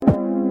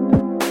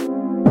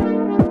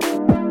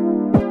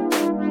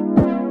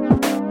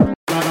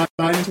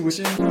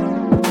Intuition.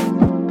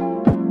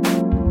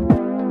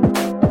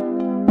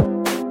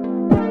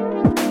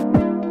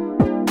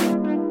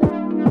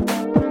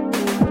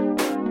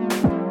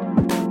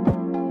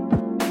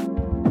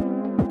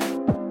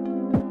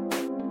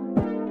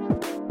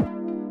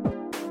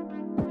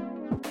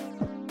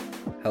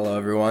 Hello,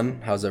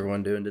 everyone. How's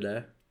everyone doing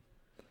today?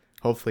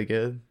 Hopefully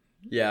good.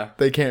 Yeah.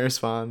 They can't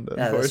respond,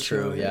 Yeah, that's true.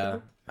 unfortunately. Yeah.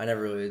 I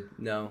never really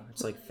know.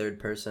 It's like third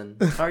person.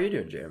 How are you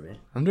doing, Jeremy?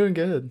 I'm doing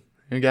good.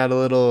 We got a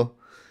little,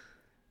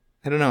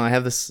 I don't know, I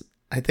have this,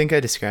 I think I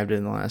described it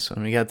in the last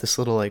one. We got this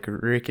little like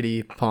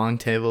rickety pong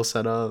table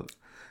set up.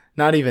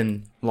 Not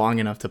even long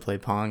enough to play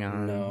pong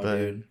on. No, but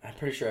dude. I'm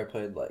pretty sure I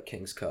played like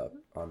King's Cup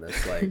on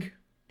this like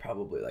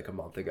probably like a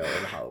month ago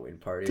at a Halloween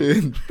party.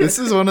 Dude, this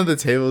is one of the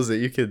tables that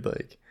you could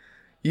like,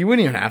 you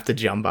wouldn't even have to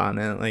jump on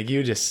it. Like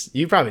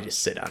you probably just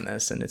sit on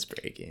this and it's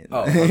breaking.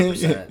 Oh,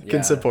 100%. It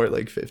can support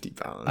like 50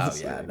 pounds. Oh,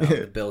 yeah. No,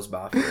 the Bills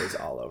Mafia is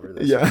all over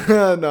this.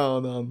 Yeah,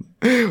 no.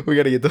 We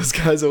got to get those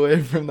guys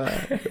away from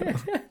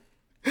that.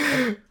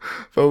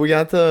 But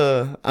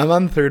I'm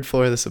on the third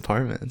floor of this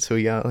apartment. So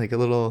we got like a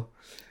little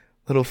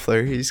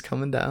flurries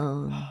coming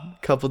down a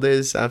couple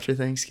days after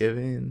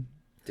Thanksgiving.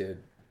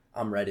 Dude,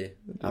 I'm ready.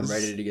 I'm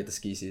ready to get the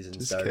ski season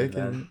started,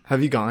 man.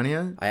 Have you gone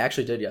yet? I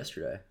actually did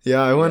yesterday.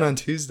 Yeah, I went on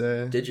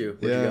Tuesday. Did you?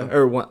 Where'd you go?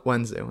 Or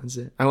Wednesday.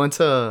 I went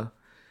to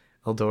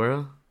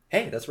Eldora.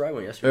 Hey, that's where I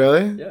went yesterday.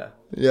 Really? Yeah.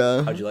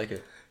 Yeah. How'd you like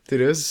it?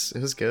 Dude, it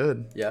was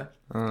good. Yeah.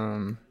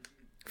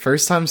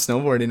 First time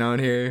snowboarding out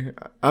here.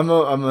 I'm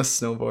a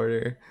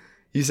snowboarder.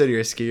 You said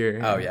you're a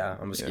skier. Oh yeah,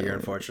 I'm a skier,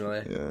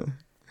 unfortunately. Yeah.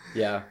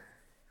 Yeah.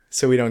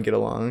 So we don't get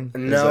along?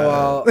 No,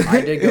 well, I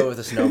did go with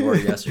a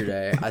snowboarder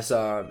yesterday. I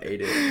saw him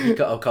ate it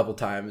a couple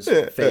times,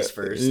 face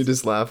first. You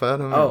just laugh at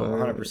him? Oh,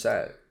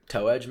 100%.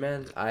 Toe edge,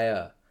 man.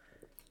 I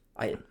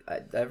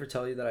ever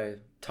tell you that I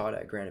taught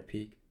at Granite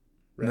Peak?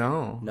 Right?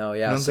 No,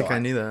 yeah. I don't think I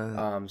knew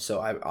that. So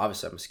I'm a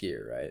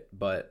skier, right?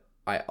 But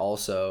I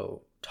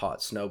also taught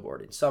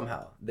snowboarding.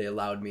 Somehow they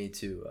allowed me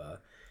to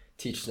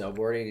teach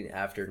snowboarding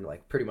after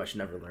like pretty much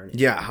never learning.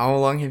 Yeah, how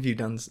long have you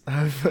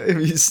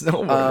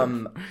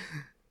snowboarded?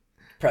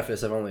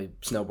 Preface, I've only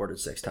snowboarded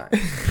 6 times.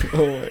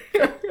 Oh my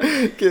god.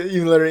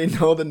 You literally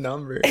know the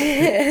number.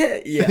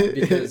 Yeah,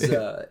 because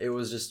it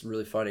was just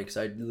really funny because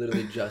I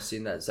literally just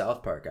seen that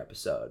South Park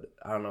episode.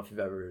 I don't know if you've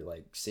ever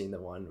like seen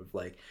the one with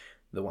like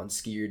the one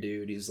skier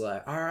dude. He's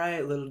like, all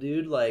right, little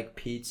dude, like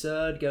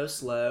pizza to go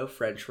slow,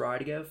 french fry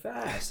to go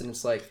fast. And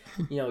it's like,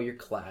 your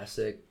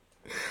classic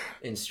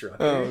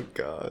instructor. Oh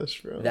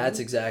gosh, bro. That's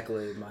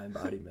exactly my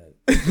embodiment.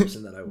 The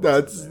person that I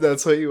was.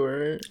 That's what you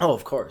were. Oh,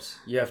 of course.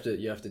 You have to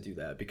do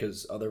that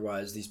because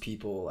otherwise these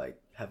people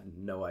like have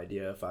no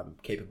idea if I'm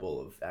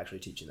capable of actually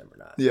teaching them or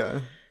not.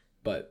 Yeah.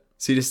 But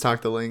so you just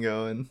talk the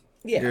lingo and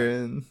you're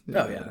in.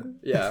 Oh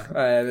yeah.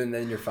 And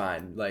then you're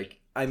fine.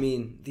 Like, I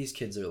mean, these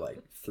kids are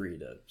like 3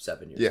 to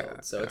 7 years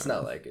old, so it's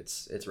not like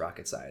it's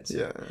rocket science.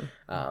 Yeah.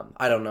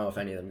 I don't know if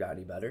any of them got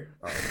any better.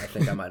 I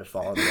think I might have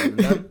fallen more than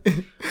them,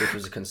 which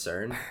was a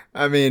concern.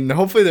 I mean,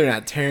 hopefully they're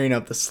not tearing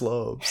up the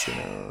slopes.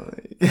 Well,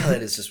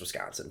 it is just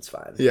Wisconsin. It's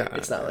fine. Yeah.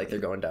 It's not like they're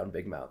going down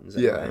big mountains.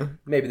 Anyway. Yeah.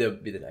 Maybe they'll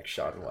be the next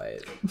Shaun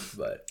White,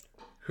 but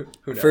who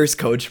knows? First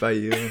coach by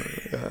you.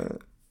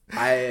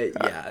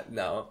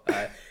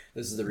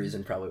 This is the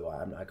reason probably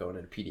why I'm not going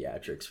into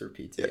pediatrics for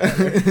PT.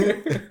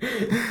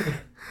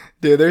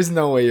 Dude, there's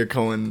no way you're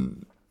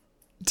going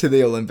to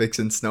the Olympics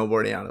in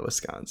snowboarding out of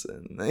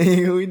Wisconsin.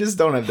 We just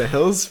don't have the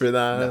hills for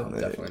that. No,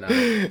 definitely not.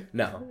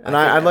 No. And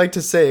I'd like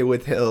to say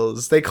with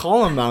hills. They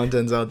call them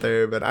mountains out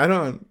there, but I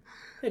don't.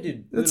 Hey,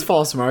 dude. It's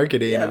false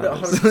marketing. Yeah,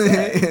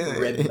 100%.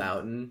 Red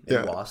Mountain in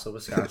Wausau,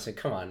 Wisconsin.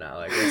 Come on now.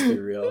 Like, let's be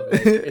real.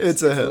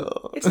 It's a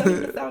hill. It's not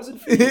even 1,000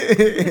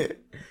 feet.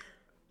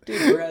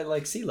 Dude, we're at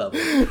like sea level.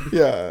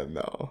 Yeah,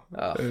 no.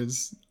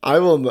 I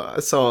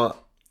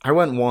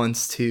went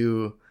once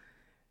to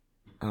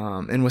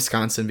in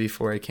Wisconsin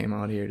before I came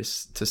out here to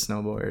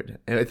snowboard.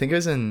 I think it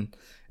was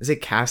is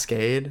it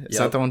Cascade? Is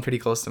that the one pretty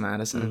close to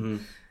Madison? Mm-hmm.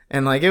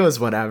 And like it was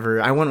whatever.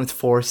 I went with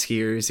 4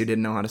 skiers who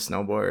didn't know how to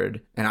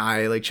snowboard, and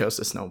I like chose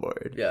to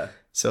snowboard. Yeah.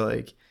 So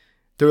like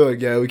they were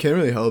like, yeah, we can't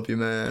really help you,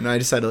 man. And I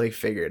just had to like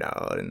figure it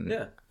out,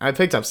 and I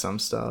picked up some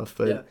stuff.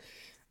 But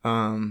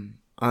on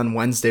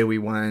Wednesday we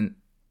went.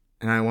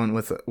 And I went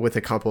with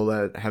a couple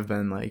that have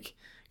been like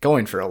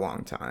going for a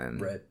long time.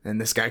 Right. And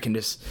this guy can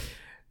just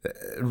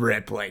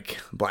rip like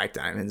black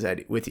diamonds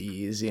with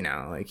ease,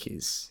 like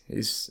he's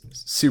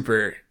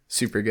super,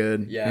 super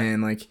good. Yeah.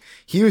 And like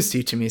he was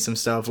teaching me some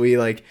stuff. We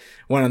like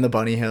went on the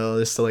bunny hill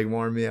just to like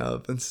warm me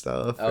up and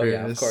stuff. Oh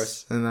yeah, of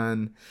course. And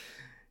then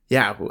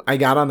I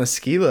got on the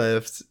ski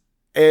lift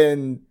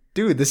and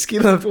dude, the ski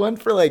lift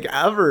went for like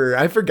ever.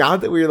 I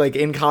forgot that we were like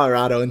in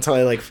Colorado until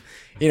I like,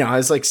 I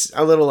was like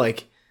a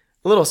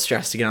little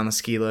stressed to get on the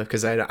ski lift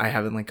because I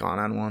haven't like gone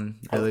on one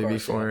really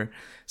before. Yeah.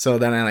 So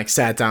then I like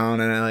sat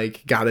down and I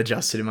like got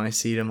adjusted in my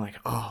seat. I'm like,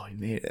 oh, I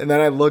made it. And then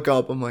I look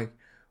up, I'm like,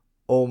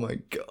 oh my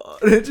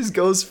God, it just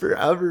goes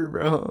forever,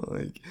 bro.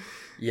 Like,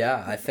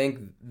 yeah, I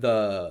think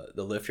the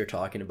lift you're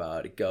talking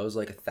about, it goes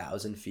like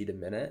 1,000 feet a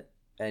minute.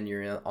 and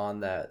you're on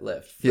that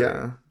lift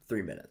for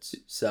 3 minutes.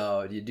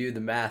 So you do the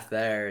math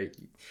there.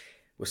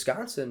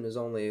 Wisconsin is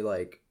only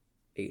like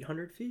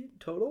 800 feet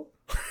total.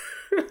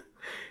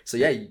 So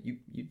yeah, you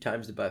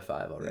times it by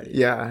 5 already.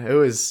 Yeah, it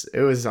was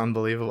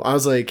unbelievable. I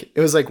was like,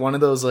 it was like one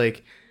of those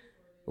like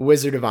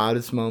Wizard of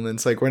Oz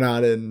moments. Like we're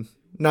not in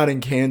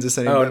Kansas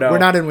anymore. Oh, no. We're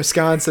not in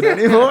Wisconsin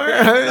anymore.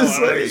 I was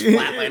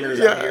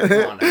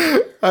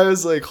I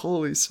was like,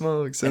 holy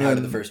smokes. And how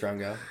did the first round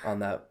go on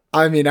that?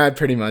 I mean, I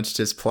pretty much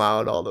just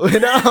plowed all the way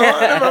down,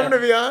 if I'm going to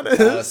be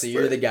honest. So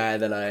you're the guy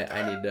that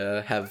I need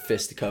to have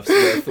fisticuffs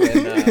with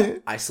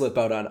when I slip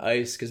out on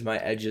ice because my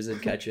edge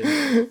isn't catching.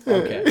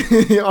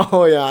 Okay.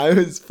 Oh, yeah. I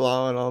was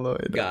plowing all the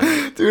way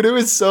down. Dude, it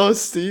was so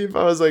steep.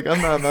 I was like,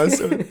 I'm not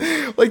messing.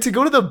 Like, to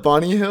go to the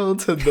bunny hill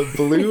to the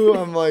blue,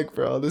 I'm like,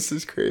 bro, this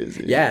is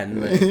crazy. Yeah.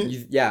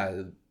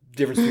 And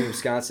difference between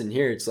Wisconsin and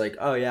here, it's like,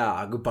 oh yeah,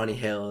 I'll go bunny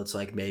hill. It's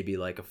like maybe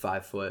like a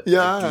 5 foot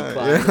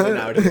decline. And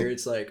out here,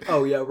 it's like,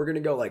 oh yeah, we're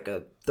gonna go like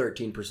a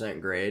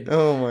 13% grade.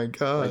 Oh my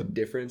god, like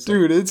difference,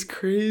 dude, it's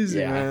crazy,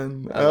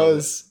 man. I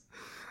was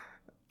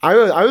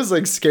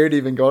like scared to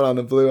even go down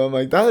the blue. I'm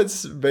like,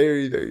 that's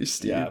very very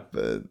steep,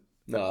 but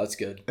no, that's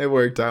good. It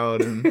worked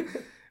out, and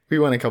we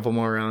went a couple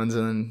more rounds,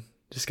 and then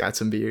just got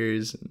some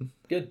beers and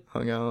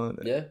hung out.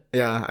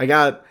 Yeah,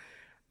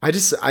 I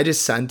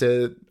just sent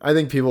it. I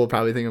think people will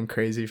probably think I'm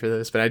crazy for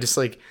this, but I just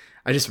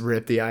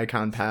ripped the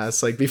Icon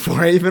Pass like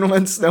before I even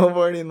went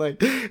snowboarding, like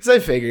because I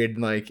figured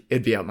like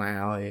it'd be up my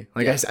alley.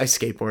 Like I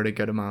skateboarded a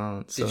good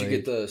amount. So, did you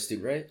get the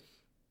student rate?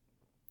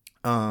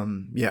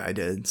 Yeah, I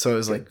did. So it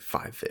was like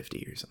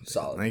 $550 or something.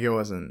 Solid. Like it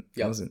wasn't.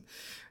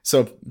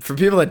 So for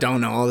people that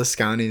don't know, all the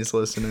sconnies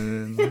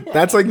listening,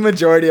 that's like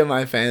majority of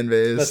my fan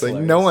base. That's like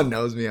hilarious. No one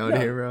knows me out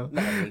here, bro.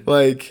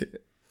 Like,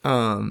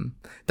 the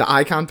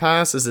Icon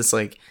Pass is this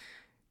like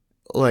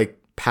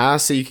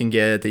pass that you can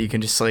get that you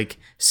can just like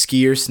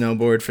ski or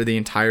snowboard for the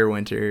entire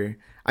winter.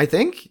 I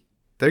think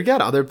they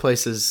got other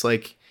places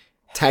like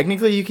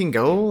technically you can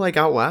go like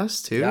out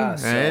west too, right?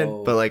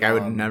 So, but like I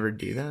would never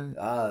do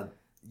that.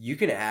 You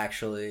can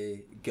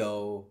actually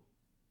go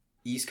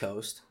East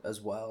Coast as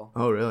well.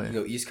 Oh really? You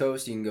can go East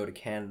Coast. You can go to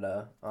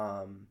Canada.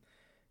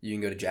 You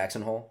can go to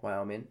Jackson Hole,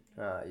 Wyoming.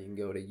 You can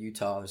go to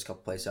Utah. There's a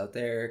couple places out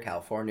there.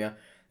 California.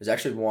 There's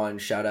actually one,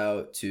 shout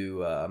out to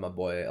my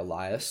boy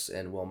Elias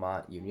and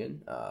Wilmot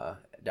Union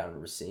down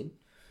in Racine.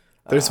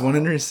 There's one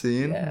in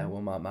Racine? Yeah,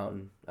 Wilmot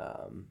Mountain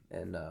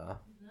and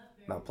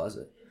Mount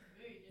Pleasant.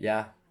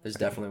 Yeah, there's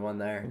definitely one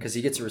there because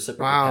he gets a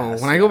reciprocal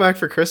pass. When I go back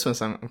for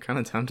Christmas, I'm kind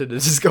of tempted to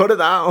just go to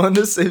that one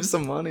to save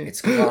some money.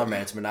 It's good on,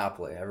 man. It's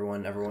Monopoly.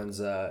 Everyone's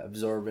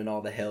absorbing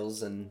all the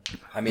hills. And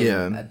I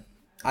mean,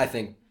 I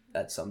think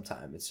at some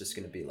time it's just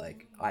going to be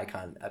like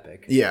Icon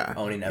Epic,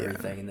 owning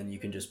everything, and then you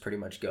can just pretty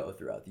much go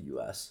throughout the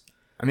US.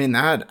 I mean,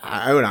 that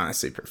I would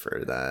honestly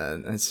prefer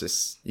that. It's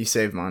just you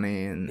save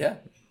money and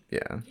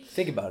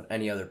think about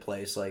any other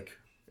place like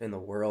in the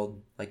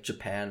world. Like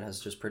Japan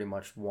has just pretty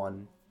much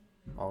one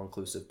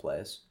all-inclusive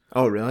place.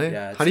 Oh really?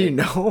 Yeah. How do you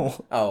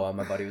know? Oh,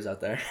 my buddy was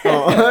out there.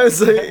 I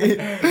was like,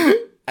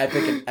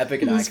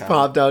 epic and Icon. Just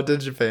popped out to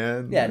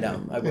Japan. Yeah,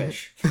 no, I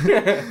wish.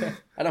 I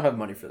don't have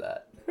money for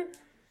that.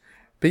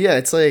 But yeah,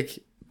 it's like,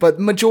 but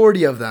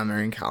majority of them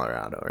are in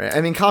Colorado, right? I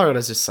mean,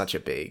 Colorado's just such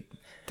a big,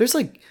 there's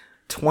like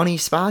 20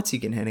 spots you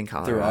can hit in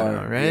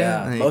Colorado, right?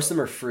 Yeah, like, most of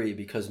them are free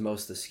because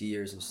most of the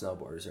skiers and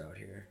snowboarders are out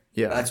here.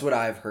 Yeah. That's what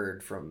I've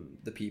heard from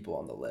the people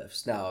on the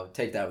lifts. Now,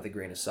 take that with a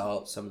grain of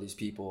salt. Some of these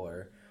people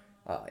are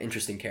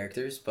interesting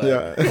characters,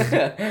 but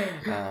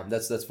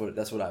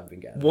that's what I've been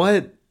gathering.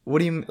 What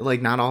do you,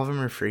 like, not all of them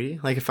are free?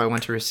 Like, if I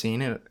went to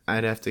Racine,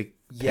 I'd have to pay?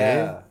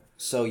 Yeah,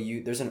 so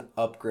there's an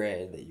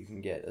upgrade that you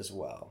can get as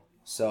well.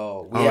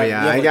 So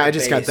I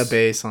just got the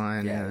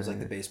baseline. Yeah, there's like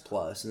the base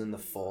plus, and then the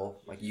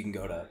full. Like you can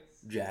go to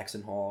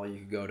Jackson Hole, you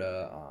can go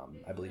to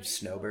I believe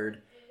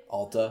Snowbird,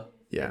 Alta,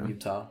 in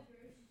Utah,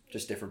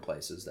 just different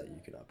places that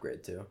you can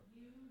upgrade to.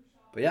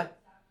 But yeah,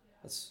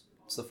 it's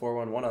the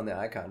 411 on the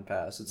Icon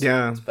Pass. It's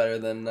better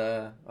than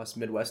us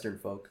Midwestern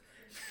folk.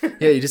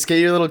 Yeah, you just get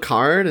your little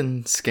card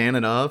and scan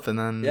it up, and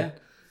then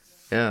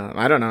yeah.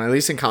 I don't know. At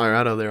least in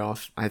Colorado, they're all.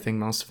 I think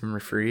most of them are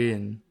free,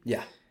 and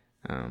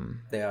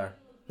they are.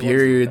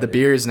 The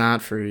beer is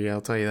not free. I'll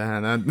tell you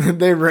that.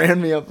 They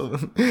ran me up.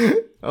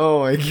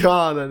 Oh my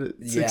god,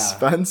 it's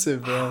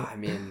expensive, bro. I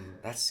mean,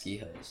 that's ski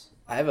hills.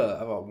 I have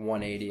a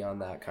 180 on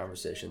that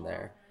conversation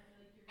there.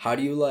 How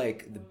do you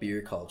like the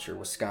beer culture,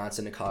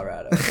 Wisconsin to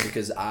Colorado?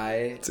 Because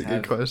it's a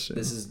good question.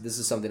 This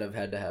is something I've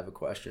had to have a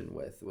question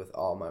with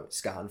all my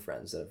Scon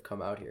friends that have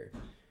come out here.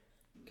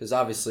 Because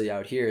obviously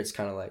out here it's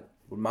kind of like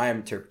what my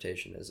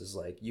interpretation is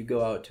like you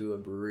go out to a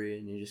brewery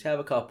and you just have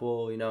a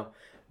couple,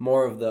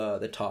 more of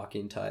the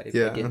talking type, like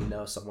getting to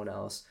know someone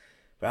else.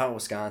 But out in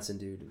Wisconsin,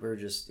 dude,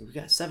 we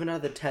got 7 out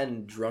of the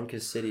 10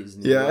 drunkest cities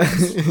in the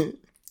US.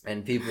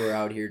 And people are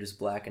out here just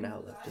blacking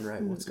out left and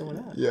right. What's going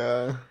on?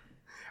 Yeah.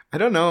 I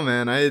don't know,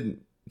 man.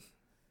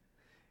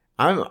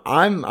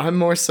 I'm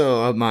more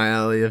so up my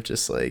alley of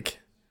just like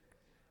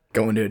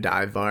going to a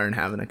dive bar and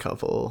having a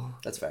couple.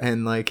 That's fair.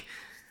 And like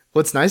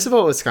what's nice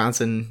about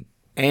Wisconsin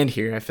and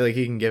here, I feel like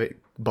you can get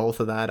both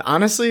of that.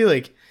 Honestly,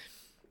 like,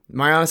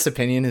 my honest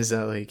opinion is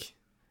that, like,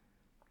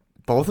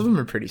 both of them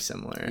are pretty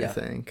similar, I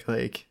think.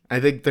 Like, I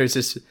think there's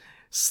just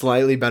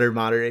slightly better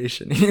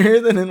moderation here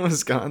than in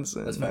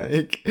Wisconsin. That's fair.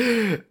 Like,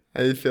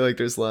 I feel like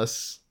there's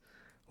less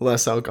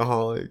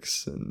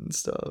alcoholics and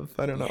stuff.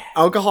 I don't know.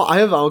 Yeah. I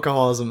have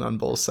alcoholism on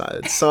both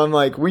sides, so I'm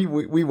like, we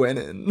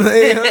winning.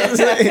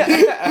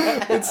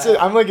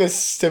 I'm like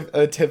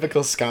a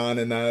typical scon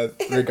in that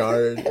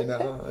regard, you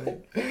know.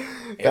 Like,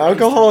 the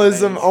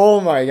alcoholism,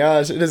 oh my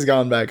gosh, it has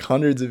gone back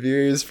hundreds of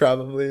years,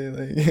 probably.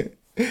 Like,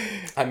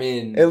 I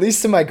mean, at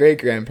least to my great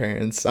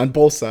grandparents on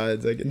both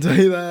sides, I can tell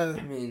you that.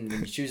 I mean, when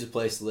you choose a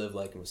place to live,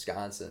 like in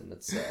Wisconsin,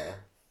 it's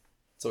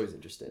always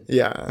interesting.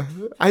 Yeah,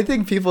 I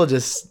think people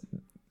just.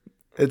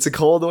 It's a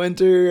cold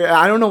winter.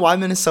 I don't know why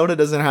Minnesota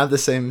doesn't have the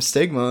same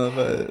stigma,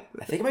 but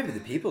I think it might be the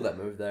people that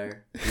moved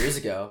there years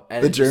ago.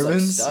 And the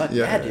Germans? Just, like, stuck.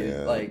 Yeah, dude.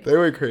 Yeah. Like, they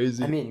were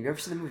crazy. I mean, you ever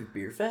seen the movie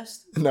Beer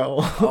Fest? No.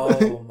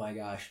 Oh my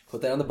gosh.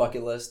 Put that on the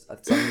bucket list.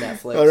 It's on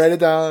Netflix. I'll write it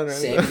down.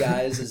 Same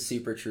guys as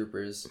Super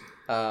Troopers.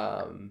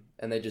 And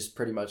they just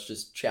pretty much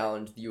just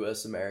challenged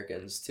U.S.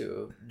 Americans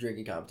to a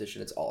drinking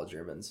competition. It's all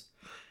Germans.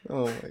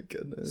 Oh my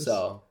goodness.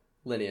 So,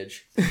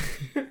 lineage.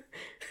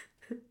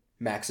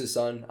 Max's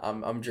son.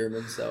 I'm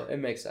German, so it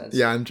makes sense.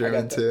 Yeah, I'm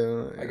German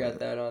too. I got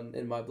that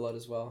in my blood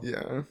as well.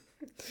 Yeah,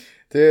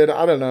 dude.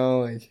 I don't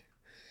know. Like,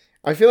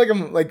 I feel like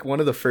I'm like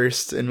one of the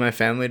first in my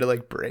family to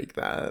like break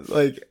that.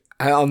 Like,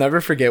 I'll never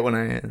forget when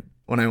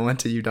I went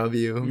to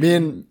UW. Me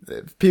and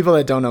people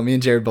that don't know, me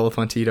and Jarod both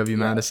went to UW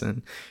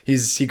Madison.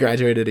 He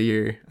graduated a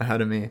year ahead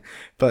of me,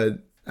 but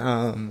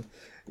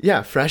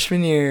yeah,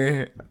 freshman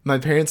year, my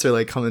parents are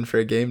like coming for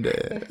a game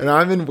day, and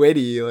I'm in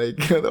Whitty,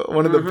 like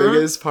one of the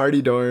biggest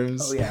party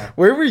dorms. Oh yeah.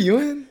 Where were you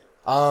in?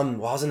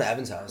 Well, I was in the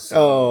Evans house.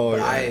 Oh,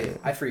 yeah.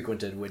 I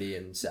frequented Whitty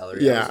and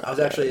Celery. Yeah, I was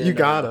actually in,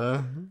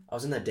 I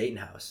was in that Dayton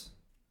house,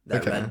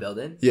 that red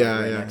building. Yeah,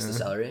 like right next to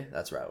Celery.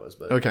 That's where I was.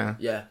 But okay.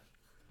 Yeah.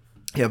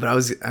 Yeah, but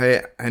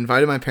I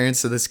invited my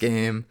parents to this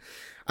game.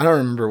 I don't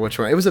remember which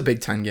one. It was a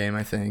Big Ten game,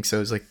 I think. So it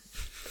was like.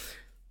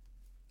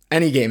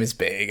 Any game is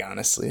big,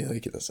 honestly.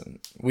 Like, it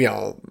doesn't. We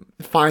all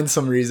find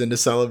some reason to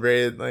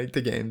celebrate, like,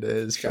 the game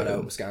days. Shout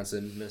out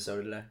Wisconsin,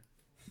 Minnesota today.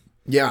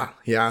 Yeah.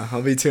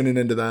 I'll be tuning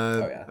into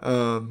that.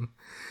 Oh yeah.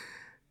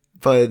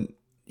 But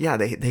yeah,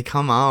 they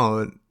come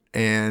out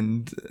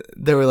and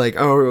they were like,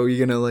 "Oh, are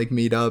you gonna like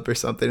meet up or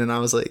something?" And I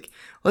was like,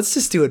 "Let's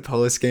just do it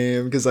post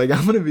game because like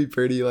I'm gonna be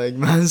pretty like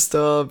messed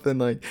up." And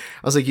like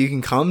I was like, "You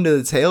can come to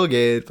the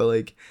tailgate," but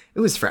like it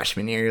was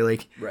freshman year.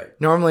 Like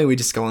normally we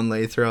just go on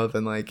Lathrop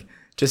and like.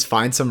 Just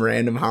find some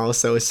random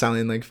house that was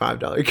selling like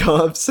 $5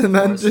 cups and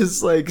then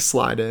just like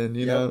slide in,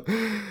 you know?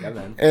 Yeah,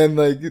 man. And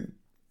like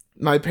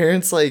my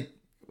parents, like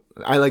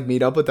I like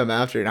meet up with them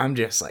after and I'm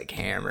just like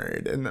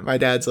hammered. And my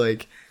dad's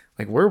like,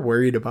 we're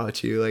worried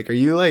about you. Like, are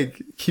you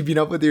like keeping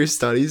up with your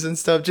studies and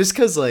stuff? Just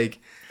cause like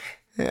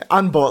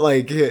on both,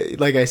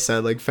 like I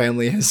said, like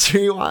family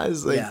history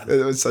wise, like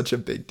it was such a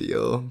big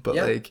deal. But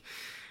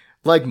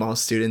like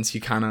most students, you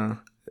kind of,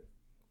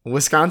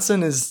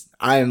 Wisconsin is,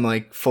 I am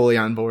like fully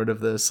on board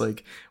of this.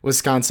 Like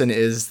Wisconsin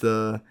is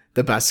the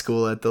best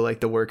school at the like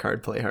the work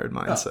hard, play hard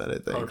mindset. I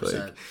think 100%.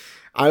 Like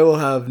I will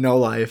have no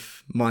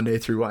life Monday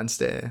through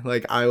Wednesday.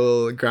 Like I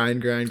will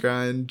grind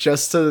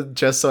just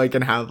so I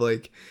can have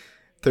like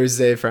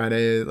Thursday,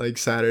 Friday, like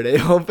Saturday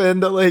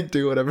open to like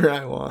do whatever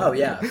I want. Oh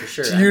yeah, for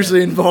sure. It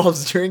usually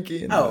involves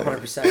drinking. Oh,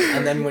 100%.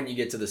 And then when you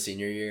get to the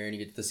senior year and you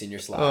get to the senior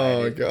slide,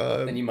 oh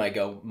god, then you might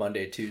go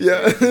Monday, Tuesday,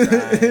 and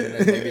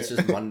then maybe it's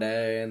just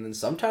Monday, and then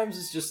sometimes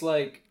it's just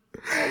like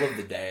all of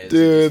the days.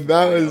 Dude,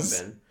 that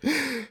was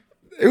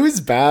it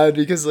was bad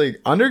because like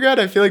undergrad,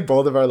 I feel like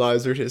both of our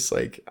lives were just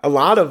like a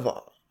lot of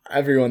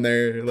everyone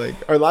there, like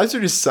our lives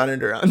are just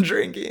centered around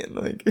drinking.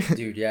 Like,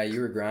 dude, yeah, you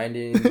were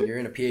grinding. You're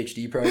in a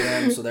PhD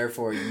program, so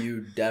therefore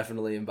you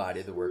definitely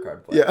embody the work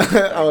hard play.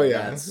 Yeah. Oh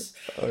yeah.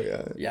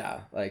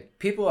 Yeah. Like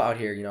people out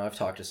here, you know, I've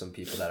talked to some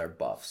people that are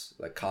buffs,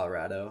 like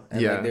Colorado.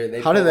 And yeah. Like,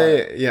 they how do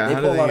they? Yeah. They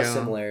pull a lot of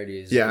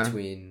similarities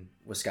between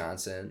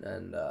Wisconsin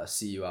and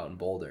CU out in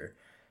Boulder.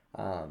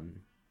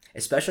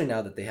 Especially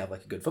now that they have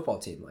like a good football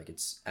team, like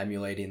it's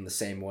emulating the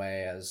same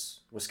way as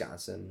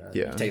Wisconsin.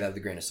 You take that with a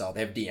grain of salt.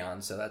 They have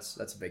Dion, so that's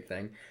a big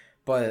thing.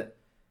 But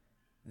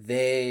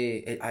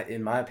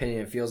in my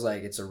opinion, it feels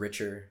like it's a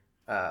richer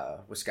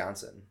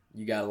Wisconsin.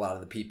 You got a lot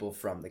of the people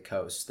from the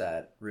coast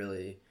that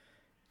really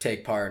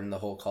take part in the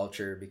whole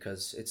culture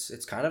because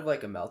it's kind of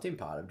like a melting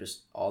pot of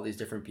just all these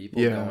different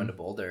people going to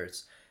Boulder.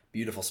 It's a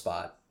beautiful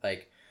spot.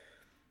 Like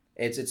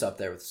it's up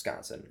there with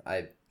Wisconsin.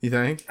 You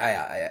think?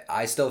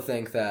 I still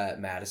think that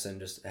Madison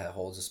just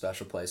holds a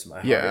special place in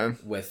my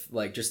heart with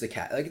like just the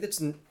like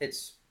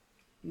it's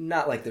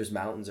not like there's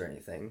mountains or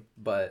anything,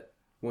 but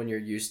when you're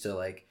used to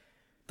like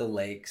the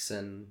lakes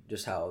and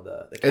just how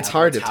the it's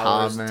hard to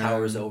top, man.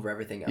 Towers over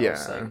everything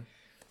else. Like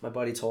my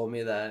buddy told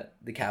me that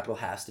the Capitol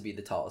has to be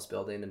the tallest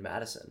building in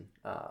Madison,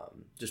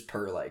 just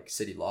per like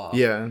city law.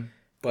 Yeah.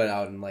 But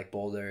out in like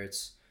Boulder,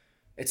 it's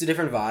a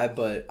different vibe,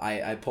 but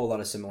I pull a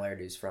lot of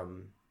similarities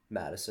from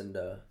Madison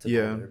to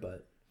Boulder,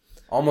 but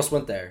Almost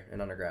went there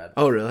in undergrad.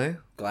 Oh, really?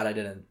 Glad I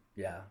didn't.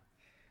 Yeah,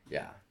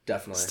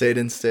 definitely. Stayed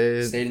in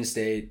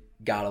state.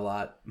 Got a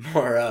lot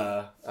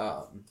more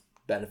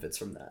benefits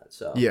from that.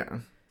 So yeah.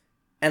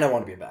 And I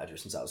want to be a Badger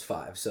since I was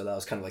 5, so that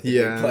was kind of like the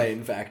big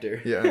playing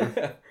factor.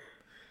 Yeah.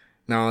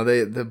 No,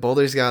 the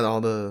Boulder's got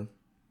all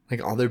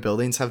their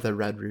buildings have the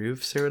red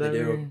roofs or whatever.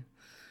 They do.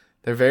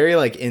 They're very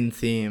like in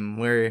theme.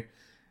 Where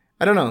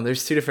I don't know.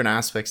 There's 2 different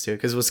aspects to it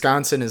because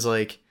Wisconsin is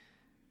like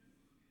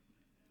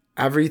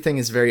everything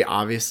is very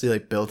obviously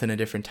like built in a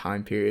different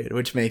time period,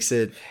 which makes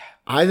it.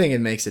 I think it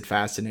makes it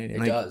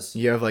fascinating. It does.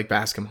 You have like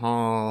Bascom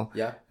Hall.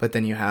 Yeah. But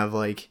then you have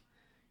like,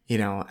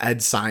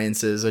 Ed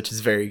Sciences, which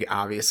is very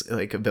obvious,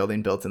 like a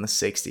building built in the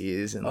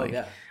 60s.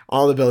 And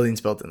all the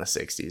buildings built in the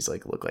 60s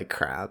like look like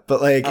crap.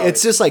 But like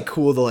it's just like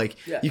cool to like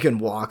you can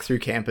walk through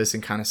campus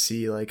and kind of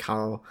see like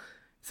how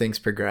things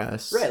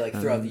progress. Right, like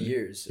throughout the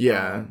years.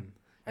 Yeah.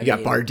 You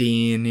got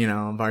Bardeen,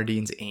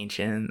 Bardeen's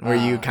ancient, where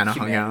you kind of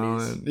hung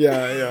out.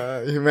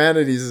 Yeah.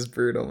 Humanities is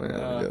brutal,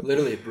 man.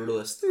 Literally a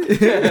brutalist.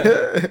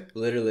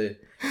 Literally.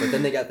 But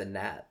then they got the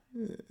Nat.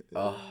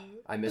 Oh,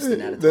 I missed the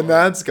Nat. The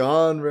Nat's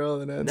gone, bro.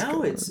 The Nat's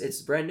gone.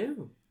 It's brand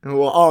new.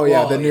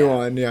 Well, the new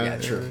one. Yeah. Yeah,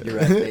 true. You're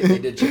right. They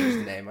did change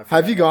the name.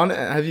 Have you gone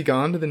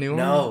to the new one?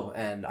 No,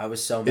 and I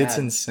was so mad. It's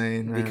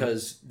insane, man.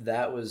 Because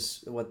that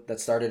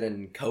started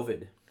in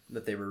COVID.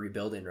 That they were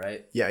rebuilding,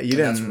 right? Yeah, you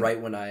didn't. That's right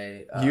when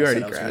I you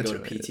already said I was graduated.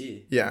 Going to go to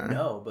PT. Yeah.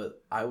 No,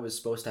 but I was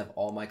supposed to have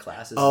all my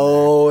classes.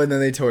 Oh, and then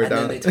they tore it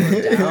down. And then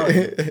they tore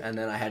it down, and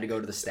then I had to go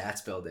to the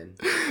stats building.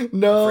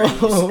 No.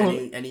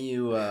 Any of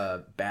you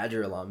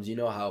Badger alums, you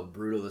know how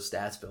brutal the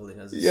stats building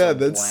is. It's so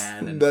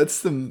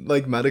that's the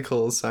like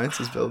medical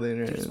sciences building,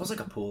 right? It smells like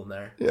a pool in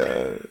there.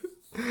 Yeah.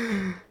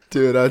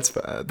 Dude, that's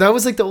bad. That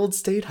was like the old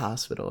state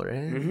hospital, right?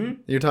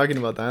 Mm-hmm. You're talking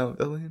about that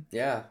building?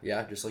 Yeah,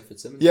 just like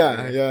Fitzsimmons.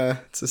 Yeah,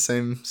 it's the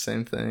same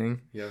thing.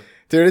 Yeah.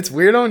 Dude, it's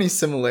weird how many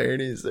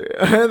similarities there.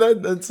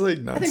 That's like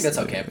nuts. I think that's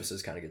how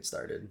campuses kind of get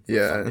started.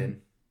 Yeah.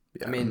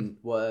 I mean,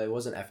 it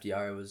wasn't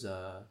FDR. It was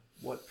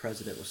what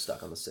president was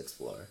stuck on the 6th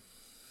floor?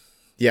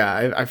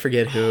 Yeah, I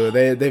forget who.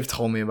 They've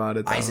told me about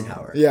it, though.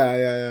 Eisenhower.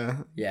 Yeah.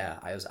 Yeah,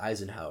 I was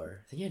Eisenhower.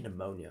 I think he had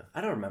pneumonia.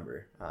 I don't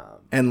remember.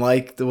 And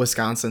like the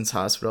Wisconsin's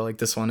hospital, like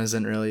this one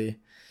isn't really.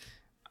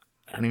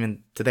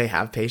 Do they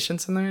have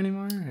patients in there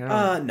anymore?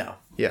 No.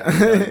 Yeah.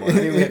 I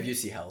mean, we have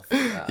UC Health.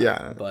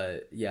 Yeah.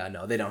 But yeah,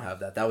 no, they don't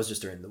have that. That was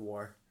just during the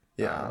war.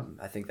 Yeah.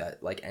 I think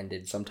that like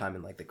ended sometime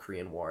in like the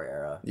Korean War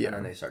era. Yeah. And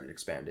then they started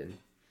expanding.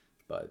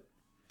 But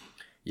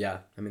yeah,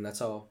 I mean, that's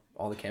how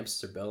all the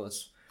campuses are built.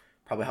 It's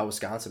probably how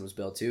Wisconsin was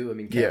built too. I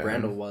mean, Camp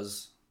Randall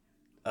was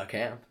a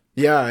camp.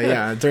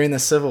 Yeah. During the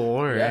Civil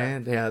War,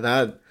 right? Yeah,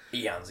 that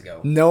eons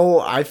ago.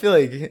 No, I feel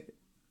like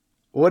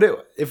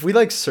if we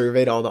like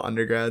surveyed all the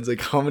undergrads,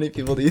 like how many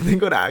people do you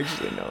think would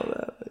actually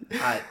know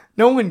that?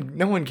 No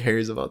one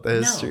cares about the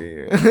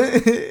history.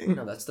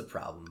 No, that's the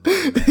problem.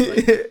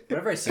 Like,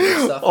 whenever I see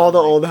this stuff, all the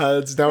old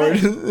heads now. I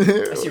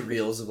see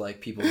reels of like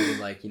people doing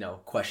like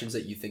questions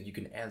that you think you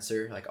can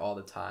answer like all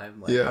the time,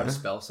 like how to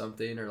spell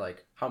something or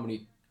like how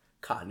many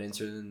continents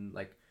are in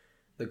like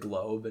the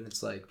globe, and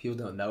it's like people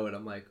don't know it.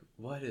 I'm like,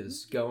 what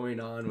is going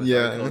on with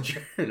our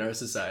culture and our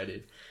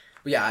society?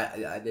 But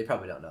yeah, they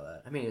probably don't know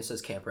that. I mean, it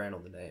says Camp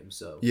Randall in the name,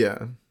 so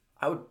yeah.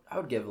 I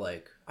would give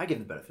I give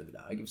the benefit of the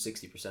doubt. I give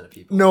 60% of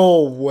people.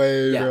 No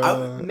way.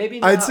 Yeah, maybe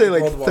not. I'd say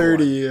like World War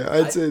 30. I.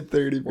 I'd say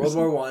 30%. World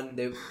War One,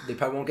 they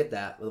probably won't get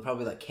that. They'll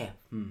probably be like camp.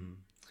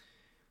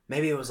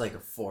 Maybe it was like a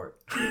fort.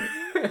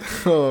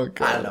 Oh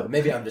god. I don't know.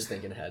 Maybe I'm just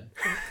thinking ahead.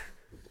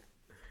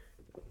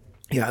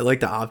 Yeah, I like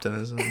the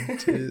optimism.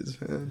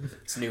 Jeez, man.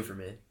 It's new for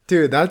me.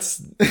 Dude,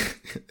 that's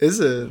is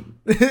it?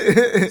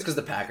 It's because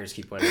the Packers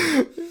keep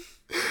winning.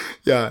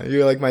 Yeah,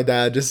 you're like my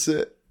dad. Just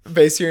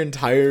base your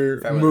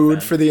entire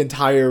mood for the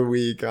entire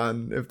week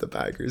on if the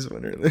Packers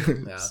win or lose.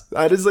 Yeah.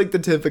 That is like the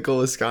typical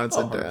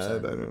Wisconsin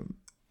dad.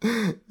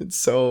 It's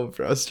so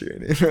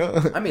frustrating,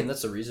 bro. I mean,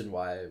 that's the reason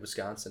why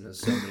Wisconsin has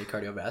so many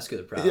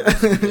cardiovascular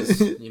problems.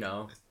 Because,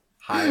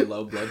 high,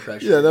 low blood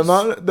pressure. Yeah, the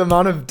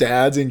amount of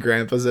dads and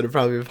grandpas that have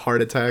probably have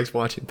heart attacks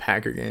watching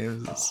Packer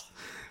games is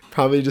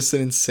probably just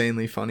an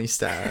insanely funny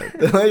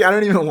stat. Like, I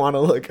don't even want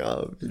to look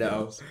up.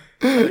 No.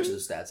 I bet you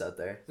there's stats out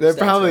there. There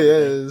probably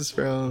is,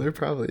 bro. There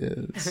probably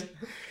is.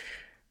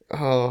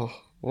 Oh,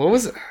 what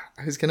was it?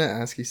 I was gonna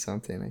ask you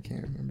something. I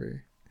can't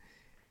remember.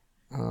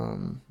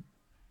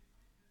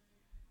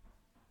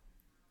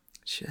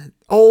 Shit.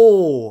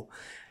 Oh,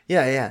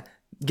 yeah.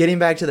 Getting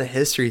back to the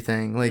history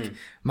thing, like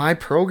my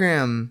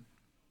program,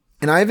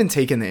 and I haven't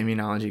taken the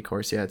immunology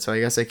course yet, so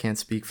I guess I can't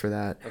speak for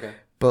that. Okay.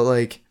 But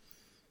like,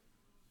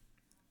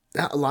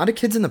 a lot of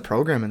kids in the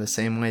program are the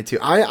same way too.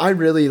 I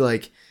really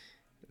like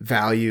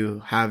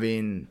value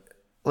having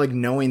like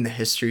knowing the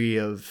history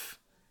of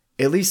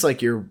at least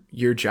like your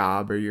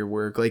job or your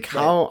work. Like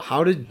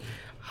how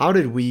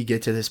did we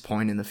get to this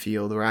point in the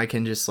field where I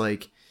can just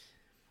like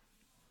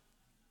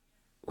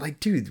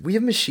dude, we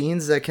have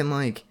machines that can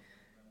like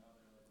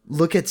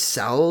look at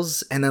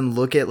cells and then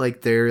look at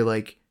like their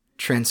like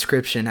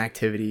transcription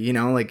activity,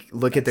 like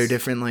look at their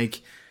different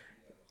like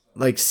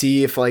like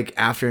see if like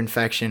after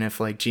infection, if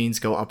like genes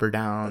go up or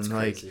down. That's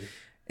like crazy.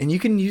 And you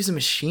can use a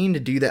machine to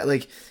do that.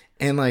 Like,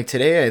 and like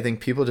today, I think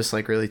people just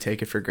like really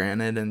take it for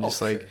granted and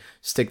just like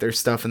stick their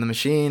stuff in the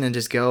machine and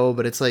just go.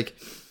 But it's like,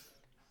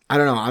 I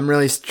don't know. I'm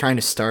really trying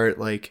to start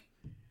like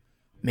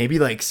maybe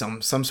like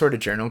some sort of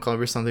journal club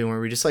or something where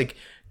we just like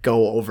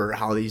go over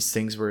how these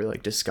things were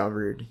like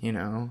discovered, you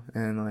know,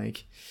 and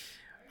like.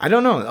 I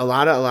don't know. A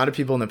lot of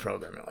people in the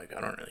program are like,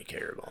 I don't really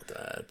care about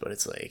that, but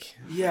it's like,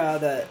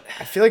 that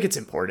I feel like it's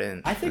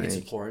important. I think it's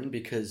important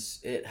because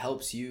it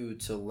helps you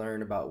to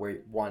learn about where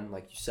one,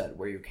 like you said,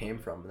 where you came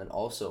from, and then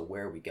also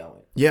where are we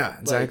going. Yeah,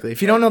 exactly. Like,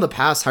 if you don't know the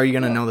past, how are you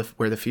gonna know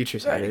where the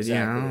future's headed?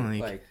 Exactly. You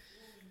know, like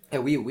yeah,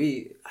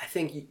 we I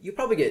think you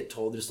probably get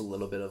told just a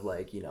little bit of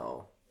like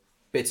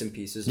bits and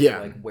pieces of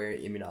like where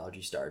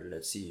immunology started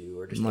at CU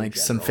or just like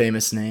some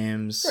famous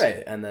names,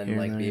 right? And then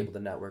like be able to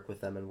network with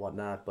them and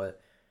whatnot,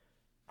 but.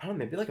 I don't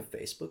know, maybe like a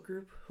Facebook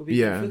group would be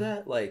good for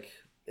that. Like,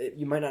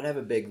 you might not have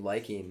a big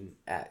liking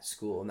at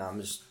school. Now, I'm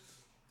just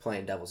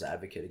playing devil's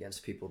advocate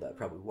against people that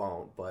probably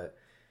won't. But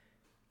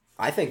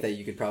I think that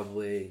you could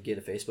probably get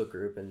a Facebook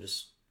group and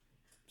just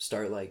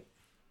start, like,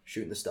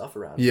 shooting the stuff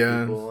around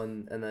people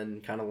and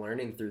then kind of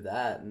learning through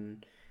that.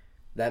 And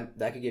that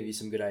could give you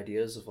some good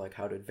ideas of, like,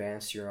 how to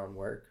advance your own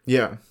work.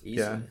 Yeah. Easily.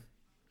 Yeah.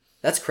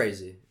 That's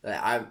crazy.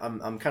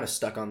 I'm kind of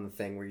stuck on the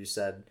thing where you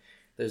said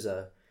there's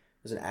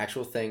an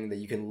actual thing that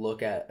you can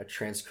look at a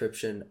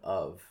transcription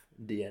of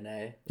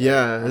DNA.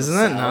 Yeah, isn't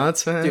that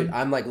nuts, man? Dude,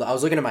 I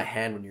was looking at my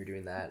hand when you were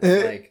doing that.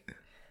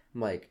 I'm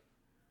like,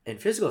 in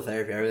physical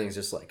therapy, everything's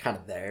just like kind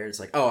of there. It's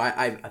like, oh,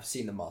 I've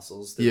seen the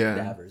muscles, the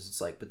cadavers. It's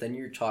like, but then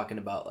you're talking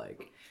about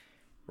like,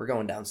 we're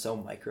going down so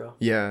micro.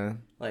 Yeah.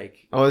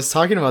 Like, I was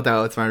talking about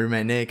that with my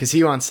roommate Nate because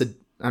he wants to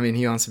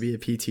be a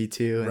PT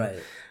too. And, right.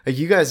 Like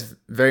you guys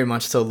very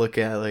much still look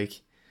at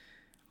like.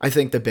 I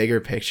think the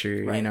bigger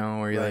picture, you know,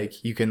 where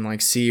like you can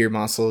like see your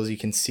muscles, you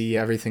can see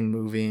everything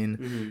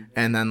moving,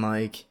 and then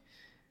like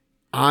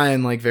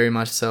I'm like very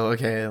much so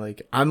okay,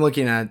 like I'm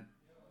looking at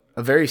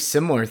a very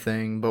similar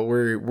thing, but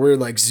we're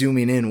like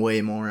zooming in way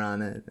more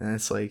on it, and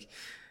it's like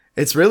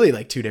it's really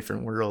like two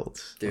different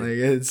worlds. Dude, like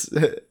it's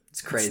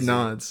crazy, it's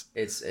nuts.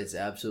 It's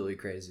absolutely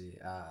crazy.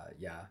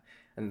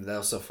 And that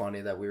was so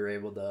funny that we were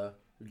able to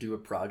do a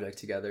project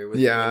together with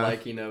the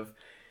liking of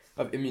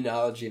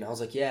immunology, and I was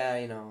like,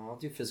 I'll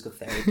do physical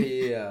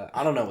therapy.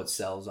 I don't know what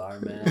cells are,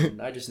 man.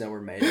 I just know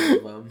we're made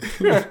of them.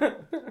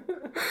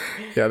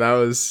 Yeah,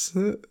 that's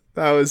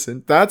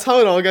how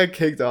it all got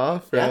kicked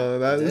off, bro.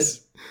 That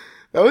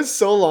was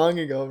so long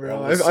ago,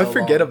 bro. I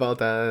forget about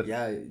that.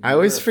 Yeah, I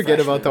always forget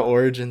about the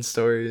origin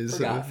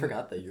stories. I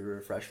forgot that you were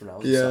a freshman. I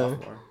was a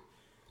sophomore.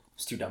 I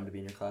was too dumb to be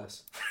in your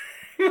class.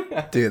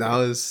 Dude, that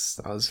was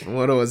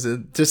what was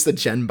it? Just the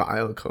Gen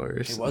Bio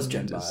course. It was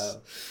Gen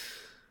Bio.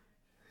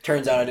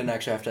 Turns out I didn't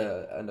actually have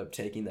to end up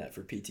taking that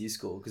for PT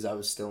school because I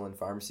was still in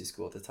pharmacy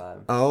school at the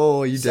time.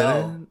 Oh, you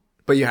didn't?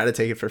 But you had to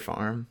take it for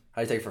farm. I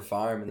had to take it for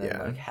farm, and then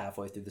like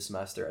halfway through the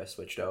semester I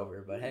switched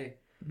over. But hey,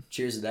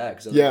 cheers to that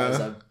because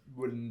otherwise I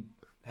wouldn't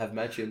have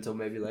met you until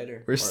maybe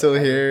later. We're still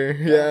here.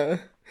 Yeah.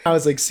 I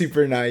was like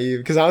super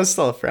naive because I was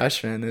still a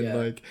freshman and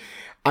like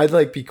I'd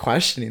like be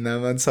questioning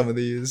them on some of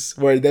these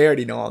where they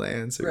already know all the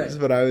answers. Right.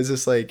 But I was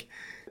just like...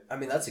 I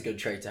mean, that's a good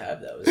trait to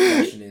have, though, is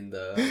questioning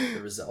the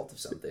result of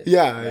something.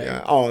 Yeah, right?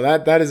 Yeah. Oh,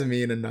 that is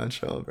me in a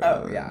nutshell,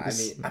 bro. Oh, yeah.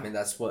 I mean,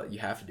 that's what you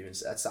have to do.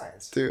 That's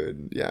science.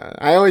 Dude, yeah.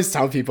 I always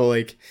tell people,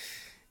 like,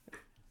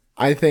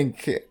 I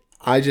think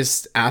I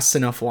just asked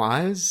enough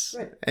whys,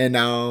 right. And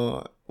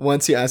now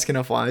once you ask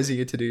enough whys, you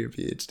get to do your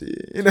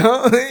PhD, you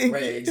know? Like,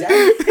 right,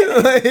 exactly.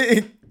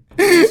 Like...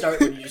 When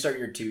you start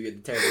your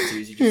the terrible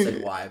twos, you just say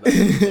why, but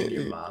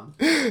your mom.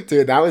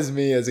 Dude, that was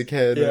me as a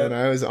kid, and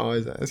I was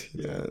always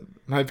asking that.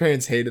 My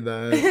parents hated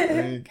that.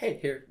 Like, hey,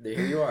 here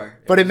you are.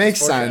 But it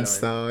makes sense,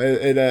 though.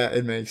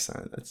 It makes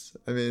sense.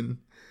 I mean,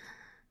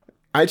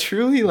 I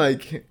truly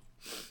like.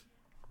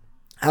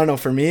 I don't know.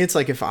 For me, it's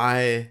like if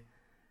I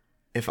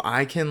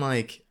can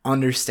like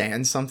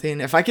understand something,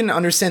 if I can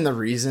understand the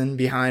reason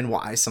behind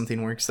why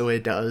something works the way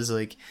it does,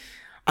 like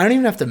I don't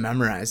even have to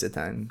memorize it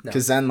then,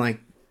 because then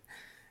like.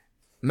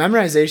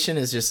 Memorization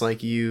is just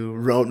like you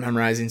rote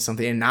memorizing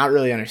something and not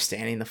really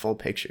understanding the full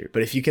picture.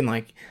 But if you can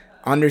like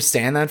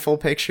understand that full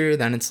picture,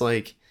 then it's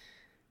like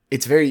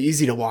it's very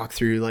easy to walk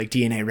through like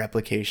DNA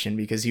replication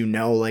because you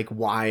know like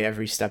why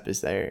every step is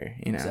there,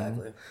 you know.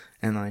 Exactly.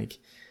 And like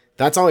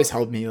that's always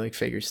helped me like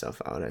figure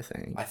stuff out, I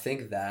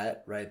think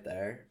that right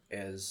there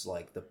is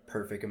like the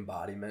perfect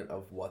embodiment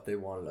of what they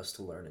wanted us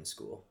to learn in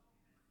school.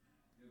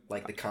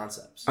 Like the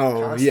concepts.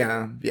 Oh,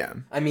 yeah.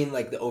 I mean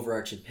like the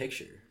overarching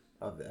picture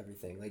of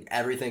everything. Like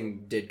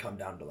everything did come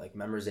down to like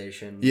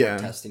memorization,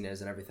 what testing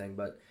is and everything,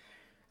 but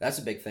that's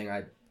a big thing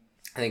I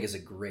think is a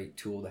great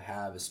tool to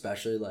have,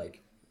 especially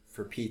like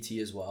for PT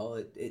as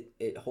well.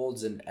 It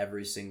holds in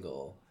every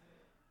single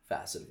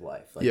facet of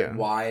life. Like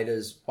why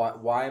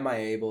am I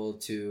able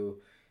to,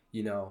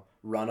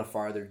 run a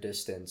farther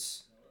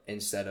distance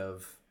instead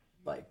of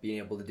like being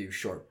able to do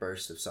short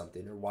bursts of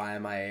something, or why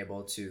am I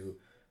able to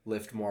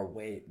lift more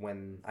weight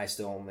when I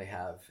still only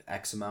have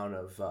X amount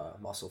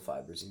of muscle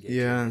fibers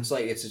engaged.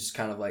 It's just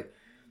kind of like,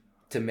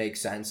 to make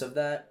sense of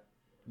that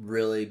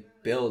really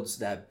builds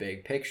that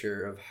big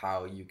picture of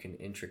how you can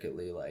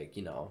intricately, like,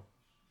 you know,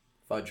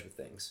 fudge with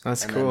things.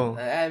 That's cool.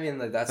 I mean,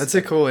 like, that's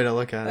a cool way to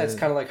look at it. That's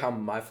kind of like how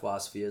my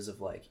philosophy is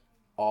of like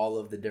all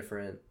of the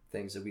different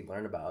things that we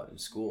learn about in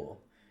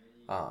school.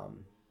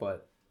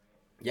 But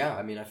yeah,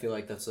 I mean, I feel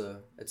like it's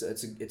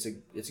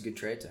a good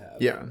trait to have.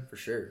 Yeah, for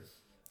sure.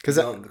 Because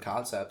the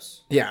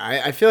concepts. Yeah,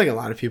 I feel like a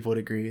lot of people would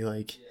agree.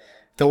 Like,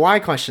 the why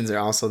questions are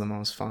also the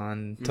most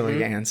fun to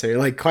like answer.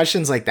 Like,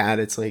 questions like that,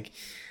 it's like,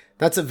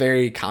 that's a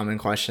very common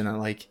question that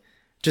like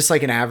just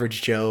like an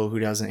average Joe who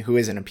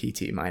isn't a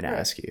PT might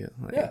ask you.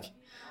 Like,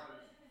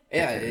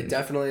 it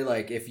definitely,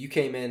 like, if you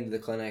came into the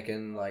clinic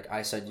and like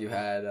I said you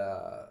had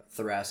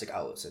thoracic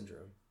outlet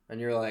syndrome and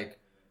you're like,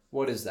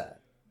 what is that?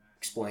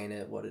 Explain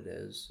it, what it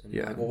is. And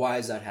you're like, well, why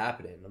is that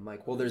happening? I'm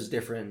like, well, there's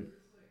different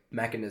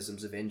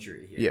mechanisms of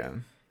injury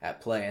here at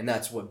play, and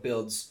that's what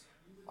builds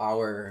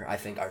our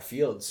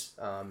fields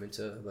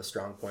into the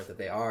strong point that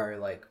they are.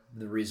 Like,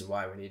 the reason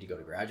why we need to go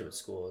to graduate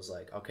school is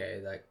like,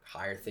 okay, that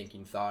higher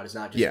thinking thought is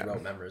not just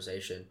rote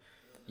memorization.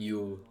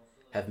 You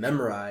have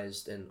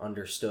memorized and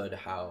understood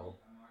how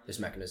this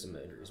mechanism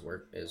of injuries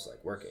is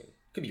working.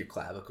 It could be your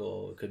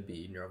clavicle, it could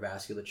be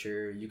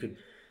neurovasculature, you could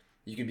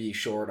be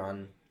short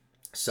on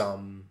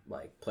some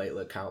like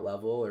platelet count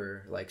level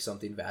or like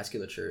something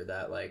vasculature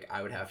that like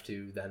I would have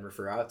to then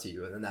refer out to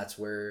you, and then that's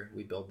where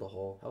we build the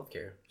whole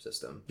healthcare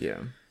system.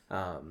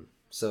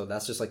 So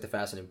that's just like the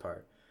fascinating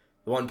part.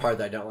 The one part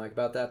that I don't like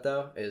about that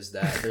though is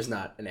that there's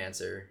not an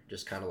answer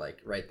just kind of like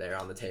right there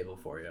on the table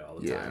for you all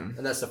the time,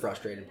 and that's the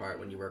frustrating part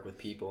when you work with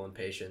people and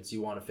patients.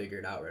 You want to figure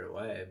it out right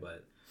away,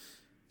 but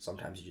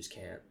sometimes you just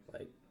can't.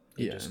 Like,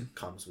 it just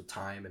comes with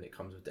time and it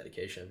comes with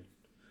dedication.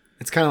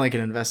 It's kind of like an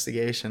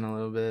investigation a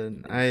little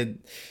bit. I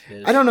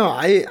don't know.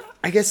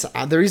 I guess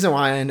the reason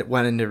why I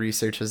went into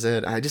research was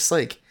I just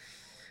like,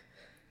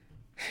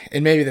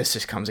 and maybe this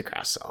just comes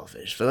across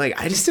selfish, but like,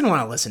 I just didn't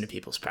want to listen to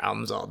people's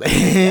problems all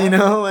day, you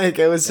know? Like,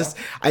 it was just,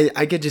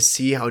 I could just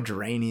see how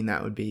draining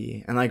that would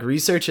be. And like,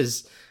 research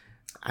is,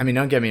 I mean,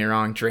 don't get me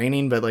wrong,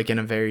 draining, but like in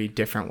a very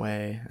different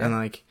way. And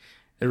like,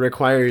 it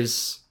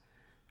requires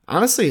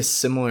honestly a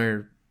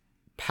similar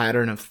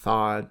pattern of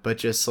thought, but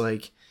just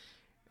like,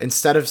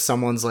 instead of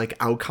someone's like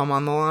outcome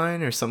on the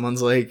line or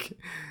someone's like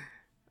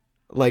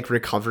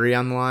recovery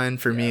on the line,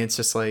 for me it's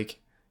just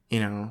like, you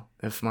know,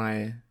 if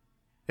I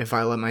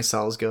let my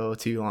cells go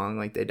too long,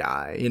 like they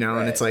die, you know,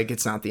 and it's like,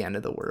 it's not the end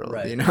of the world,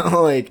 you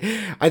know. Like,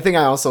 I think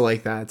I also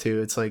like that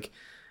too. It's like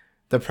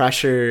the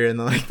pressure and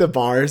the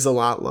bar is a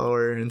lot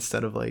lower,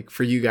 instead of like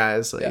for you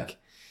guys, like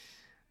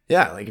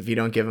like if you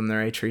don't give them the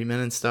right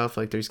treatment and stuff,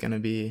 like there's gonna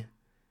be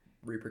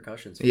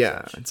repercussions.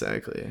 Such.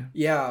 Exactly.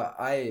 Yeah,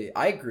 I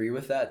agree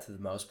with that to the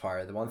most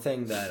part. The one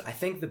thing that I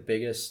think the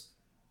biggest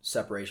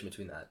separation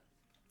between that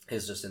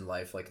is just in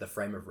life, like the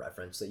frame of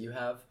reference that you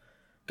have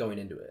going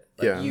into it.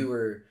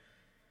 Like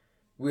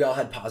we all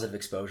had positive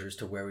exposures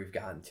to where we've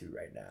gotten to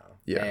right now.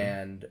 Yeah.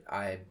 And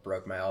I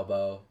broke my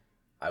elbow.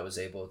 I was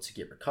able to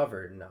get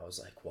recovered, and I was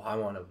like, well, I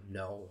want to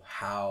know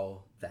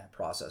how that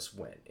process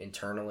went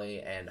internally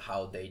and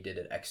how they did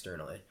it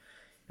externally.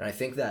 And I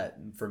think that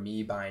for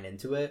me, buying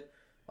into it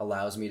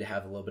allows me to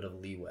have a little bit of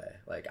leeway.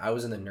 Like, I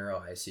was in the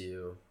neuro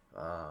ICU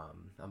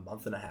a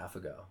month and a half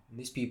ago. And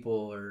these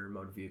people are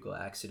motor vehicle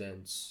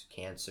accidents,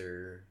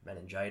 cancer,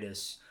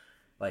 meningitis,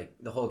 like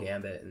the whole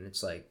gambit. And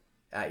it's like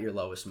at your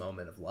lowest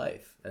moment of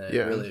life. And it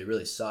really,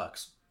 really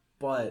sucks.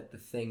 But the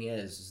thing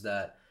is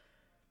that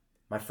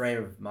my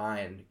frame of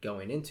mind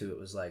going into it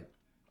was like,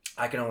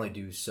 I can only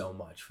do so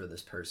much for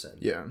this person.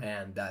 Yeah.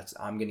 And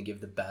I'm going to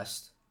give the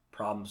best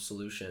problem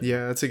solution.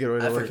 Yeah, that's a good way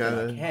to look at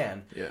it. I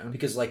can. Yeah.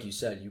 Because like you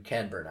said, you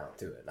can burn out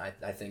through it. And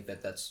I think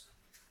that's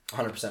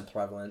 100%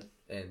 prevalent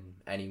in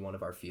any one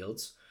of our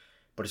fields.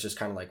 But it's just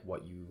kind of like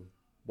what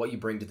you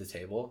bring to the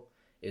table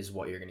is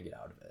what you're going to get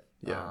out of it.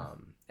 Yeah.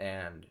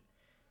 And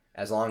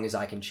as long as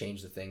I can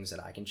change the things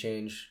that I can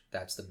change,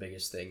 that's the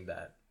biggest thing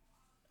that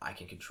I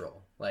can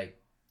control.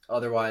 Like,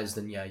 otherwise,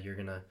 then you're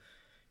gonna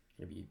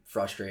be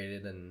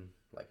frustrated and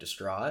like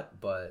distraught.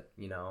 But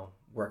you know,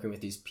 working with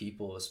these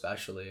people,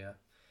 especially,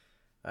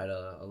 I had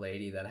a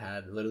lady that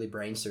had literally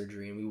brain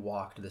surgery, and we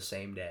walked the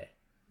same day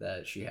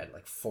that she had,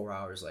 like 4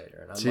 hours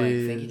later. And I'm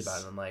like thinking about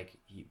it, and I'm like,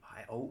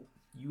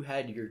 you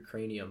had your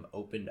cranium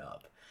opened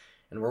up,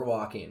 and we're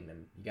walking,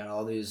 and you got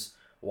all these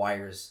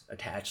wires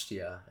attached to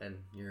you,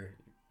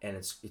 and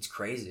it's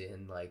crazy.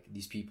 And like,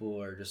 these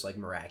people are just like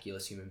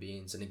miraculous human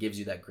beings, and it gives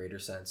you that greater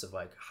sense of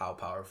like how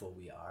powerful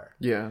we are.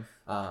 Yeah.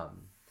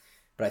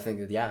 But I think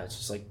that, it's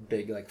just like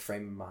big, like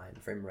frame of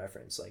mind, frame of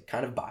reference, like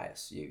kind of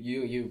bias.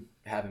 You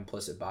have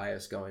implicit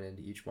bias going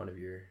into each one of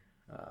your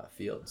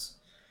fields.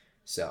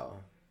 So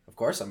of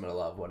course I'm going to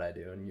love what I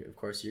do. And of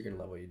course you're going to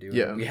love what you do.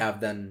 Yeah. We have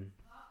then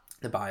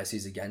the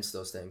biases against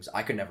those things.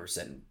 I could never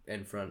sit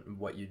in front of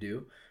what you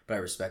do, but I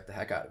respect the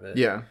heck out of it.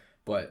 Yeah.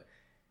 But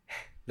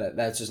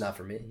that's just not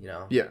for me, you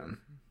know? Yeah.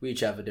 We each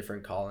have a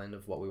different calling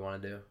of what we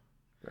want to do.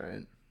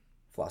 Right.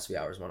 Philosophy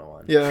Hours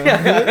 101.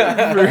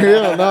 Yeah, for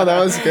real. No, that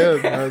was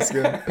good. That was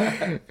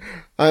good.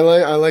 I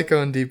like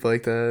going deep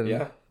like that.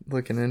 Yeah.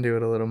 Looking into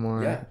it a little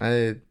more.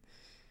 Yeah.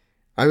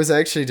 I was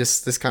actually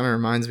just, this kind of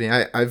reminds me,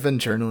 I've been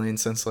journaling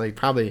since like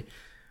probably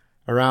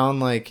around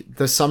like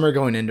the summer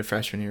going into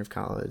freshman year of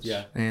college.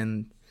 Yeah.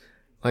 And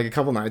like a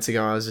couple nights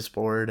ago, I was just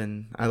bored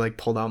and I like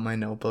pulled out my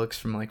notebooks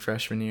from like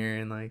freshman year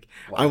and like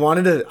I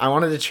wanted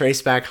to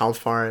trace back how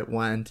far it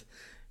went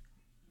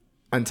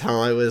until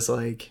I was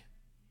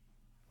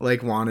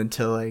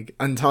until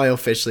I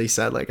officially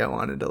said like I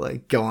wanted to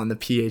like go on the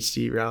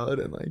PhD route.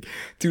 And like,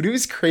 dude, it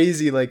was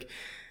crazy. Like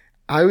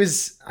I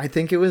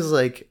think it was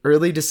like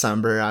early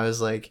December. I was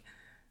like,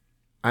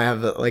 I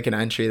have like an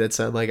entry that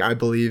said like, I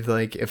believe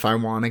like if I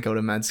want to go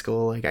to med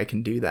school, like I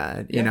can do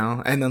that, you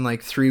know? And then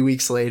like 3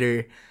 weeks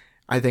later,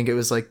 I think it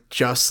was like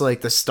just like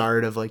the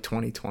start of like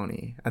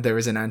 2020. There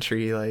was an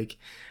entry like,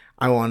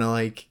 I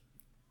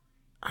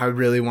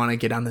really want to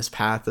get on this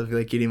path of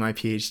like getting my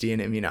PhD in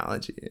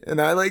immunology.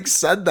 And I like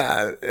said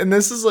that. And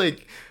this is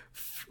like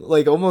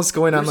almost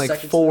going on like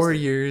 4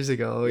 years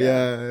ago.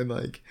 Yeah. And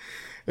like,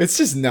 it's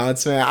just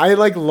nuts, man. I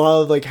like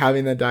love like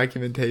having that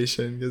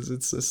documentation because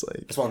it's just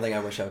like, it's one thing I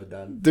wish I would have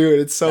done. Dude,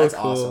 it's so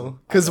cool.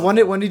 Because when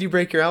did you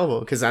break your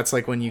elbow? Because that's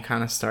like when you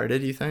kind of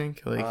started, you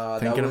think?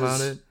 Like thinking about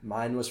it?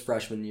 Mine was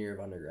freshman year of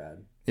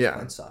undergrad. Yeah.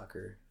 Playing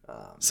soccer.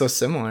 So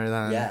similar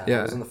then. Yeah.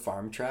 I was on the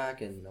farm track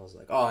and I was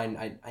like, oh, I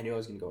knew I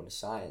was going to go into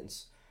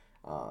science.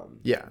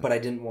 But I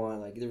didn't want,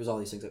 like, there was all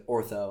these things like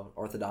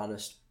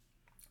orthodontist.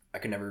 I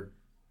could never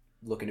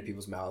look into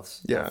people's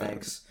mouths. Yeah. No,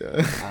 thanks.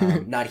 Yeah.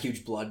 Not a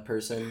huge blood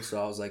person.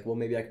 So I was like, well,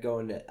 maybe I could go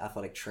into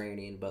athletic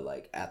training, but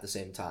like at the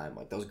same time,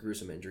 like those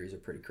gruesome injuries are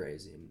pretty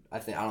crazy. And I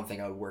don't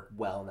think I would work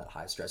well in that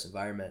high stress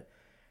environment.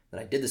 Then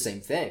I did the same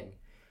thing.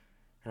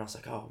 And I was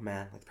like, oh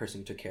man, like the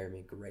person who took care of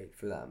me, great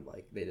for them.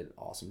 Like they did an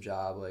awesome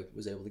job. Like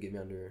was able to get me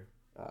under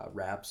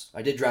wraps.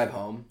 I did drive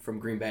home from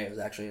Green Bay. It was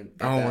actually in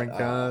my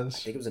gosh. I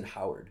think it was in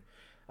Howard.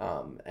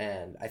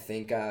 And I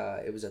think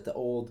it was at the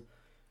old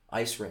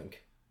ice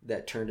rink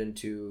that turned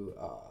into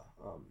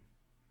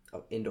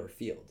an indoor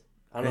field.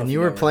 I don't know. And you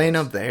were playing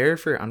up there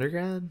for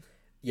undergrad?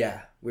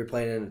 Yeah, we were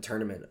playing in a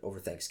tournament over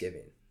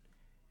Thanksgiving.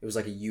 It was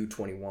like a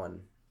U21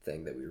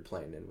 thing that we were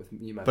playing in with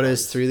me and my But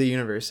it's through the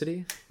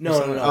university?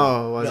 No.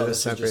 Oh, was it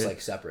this separate? Was just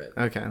like separate.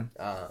 Okay.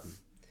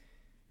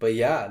 But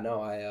yeah,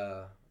 no,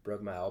 I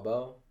broke my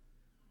elbow.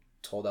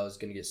 Told I was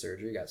gonna get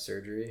surgery. Got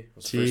surgery. It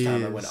was the first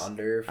time I went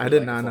under. For, I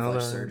did not know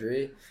that.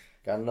 Surgery.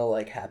 Got a little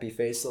like happy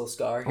face little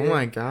scar here. Oh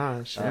my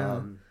gosh.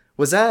 Yeah.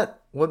 Was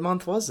that, what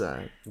month was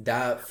that?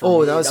 That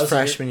was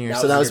freshman year.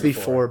 So that was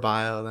before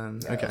bio then.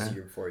 Yeah, okay. That was the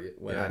year before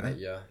when I met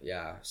you.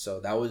 Yeah.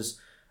 So that was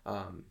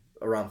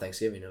around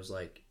Thanksgiving. It was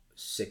like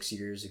 6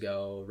 years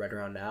ago, right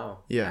around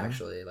now. Yeah.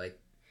 Actually, like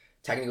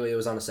technically it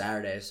was on a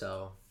Saturday,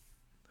 so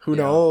who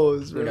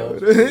knows? Who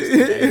knows?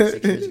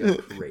 6 years ago,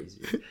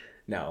 crazy.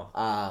 No.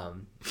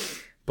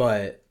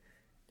 But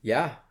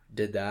yeah,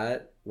 did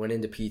that. Went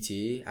into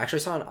PT. Actually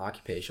saw an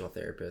occupational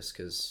therapist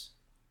because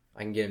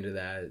I can get into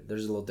that.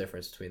 There's a little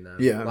difference between them.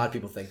 Yeah. A lot of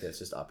people think that it's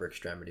just upper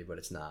extremity, but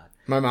it's not.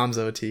 My mom's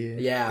OT.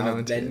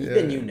 Yeah.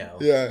 Then you know.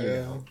 Yeah. You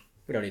know.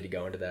 We don't need to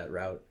go into that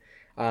route.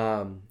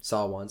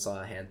 Saw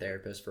a hand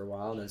therapist for a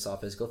while, and then saw a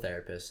physical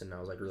therapist, and I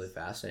was like really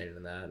fascinated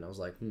in that. And I was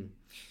like,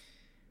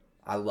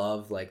 I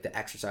love like the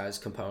exercise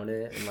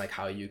component and like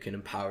how you can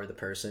empower the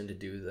person to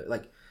do the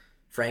like.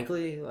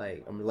 Frankly,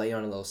 like I'm gonna let you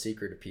on a little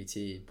secret of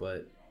PT,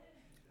 but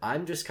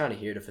I'm just kind of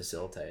here to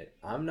facilitate.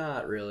 I'm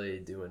not really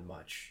doing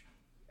much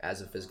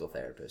as a physical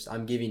therapist.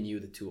 I'm giving you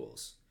the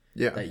tools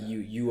that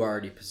you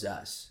already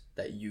possess,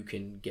 that you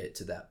can get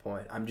to that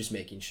point. I'm just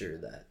making sure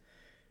that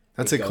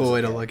that's a cool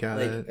way to look at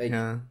it.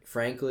 Yeah.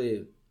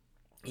 Frankly,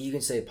 you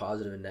can say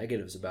positive and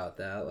negatives about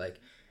that. Like,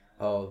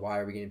 oh, why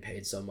are we getting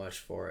paid so much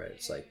for it?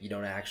 It's like you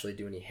don't actually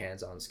do any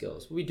hands-on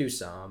skills. We do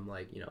some,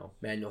 like,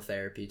 manual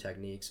therapy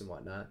techniques and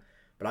whatnot.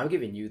 But I'm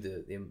giving you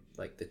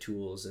the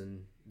tools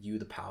and you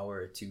the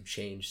power to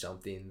change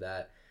something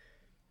that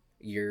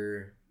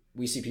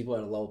we see people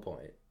at a low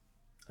point.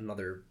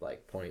 Another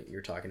like point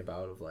you're talking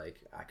about of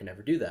like, I can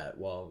never do that.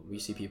 Well, we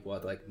see people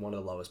at like one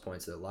of the lowest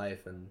points of their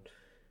life and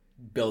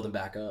build them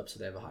back up so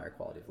they have a higher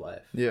quality of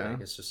life. Yeah.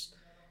 Like,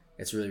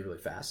 it's really, really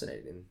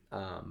fascinating.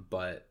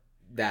 But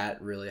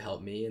that really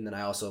helped me. And then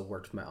I also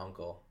worked with my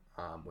uncle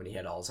when he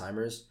had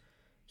Alzheimer's.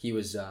 He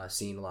was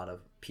seeing a lot of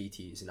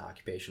PTs and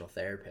occupational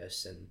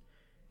therapists, and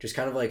just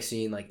kind of like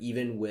seeing like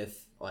even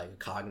with like a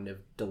cognitive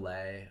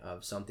delay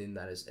of something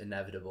that is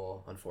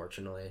inevitable,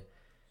 unfortunately,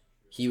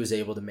 he was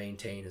able to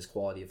maintain his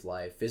quality of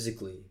life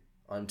physically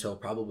until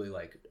probably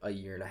like a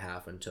year and a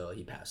half until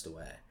he passed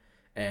away.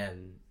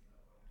 And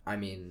I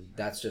mean,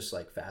 that's just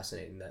like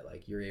fascinating that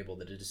like you're able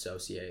to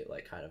dissociate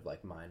like kind of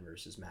like mind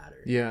versus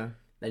matter. Yeah.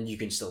 And you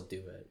can still do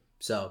it.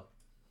 So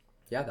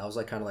yeah, that was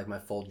like kind of like my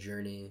full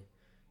journey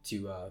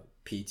to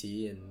PT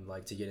and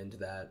like to get into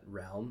that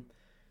realm.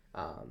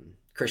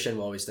 Christian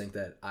will always think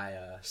that I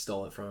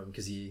stole it from him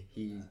because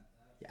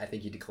I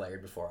think he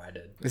declared before I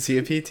did. Is he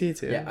a PT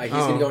too? Yeah, he's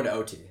gonna go into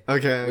OT.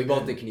 Okay. We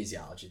both did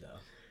kinesiology though.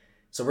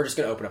 So we're just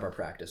gonna open up our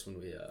practice when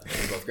we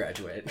both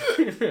graduate.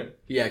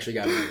 He actually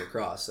got into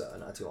lacrosse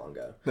not too long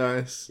ago.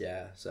 Nice.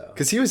 Yeah. So.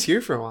 Because he was here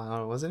for a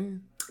while, wasn't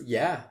he?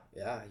 Yeah.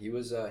 He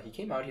was. He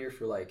came out here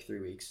for like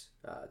 3 weeks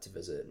to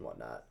visit and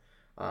whatnot.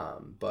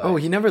 But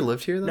he never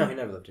lived here though. No, he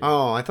never lived here.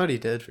 Oh, I thought he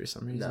did for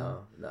some reason.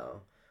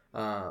 No.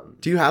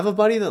 Do you have a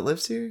buddy that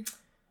lives here?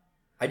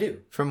 I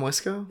do. From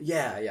Wisco?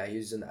 Yeah. He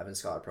was in the Evans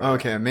Scholar program.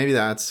 Okay, maybe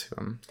that's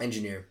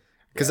engineer.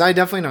 Because I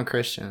definitely know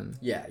Christian.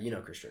 Yeah, you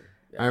know Christian.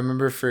 Yeah. I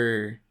remember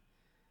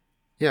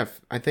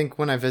I think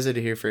when I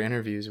visited here for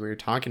interviews, we were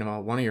talking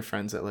about one of your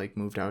friends that like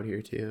moved out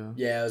here too.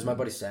 Yeah, it was my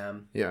buddy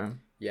Sam. Yeah.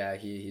 Yeah,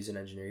 he's an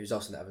engineer. He was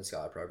also in the Evans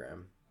Scholar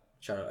program.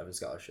 Shout out Evans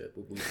Scholarship.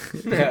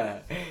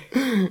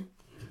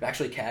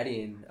 Actually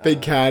caddying.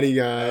 Big caddy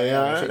guy,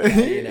 yeah.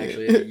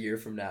 Actually a year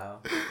from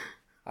now.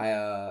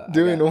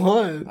 Doing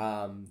what?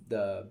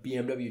 The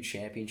BMW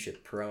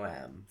Championship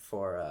Pro-Am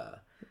for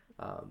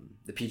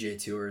the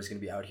PGA Tour is going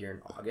to be out here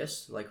in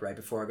August, like right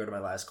before I go to my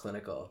last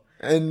clinical.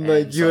 And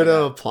like you would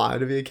apply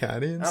to be a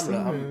caddy and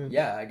stuff?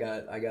 Yeah, I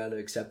got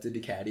accepted to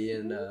caddy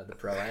in the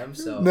Pro-Am.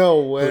 So no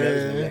way. Who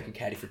knows, maybe I can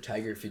caddy for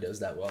Tiger if he does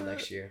that well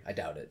next year. I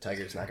doubt it.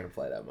 Tiger's not going to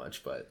play that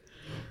much, but.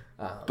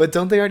 But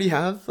don't they already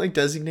have like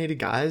designated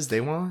guys they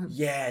want?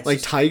 Yeah,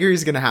 like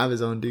Tiger's gonna have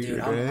his own dude. Dude,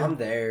 right? I'm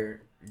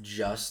there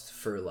just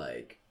for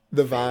like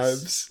the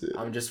vibes.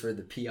 I'm just for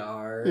the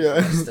PR. Yeah.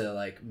 Just to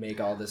like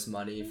make all this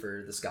money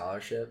for the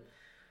scholarship.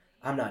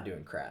 I'm not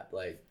doing crap.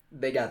 Like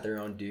they got their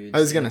own dudes.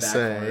 I was gonna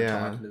say, yeah.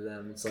 Talking to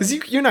them. Because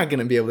you're not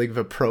gonna be able to give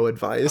a pro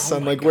advice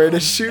on like where to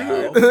shoot.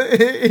 No.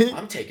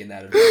 I'm taking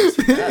that advice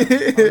from them.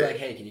 I'm like,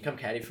 hey, can you come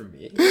caddy for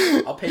me?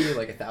 I'll pay you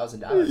like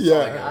 $1,000.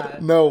 Yeah,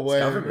 no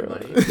way. It's government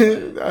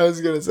money. I was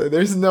gonna say,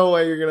 there's no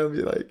way you're gonna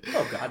be like,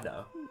 oh God,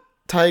 no.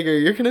 Tiger,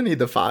 you're gonna need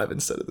the 5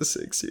 instead of the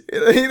 6 here.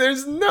 Like,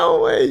 there's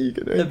no way you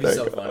can. That'd be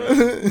so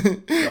funny.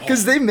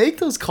 Because they make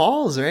those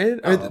calls, right?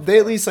 Or they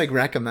at least like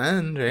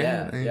recommend, right?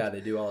 Yeah,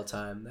 they do all the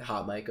time. They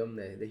hot mic them.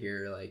 They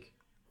hear like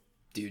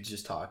dudes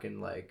just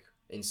talking like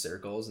in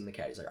circles, and the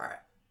caddy's like, "All right,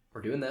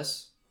 we're doing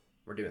this.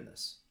 We're doing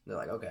this." And they're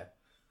like, "Okay."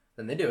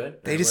 Then they do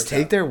it. They just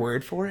take their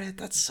word for it.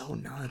 That's so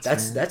nuts.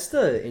 That's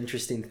the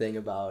interesting thing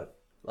about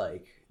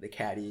like the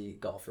caddy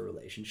golfer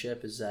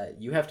relationship is that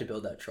you have to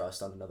build that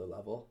trust on another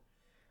level.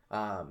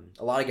 A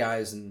lot of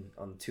guys on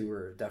the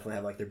tour definitely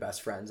have like their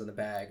best friends in the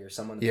bag or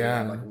someone that they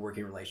have like a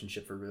working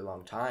relationship for a really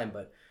long time.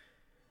 But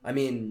I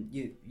mean,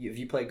 have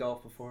you played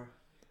golf before?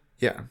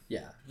 Yeah.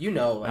 Yeah. You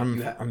know, like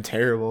I'm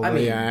terrible. I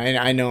mean,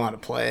 I know how to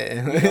play.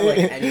 You know, like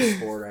any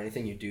sport or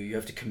anything you do, you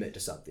have to commit to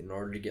something in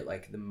order to get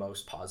like the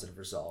most positive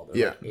result or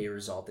like a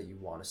result that you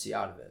want to see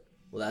out of it.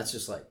 Well, that's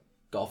just like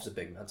golf's a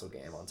big mental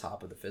game on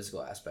top of the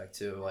physical aspect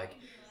too. Like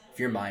if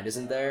your mind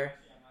isn't there,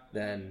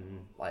 then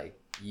like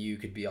you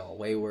could be all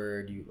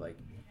wayward. You like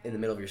in the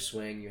middle of your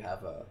swing, you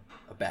have a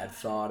bad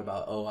thought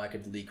about, oh, I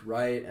could leak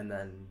right, and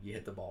then you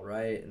hit the ball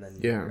right, and then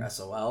you're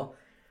SOL.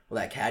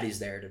 Well, that caddy's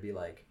there to be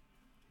like,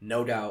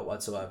 no doubt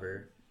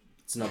whatsoever,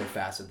 it's another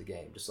facet of the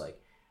game. Just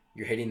like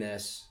you're hitting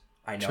this,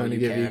 I know trying to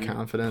give you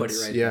confidence. Put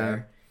it right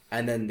there.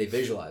 And then they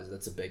visualize.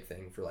 That's a big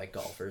thing for like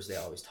golfers. They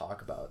always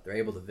talk about. They're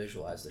able to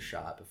visualize the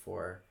shot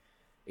before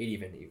it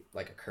even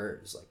like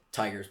occurs. Like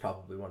Tiger's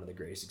probably one of the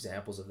greatest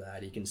examples of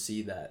that. You can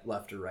see that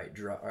left or right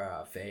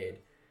fade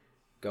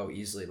go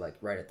easily like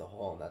right at the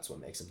hole, and that's what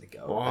makes him the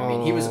GOAT. I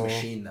mean, he was a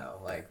machine though.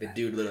 Like the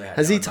dude literally had.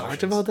 Has he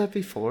talked about that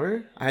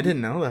before? I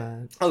didn't know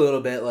that. A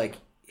little bit. Like,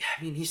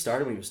 I mean, he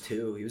started when he was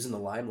 2. He was in the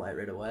limelight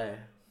right away.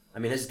 I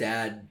mean, his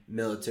dad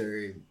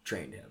military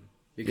trained him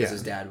because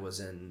his dad was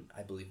in,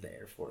 I believe, the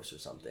Air Force or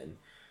something.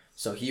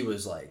 So he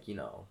was like, you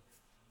know,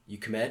 you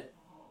commit,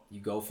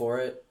 you go for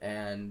it,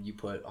 and you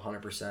put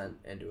 100%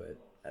 into it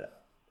at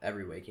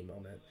every waking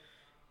moment.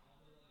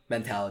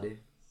 Mentality,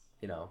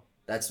 you know,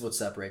 that's what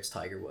separates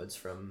Tiger Woods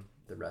from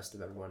the rest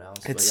of everyone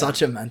else. It's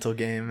such a mental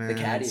game, man. The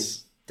caddy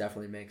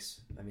definitely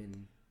makes, I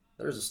mean,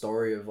 there's a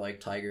story of like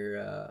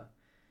Tiger,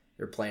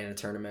 they were playing in a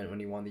tournament when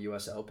he won the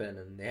U.S. Open,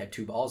 and they had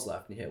 2 balls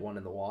left, and he hit one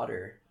in the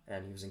water,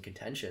 and he was in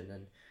contention,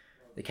 and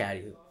the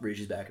caddy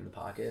reaches back in the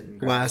pocket and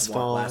grabs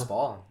last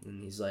ball,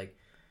 and he's like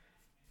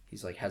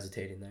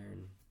hesitating there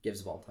and gives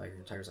the ball to Tiger,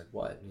 and Tiger's like,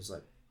 what? And he's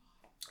like,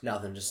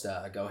 nothing, just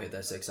go hit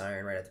that 6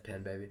 iron right at the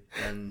pin, baby.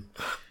 And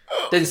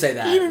didn't say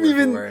that. He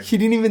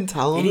didn't even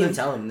tell him. He didn't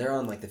tell him. They're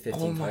on like the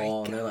 15th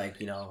hole, and they're like,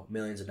 you know,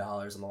 millions of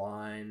dollars on the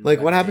line.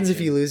 Like, what happens if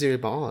you lose your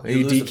ball? Are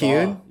you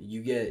DQ'd?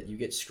 You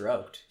get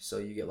stroked, so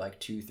you get like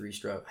 2-3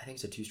 stroke. I think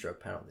it's a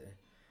 2-stroke penalty,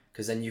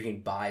 because then you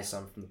can buy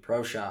some from the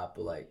pro shop,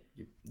 but like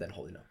you're then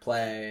holding up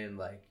play, and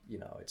like, you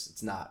know,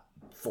 it's not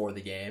for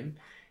the game.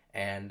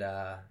 And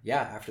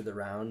after the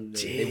round,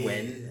 they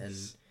win, and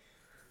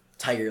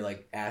Tiger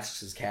like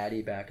asks his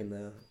caddy back in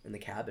the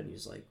cabin.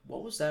 He's like,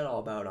 "What was that all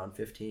about on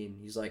 15?"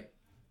 He's like,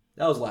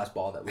 "That was the last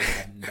ball that we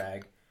had in the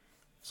bag."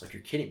 It's like,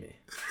 you're kidding me.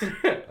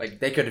 Like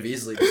they could have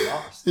easily been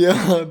lost.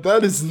 Yeah,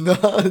 that is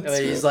nuts. I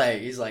mean, he's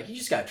like, you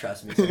just gotta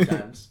trust me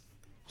sometimes.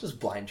 Just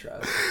blind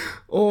trust.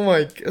 Oh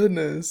my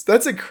goodness,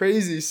 that's a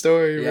crazy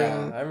story. Yeah,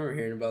 man. I remember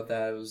hearing about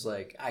that. It was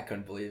like, I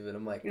couldn't believe it.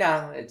 I'm like,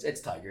 nah,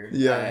 it's Tiger.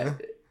 Yeah,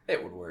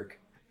 it would work.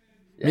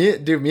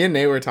 Yeah. Me and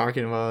Nate were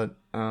talking about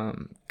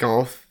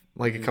golf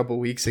like a couple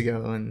weeks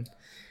ago, and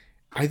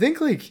I think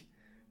like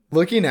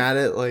looking at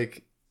it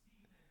like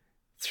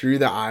through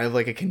the eye of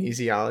like a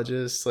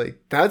kinesiologist, like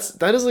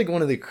that is like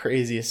one of the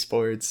craziest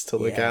sports to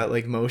look at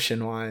like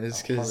motion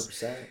wise,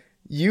 because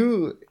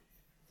you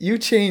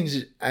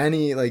change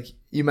any, like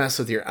you mess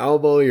with your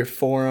elbow, your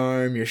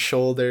forearm, your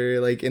shoulder,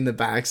 like in the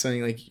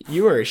backswing, like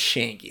you are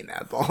shanking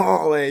that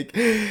ball. Like,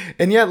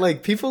 and yet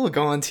like people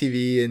go on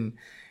TV, and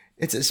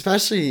it's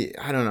especially,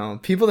 I don't know,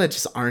 people that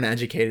just aren't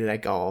educated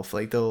at golf,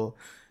 like they'll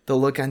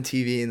look on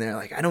TV and they're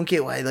like, I don't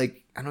get why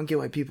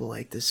people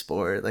like this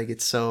sport. Like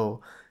it's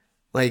so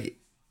like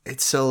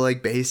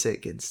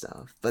basic and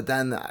stuff. But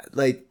then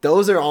like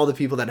those are all the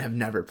people that have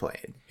never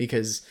played,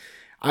 because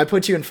I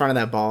put you in front of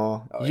that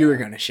ball, you were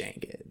gonna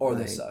shank it, or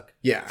like, they suck.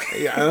 Yeah,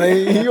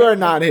 like, you are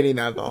not hitting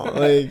that ball.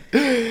 Like,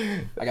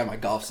 I got my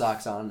golf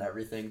socks on and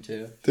everything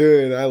too.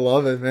 Dude, I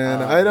love it,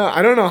 man.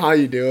 I don't know how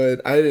you do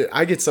it.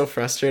 I get so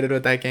frustrated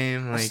with that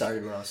game. Like, I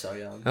started when I was so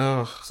young.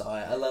 Oh, so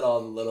I let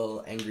all the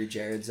little angry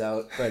Jarods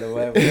out right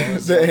away.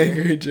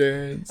 Angry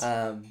Jarods.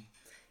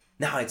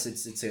 No,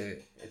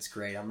 it's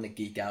great. I'm gonna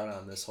geek out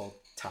on this whole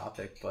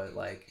topic, but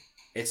like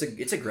it's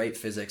a great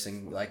physics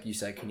and, like you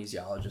said,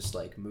 kinesiologist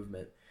like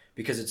movement.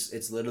 Because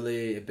it's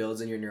literally, it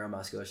builds in your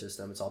neuromuscular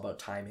system. It's all about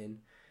timing,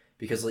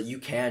 because like you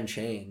can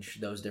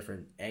change those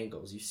different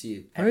angles. You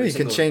see, you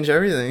can change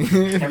everything.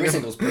 every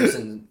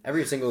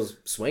single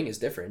swing is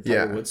different.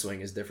 Tiger Woods' swing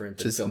is different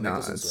than Phil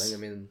Mickelson's swing.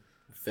 I mean,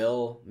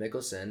 Phil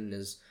Mickelson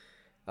is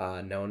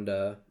known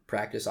to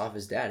practice off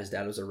his dad. His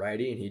dad was a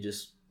righty, and he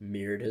just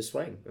mirrored his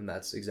swing, and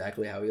that's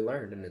exactly how he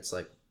learned. And it's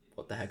like,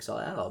 what the heck's all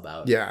that all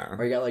about? Yeah.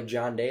 Or you got like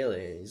John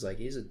Daly.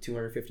 He's a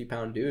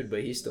 250-pound dude,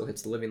 but he still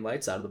hits the living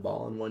lights out of the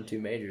ball in 1-2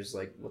 majors.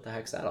 Like, what the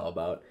heck's that all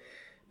about?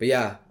 But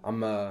yeah,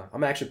 I'm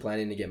actually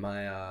planning to get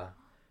my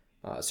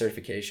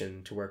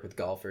certification to work with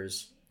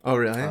golfers. Oh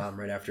really?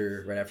 Right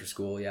after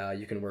school. Yeah,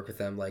 you can work with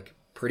them like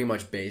pretty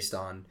much based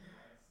on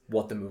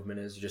what the movement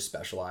is. You just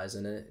specialize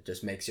in it. It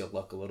just makes you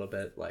look a little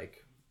bit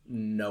like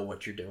know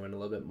what you're doing a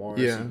little bit more.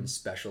 Yeah. So you can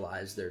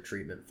specialize their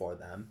treatment for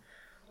them.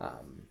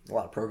 A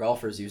lot of pro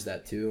golfers use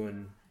that too,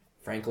 and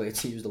frankly,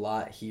 it's used a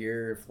lot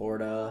here,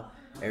 Florida,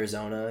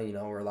 Arizona,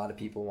 where a lot of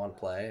people want to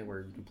play,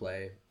 where you can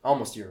play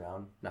almost year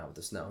round, not with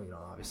the snow,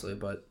 obviously,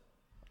 but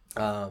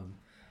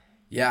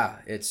yeah,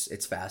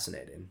 it's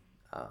fascinating.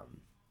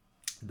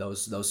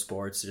 Those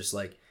sports, just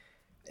like,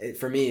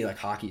 for me, like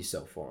hockey is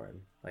so foreign.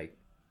 Like,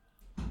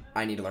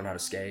 I need to learn how to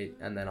skate,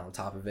 and then on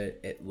top of it,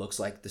 it looks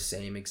like the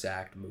same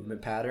exact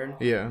movement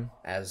pattern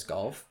as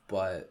golf,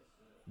 but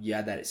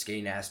yeah, that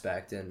skating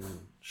aspect, and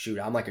shoot,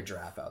 I'm like a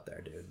giraffe out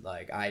there, dude.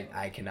 Like,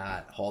 I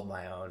cannot hold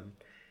my own.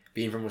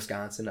 Being from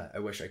Wisconsin, I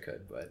wish I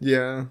could, but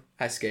yeah,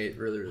 I skate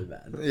really, really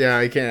bad. Yeah,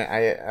 I can't.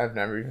 I've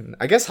never even.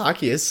 I guess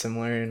hockey is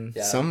similar in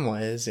some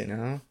ways,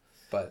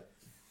 But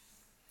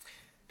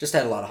just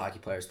had a lot of hockey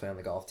players play on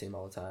the golf team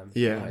all the time.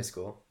 In high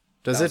school.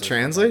 Does it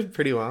translate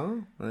pretty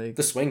well? Like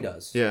the swing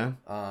does. Yeah.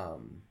 I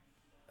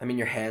mean,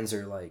 your hands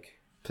are like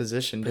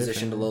positioned a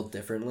little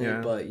differently,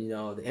 but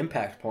the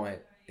impact point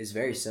is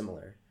very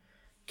similar.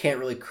 Can't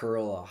really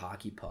curl a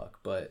hockey puck,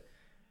 but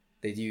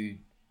they do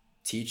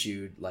teach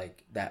you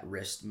like that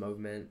wrist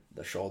movement,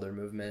 the shoulder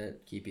movement,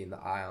 keeping the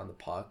eye on the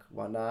puck,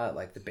 whatnot.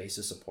 Like the base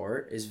of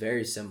support is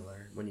very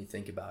similar when you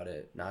think about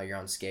it. Now you're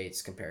on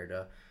skates compared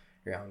to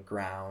you're on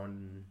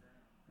ground,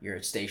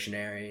 you're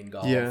stationary in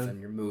golf, and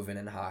you're moving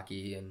in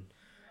hockey, and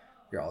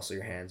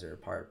your hands are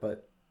apart.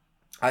 But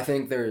I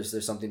think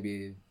there's something to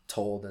be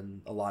told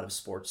in a lot of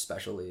sports,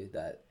 especially,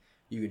 that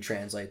you can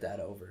translate that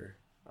over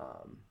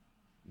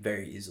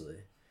very easily.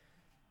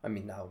 I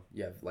mean, now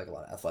you have like a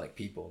lot of athletic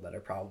people that are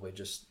probably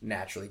just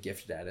naturally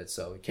gifted at it,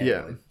 so we can't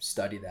really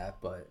study that.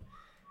 But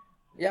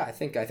yeah, I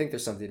think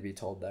there's something to be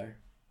told there.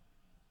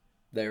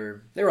 They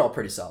were all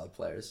pretty solid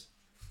players.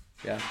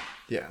 Yeah.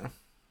 Yeah.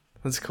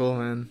 That's cool,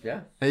 man.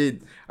 Yeah. Hey,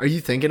 are you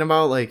thinking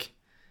about like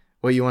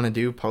what you want to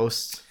do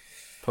post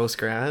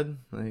grad?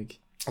 Like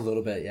a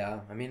little bit, yeah.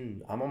 I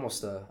mean, I'm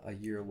almost a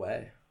year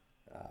away.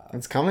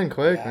 It's coming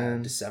quick,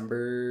 man.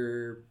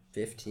 December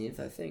 15th,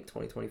 I think,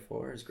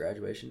 2024 is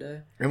graduation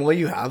day. And will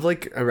you have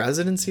like a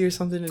residency or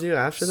something to do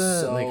after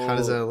that? So, like, how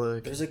does that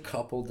look? There's a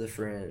couple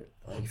different,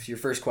 like, for your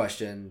first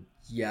question,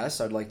 yes,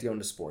 I'd like to go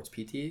into sports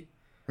PT.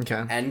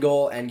 Okay. End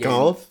game.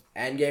 Golf?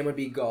 End game would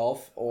be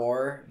golf,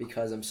 or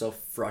because I'm so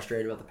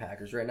frustrated about the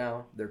Packers right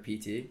now, they're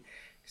PT.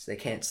 Because they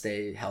can't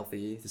stay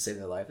healthy to save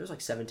their life. There's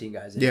like 17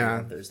 guys in here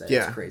on Thursday.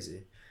 Yeah. It's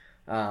crazy.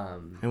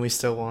 And we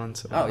still won.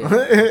 So. Oh,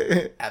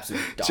 yeah.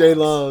 Absolute dogs. J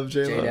Love.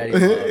 Daddy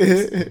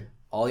loves.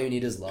 All you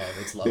need is love.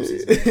 It's love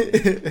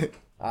season.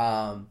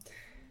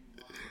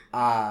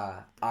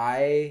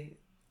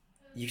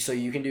 So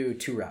you can do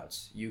two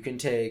routes. You can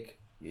take,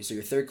 so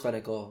your third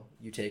clinical,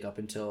 you take up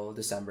until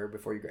December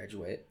before you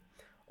graduate.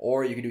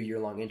 Or you can do a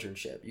year-long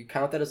internship. You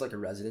count that as like a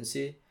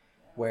residency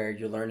where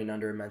you're learning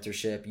under a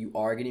mentorship. You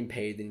are getting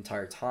paid the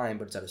entire time,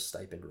 but it's at a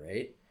stipend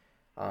rate.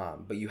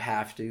 But you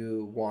have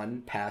to,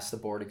 one, pass the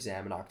board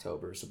exam in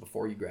October. So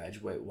before you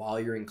graduate, while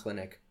you're in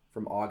clinic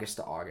from August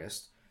to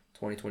August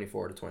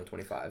 2024 to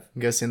 2025.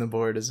 I'm guessing the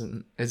board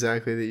isn't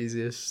exactly the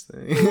easiest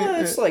thing. Yeah,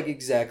 it's like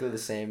exactly the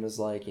same as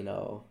like, you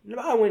know,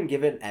 I wouldn't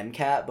give it an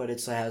MCAT, but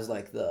it has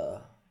like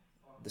the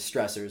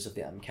stressors of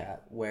the MCAT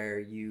where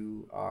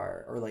you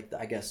are, or like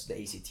I guess the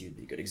ACT would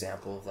be a good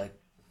example of like,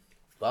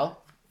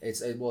 well,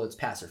 it's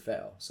pass or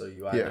fail. So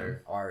you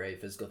either are a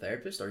physical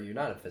therapist or you're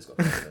not a physical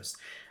therapist.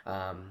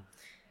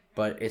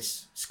 But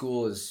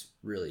school is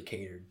really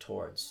catered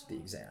towards the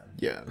exam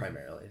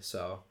primarily.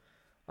 So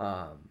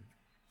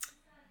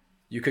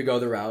you could go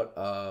the route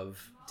of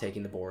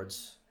taking the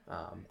boards.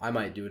 I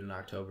might do it in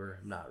October.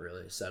 I'm not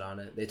really set on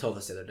it. They told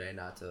us the other day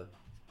not to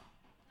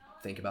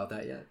think about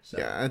that yet. So.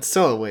 Yeah, it's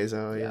still a ways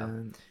out.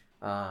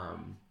 Yeah.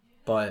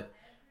 But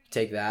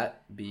take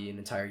that, be an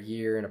entire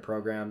year in a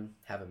program,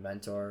 have a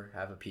mentor,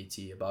 have a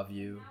PT above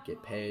you,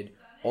 get paid,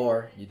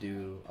 or you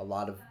do a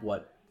lot of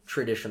what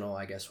traditional,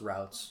 I guess,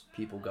 routes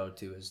people go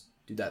to is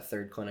do that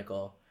third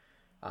clinical,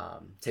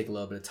 take a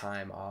little bit of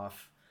time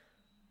off,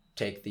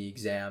 take the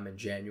exam in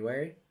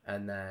January,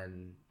 and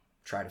then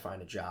try to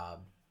find a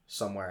job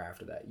somewhere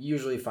after that. You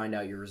usually find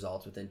out your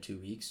results within 2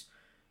 weeks.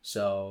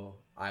 So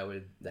I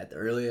would, at the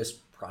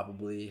earliest,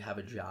 probably have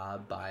a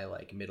job by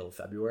like middle of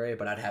February,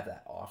 but I'd have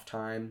that off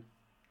time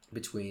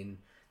between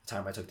the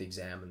time I took the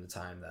exam and the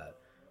time that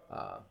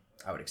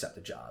I would accept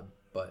a job.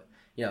 But,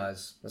 you know,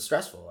 it's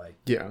stressful. Like,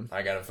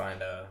 I got to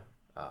find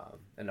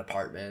an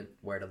apartment,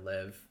 where to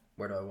live,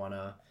 where do I want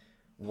to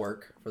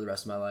work for the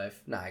rest of my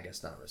life. Nah, I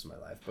guess not the rest of my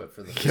life, but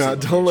for the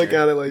don't future. Look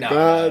at it like that.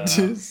 No.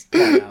 Just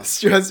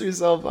stress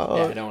yourself out.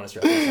 Yeah, I don't want to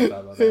stress myself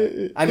out about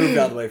that. I moved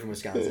all the way from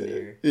Wisconsin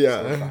here.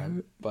 Yeah. So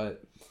fine.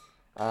 But,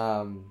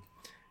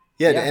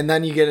 and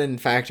then you get in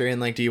factor in,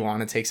 like, do you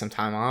want to take some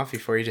time off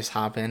before you just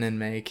hop in and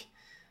make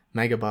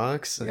mega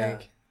bucks?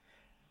 Like,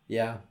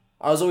 yeah.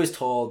 I was always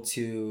told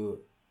to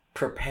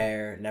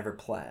prepare, never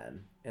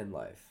plan in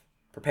life.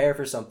 Prepare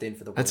for something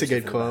for the worst. That's a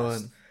good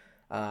quote.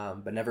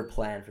 But never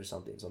plan for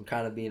something. So I'm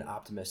kind of being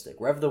optimistic.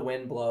 Wherever the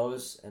wind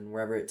blows and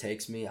wherever it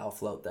takes me, I'll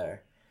float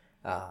there.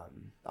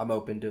 I'm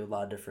open to a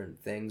lot of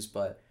different things,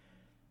 but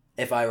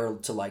if I were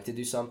to like to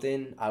do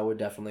something, I would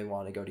definitely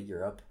want to go to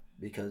Europe,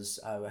 because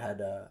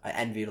I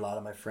envied a lot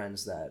of my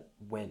friends that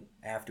went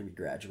after we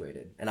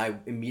graduated, and I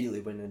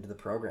immediately went into the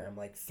program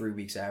like 3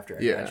 weeks after I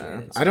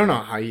graduated. So I don't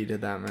know how you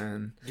did that,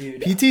 man.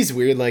 Dude, PT's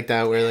weird like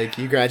that, where like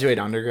you graduate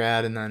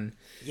undergrad and then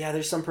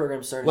there's some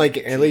programs starting like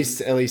at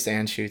least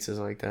Anschutz is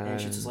like that.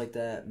 Anschutz is like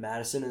that.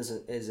 Madison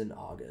is in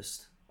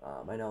August.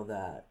 I know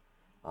that.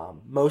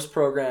 Most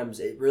programs,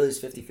 it really is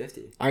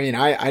 50-50. I mean,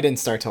 I didn't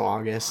start till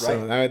August,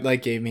 so that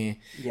like gave me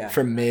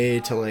from May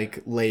to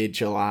like late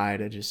July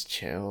to just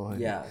chill.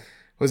 And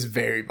was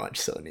very much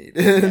so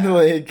needed.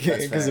 Like,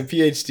 because a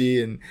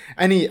PhD and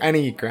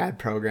any grad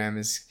program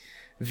is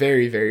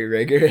very, very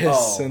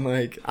rigorous. And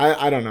like,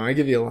 I don't know, I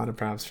give you a lot of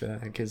props for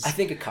that. Cause I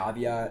think a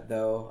caveat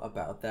though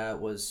about that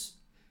was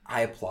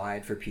I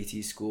applied for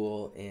PT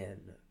school in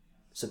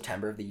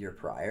September of the year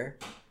prior.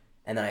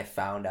 And then I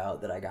found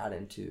out that I got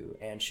into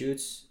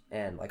Anschutz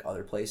and like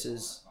other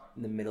places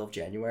in the middle of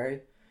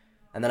January.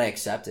 And then I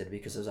accepted,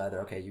 because it was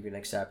either, okay, you can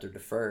accept or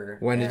defer.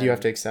 When did you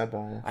have to accept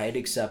by? I had to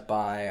accept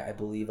by, I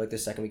believe, like the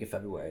second week of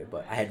February.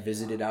 But I had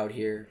visited out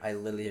here. I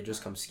literally had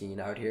just come skiing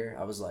out here.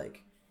 I was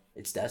like,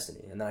 it's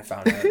destiny. And then I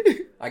found out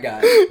I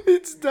got...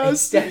 It's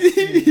destiny.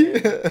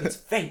 It's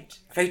fate.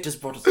 Fate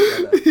just brought us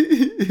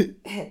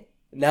together.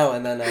 No,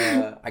 and then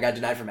I got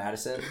denied from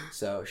Madison,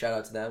 so shout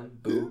out to them.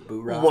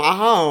 Boo rock.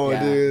 Wow,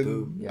 dude.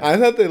 Boo, I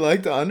thought they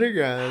liked the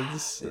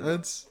undergrads.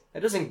 It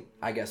doesn't,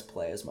 I guess,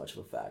 play as much of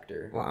a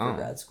factor for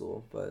grad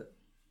school, but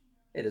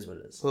it is what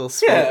it is. Little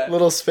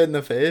spit in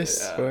the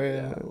face.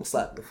 A little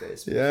slap in the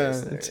face.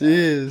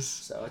 Jeez.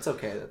 So it's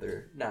okay that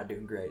they're not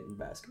doing great in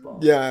basketball.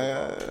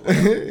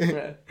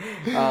 Yeah.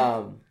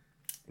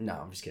 No,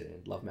 I'm just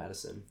kidding. Love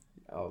Madison.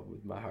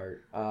 With my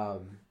heart.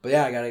 But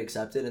yeah, I got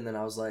accepted, and then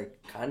I was like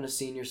kind of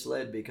senior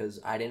slid, because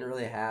I didn't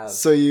really have...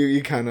 So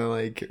you kind of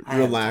like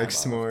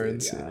relaxed more in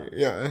senior.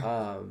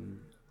 Yeah.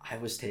 I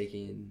was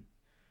taking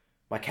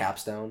my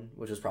capstone,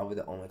 which was probably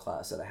the only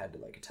class that I had to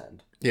like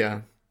attend.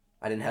 Yeah.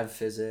 I didn't have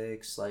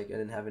physics, like I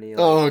didn't have any...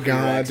 Like,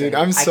 God, dude,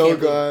 I'm so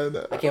glad.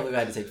 I can't believe I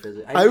had to take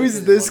physics. I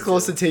was this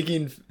close to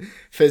taking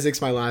physics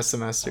my last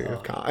semester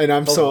of college, and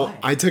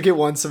I took it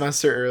one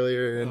semester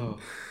earlier, and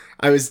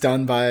I was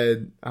done by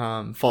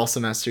fall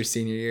semester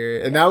senior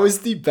year, and that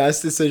was the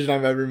best decision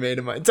I've ever made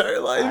in my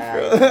entire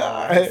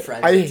life, bro.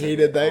 I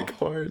hated that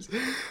course.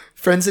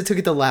 Friends that took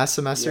it the last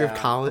semester of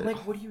college. I'm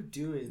like, what are you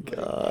doing?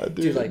 God,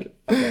 dude. Like,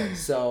 okay,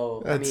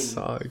 so, that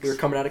sucks. We were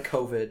coming out of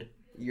COVID,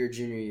 your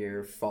junior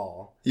year,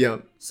 fall.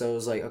 Yep. So it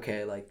was like,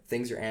 okay, like,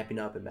 things are amping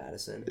up in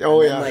Madison.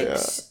 Oh, and then,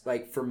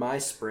 like, for my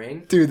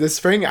spring. Dude, the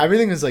spring,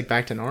 everything was, like,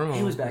 back to normal.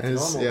 It was back to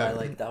normal by,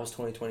 like, that was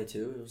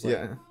 2022. It was, like,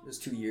 it was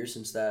 2 years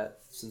since the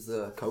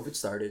COVID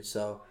started,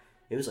 so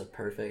it was, like,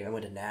 perfect. I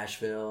went to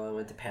Nashville. I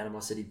went to Panama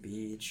City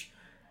Beach.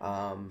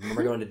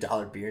 Remember going to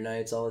dollar beer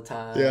nights all the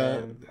time.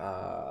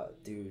 Yeah.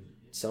 Dude,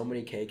 so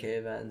many KK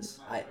events.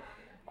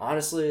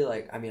 Honestly,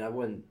 like, I mean, I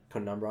wouldn't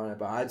put a number on it,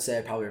 but I'd say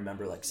I probably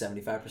remember like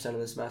 75% of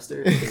the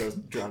semester because I was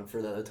drunk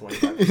for the other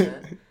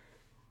 25%.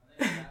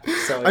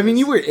 So I mean,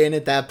 you were in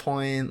at that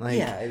point. Like,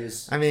 yeah, it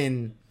was. I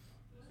mean,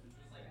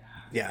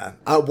 yeah.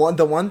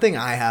 The one thing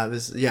I have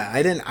is,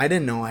 I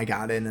didn't know I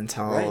got in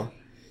until. Right.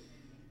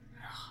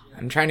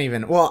 I'm trying to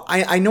even. Well,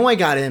 I know I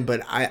got in,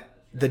 but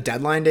the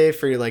deadline day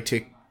for like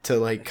to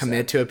like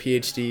commit to a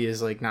PhD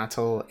is like not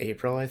till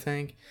April, I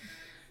think.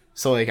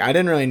 So like I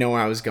didn't really know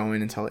where I was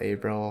going until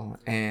April,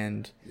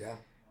 and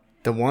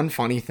the one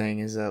funny thing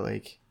is that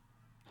like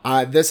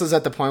this was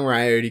at the point where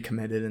I already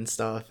committed and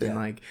stuff, and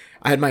like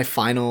I had my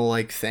final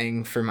like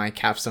thing for my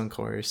capstone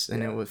course,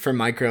 and it was for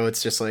micro.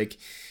 It's just like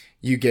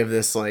you give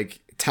this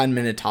like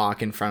 10-minute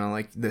talk in front of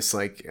like this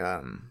like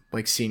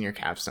senior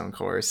capstone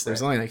course.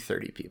 There's only like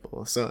 30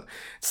 people, so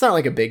it's not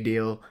like a big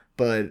deal,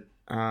 but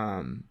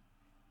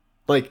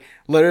like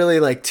literally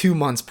like 2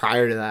 months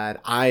prior to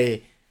that,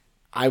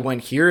 I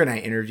went here and I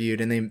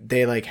interviewed, and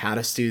they like had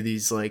us do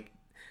these what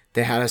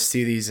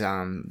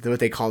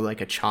they called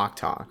like a chalk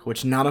talk,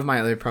 which none of my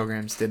other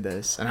programs did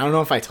this. And I don't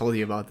know if I told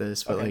you about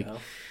this, but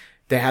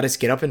they had us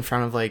get up in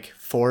front of like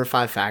 4 or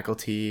 5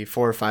 faculty,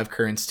 4 or 5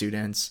 current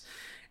students,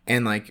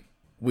 and like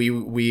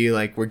we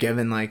like were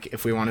given like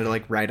if we wanted to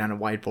like write on a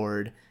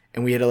whiteboard,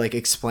 and we had to like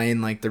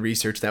explain like the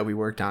research that we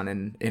worked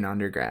on in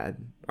undergrad,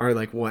 or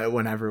like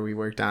whenever we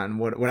worked on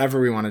whatever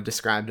we want to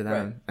describe to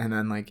them. Right. And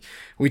then like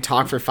we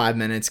talk for 5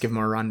 minutes, give them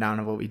a rundown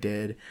of what we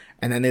did,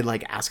 and then they'd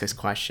like ask us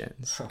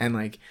questions. And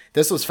like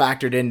this was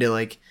factored into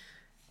like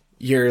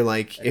your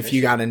like if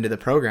you got into the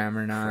program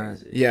or not.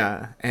 Crazy.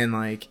 Yeah. And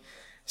like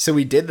so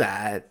we did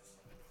that,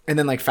 and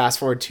then like fast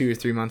forward 2 or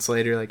 3 months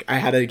later, like I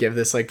had to give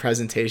this like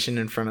presentation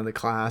in front of the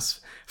class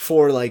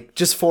for like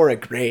just for a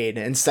grade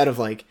instead of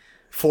like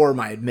for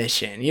my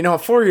admission. You know,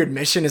 for your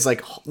admission is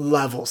like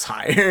levels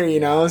higher, you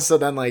know? So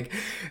then like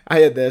I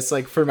had this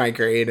like for my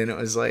grade, and it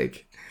was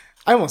like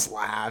I almost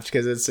laughed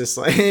because it's just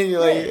like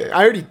I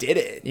already did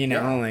it, you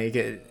know? Like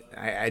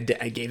I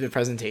gave the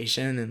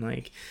presentation, and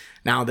like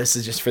now this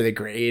is just for the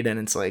grade, and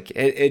it's like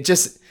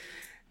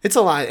it's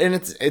a lot, and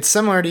it's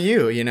similar to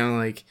you know,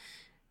 like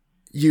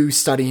you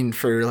studying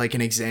for like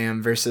an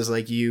exam versus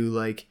like you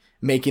like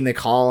making the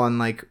call on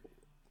like,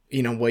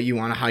 you know,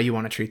 how you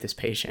want to treat this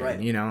patient, right.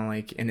 You know,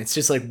 like, and it's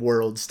just like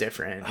worlds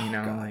different, you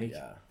know, like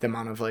the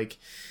amount of like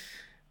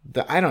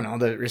I don't know,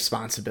 the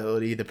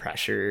responsibility, the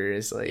pressure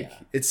is like,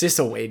 it's just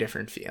a way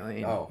different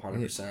feeling. Oh,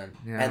 100%.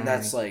 You know, and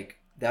that's like,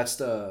 that's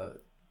the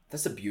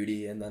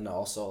beauty. And then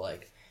also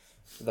like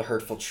the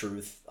hurtful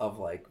truth of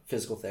like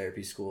physical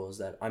therapy schools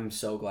that I'm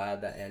so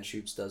glad that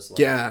Anschutz does.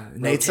 Like,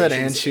 Nate said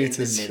Anschutz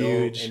is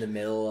huge. In the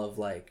middle of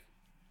like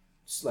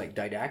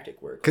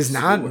didactic work. Because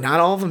not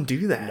all of them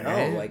do that. No,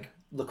 right? Like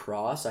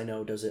Lacrosse, I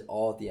know, does it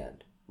all at the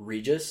end.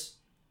 Regis,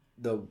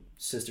 the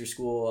sister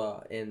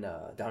school in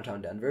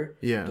downtown Denver,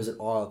 does it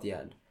all at the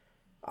end.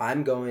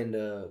 I'm going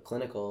to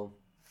clinical.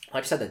 I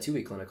just had that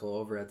 2-week clinical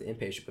over at the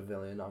inpatient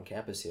pavilion on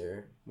campus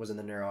here. Was in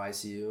the neuro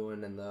ICU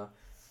and in the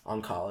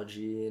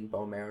oncology and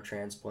bone marrow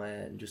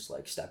transplant and just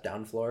like step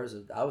down floors.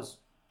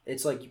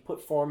 It's like you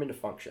put form into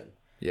function.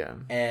 Yeah.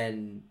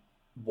 And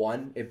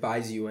 1, it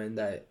buys you in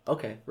that,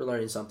 okay, we're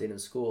learning something in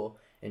school.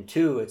 And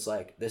 2, it's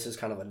like, this is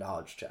kind of a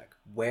knowledge check.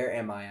 Where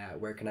am I at?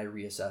 Where can I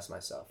reassess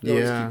myself? You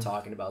always keep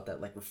talking about that,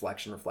 like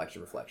reflection.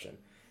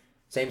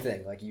 Same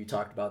thing. Like you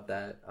talked about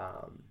that,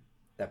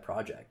 that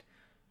project.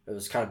 It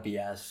was kind of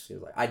BS. It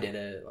was like, I did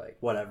it, like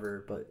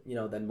whatever. But you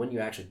know, then when you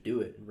actually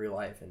do it in real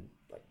life and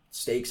like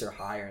stakes are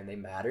higher and they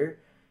matter,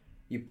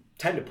 you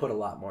tend to put a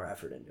lot more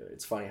effort into it.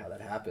 It's funny how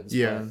that happens.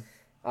 Yeah.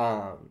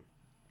 But,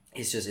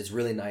 it's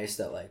really nice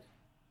that like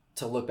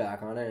to look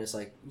back on it. It's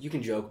like you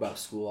can joke about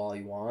school all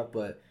you want,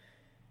 but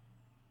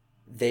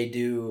they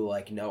do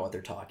like know what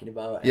they're talking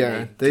about.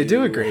 And they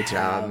do a great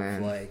job,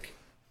 man. Like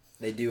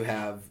they do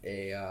have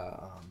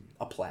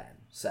a plan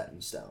set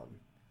in stone.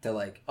 They're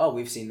like, oh,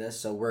 we've seen this,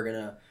 so we're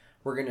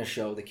gonna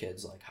show the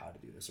kids like how to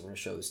do this. We're gonna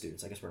show the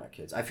students. I guess we're not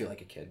kids. I feel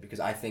like a kid because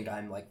I think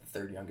I'm like the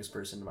third youngest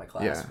person in my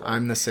class. Yeah, but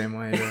I'm the same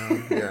way.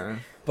 Yeah.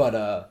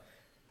 But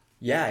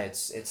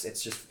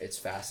it's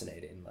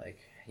fascinating. Like,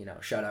 you know,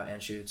 shout out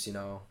Anschutz, you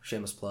know,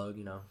 shameless plug,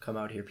 you know, come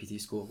out here, PT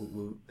school, woot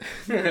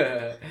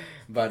woot.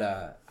 But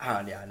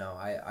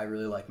I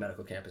really like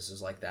medical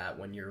campuses like that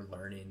when you're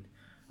learning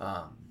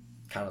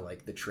kind of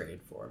like the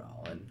trade for it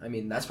all. And I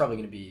mean, that's probably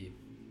going to be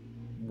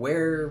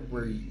where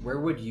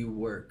would you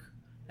work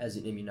as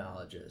an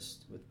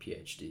immunologist with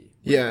PhD?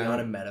 Would you be on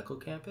a medical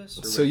campus?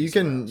 Or so you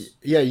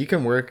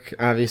can work,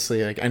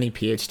 obviously, like any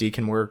PhD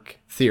can work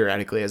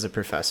theoretically as a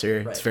professor.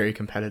 Right. It's very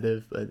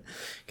competitive, but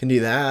can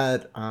do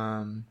that.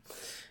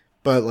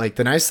 But like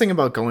the nice thing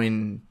about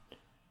going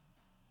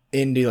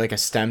into like a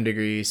STEM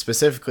degree,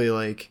 specifically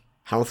like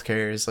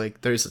healthcare, is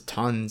like there's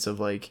tons of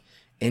like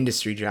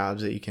industry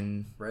jobs that you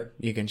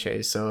can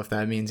chase. So if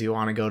that means you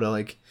want to go to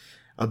like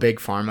a big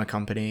pharma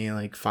company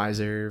like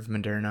Pfizer,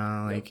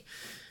 Moderna, like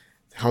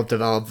help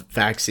develop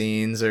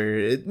vaccines, or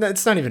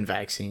it's not even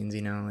vaccines,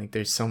 you know, like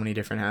there's so many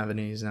different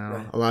avenues now.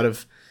 Right. A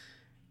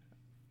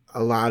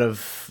lot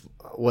of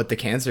what the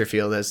cancer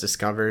field has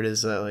discovered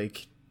is that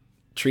like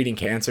treating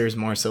cancer is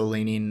more so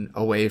leaning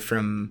away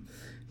from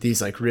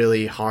these like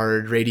really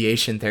hard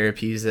radiation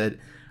therapies that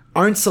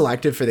aren't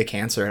selective for the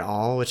cancer at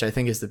all, which I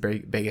think is the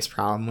biggest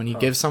problem. When you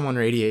give someone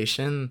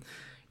radiation,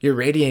 you're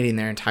radiating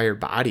their entire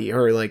body.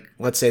 Or like,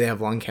 let's say they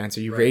have lung cancer,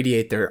 you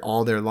radiate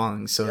all their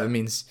lungs. So that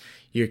means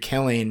you're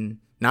killing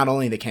not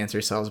only the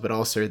cancer cells, but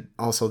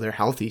also their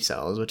healthy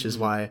cells, which is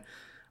why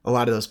a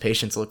lot of those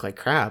patients look like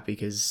crap,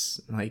 because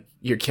like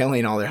you're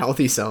killing all their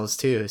healthy cells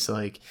too. So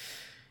like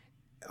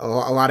a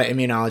lot of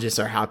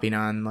immunologists are hopping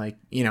on, like,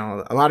 you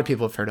know, a lot of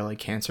people have heard of like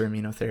cancer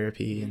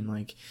immunotherapy, and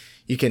like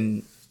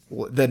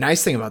the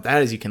nice thing about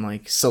that is you can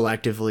like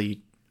selectively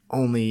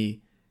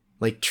only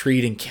like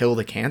treat and kill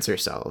the cancer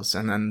cells,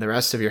 and then the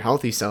rest of your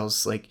healthy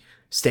cells like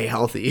stay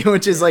healthy,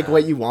 which is like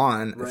what you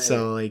want. Right.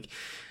 So like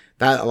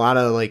that, a lot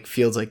of like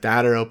fields like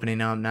that are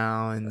opening up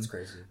now, and that's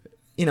crazy.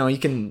 You know, you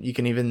can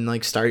even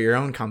like start your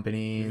own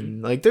company,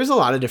 and like there's a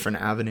lot of different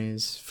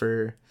avenues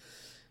for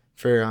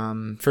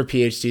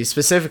PhDs,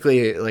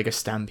 specifically like a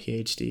STEM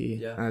PhD.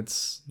 Yeah.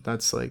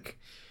 That's like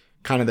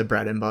kind of the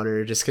bread and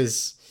butter, just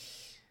because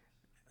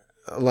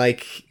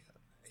like,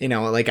 you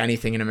know, like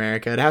anything in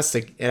America, it has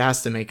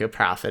to make a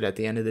profit at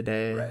the end of the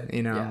day, right.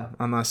 You know,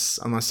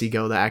 unless you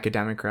go the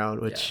academic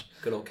route, which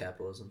good old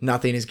capitalism.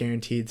 Nothing is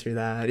guaranteed through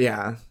that.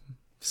 Yeah.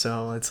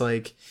 So it's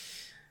like,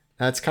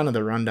 that's kind of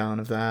the rundown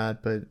of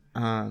that. But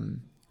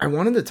I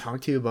wanted to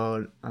talk to you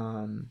about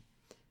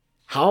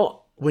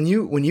how when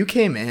you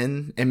came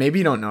in, and maybe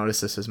you don't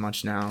notice this as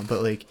much now,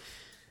 but like,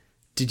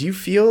 did you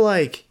feel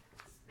like,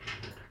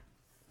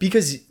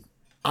 because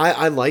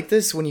I like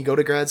this when you go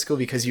to grad school,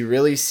 because you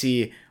really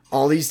see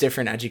all these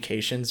different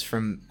educations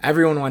from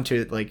everyone went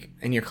to, like,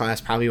 in your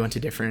class probably went to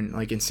different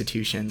like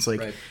institutions. Like,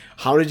 right.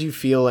 How did you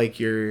feel like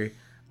your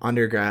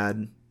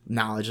undergrad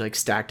knowledge like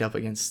stacked up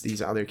against these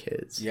other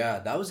kids? Yeah,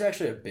 that was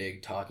actually a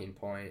big talking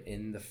point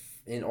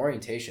in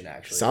orientation,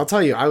 actually. So I'll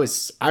tell you, I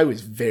was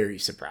very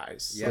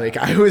surprised. Yeah. Like,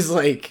 I was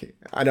like,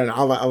 I don't know,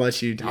 I'll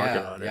let you talk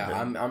about it. Yeah,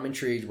 I'm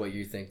intrigued what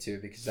you think too,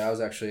 because that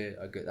was actually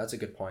that's a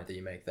good point that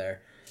you make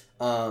there.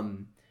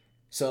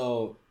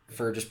 So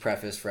for just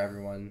preface for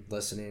everyone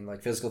listening,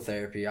 like physical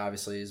therapy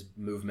obviously is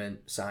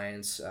movement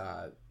science.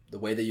 The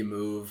way that you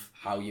move,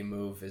 how you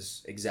move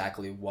is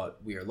exactly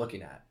what we are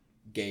looking at.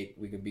 Gait,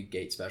 we could be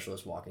gait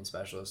specialist, walking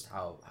specialist,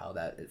 how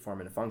that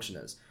form and function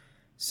is.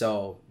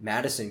 So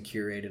Madison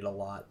curated a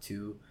lot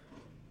to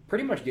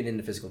pretty much get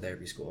into physical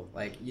therapy school.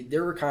 Like,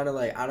 there were kind of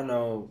like, I don't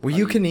know. Were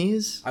you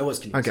Kines? I was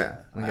Kines. Okay.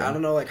 I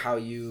don't know like how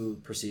you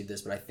perceive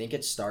this, but I think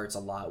it starts a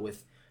lot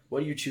with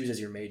what do you choose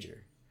as your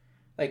major.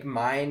 Like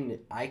mine,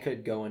 I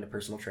could go into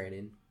personal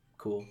training.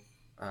 Cool.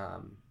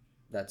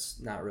 That's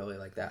not really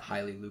like that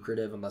highly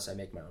lucrative unless I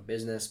make my own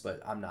business, but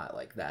I'm not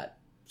like that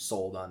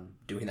sold on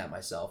doing that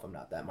myself. I'm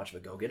not that much of a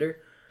go-getter.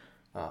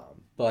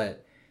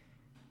 But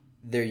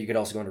there you could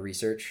also go into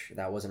research.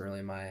 That wasn't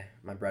really my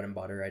bread and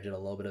butter. I did a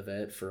little bit of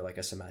it for like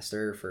a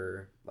semester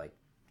for like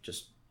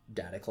just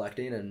data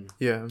collecting, and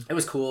it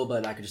was cool,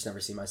 but I could just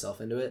never see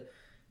myself into it.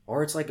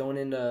 Or it's like going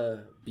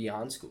into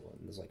beyond school,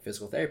 and there's like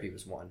physical therapy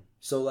was one.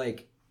 So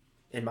like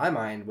in my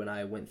mind, when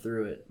I went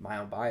through it, my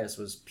own bias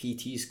was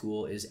PT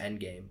school is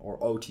endgame,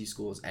 or OT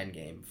school is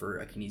endgame for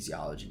a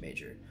kinesiology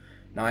major.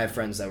 Now I have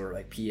friends that were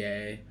like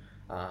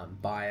PA,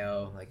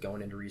 bio, like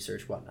going into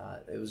research,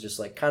 whatnot. It was just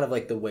like kind of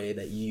like the way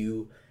that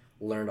you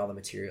learned all the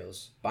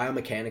materials.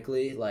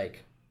 Biomechanically,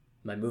 like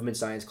my movement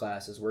science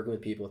classes, working with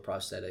people with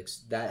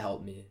prosthetics, that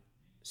helped me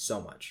so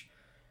much.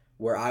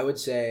 Where I would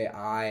say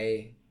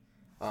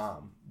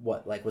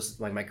was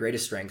like my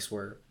greatest strengths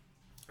were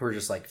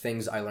just like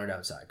things I learned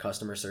outside.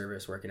 Customer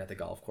service, working at the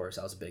golf course,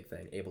 that was a big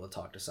thing. Able to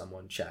talk to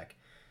someone, check.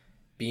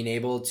 Being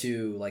able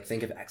to like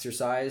think of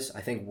exercise,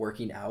 I think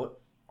working out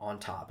on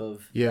top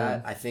of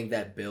that, I think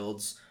that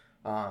builds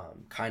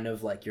kind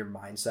of like your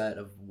mindset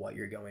of what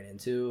you're going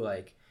into.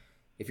 Like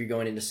if you're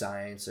going into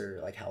science or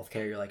like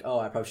healthcare, you're like, oh,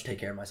 I probably should take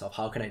care of myself.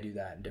 How can I do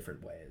that in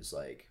different ways?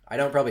 Like I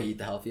don't probably eat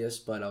the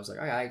healthiest, but I was like,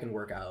 I can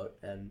work out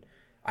and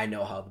I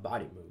know how the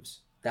body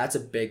moves. That's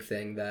a big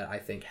thing that I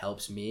think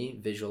helps me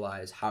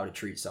visualize how to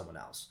treat someone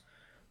else.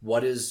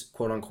 What is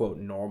quote unquote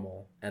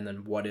normal? And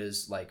then what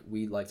is, like,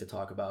 we like to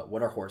talk about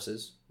what are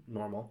horses,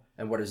 normal,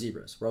 and what are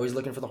zebras. We're always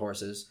looking for the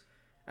horses,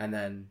 and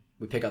then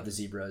we pick out the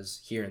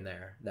zebras here and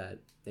there that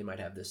they might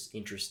have this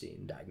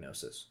interesting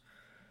diagnosis.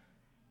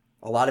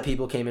 A lot of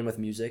people came in with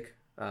music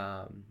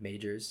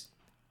majors.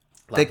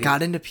 They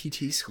got into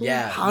PT school?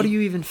 Yeah. How do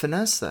you even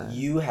finesse that?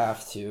 You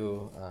have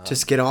to...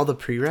 just get all the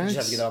prereqs? You just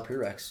have to get all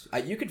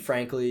prereqs. You could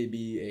frankly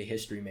be a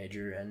history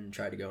major and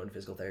try to go into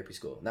physical therapy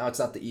school. Now, it's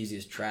not the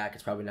easiest track.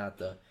 It's probably not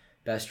the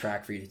best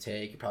track for you to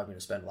take. You're probably going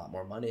to spend a lot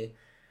more money.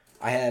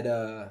 I had...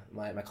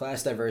 my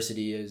class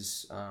diversity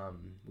is...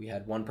 we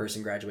had one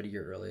person graduate a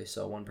year early,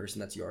 so one person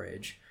that's your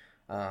age.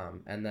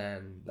 And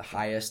then the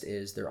highest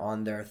is they're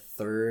on their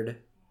third...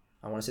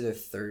 I want to say their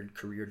third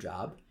career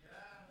job.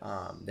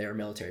 They're a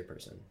military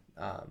person.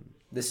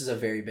 this is a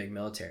very big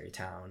military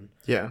town.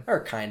 Yeah.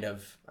 Or kind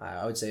of,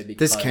 I would say,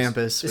 because this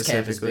campus specifically. This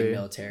campus is big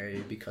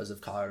military because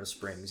of Colorado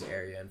Springs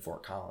area and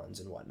Fort Collins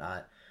and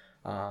whatnot.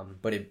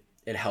 But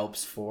it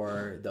helps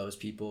for those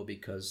people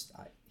because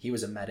he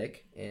was a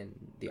medic in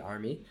the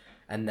Army,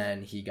 and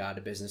then he got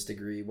a business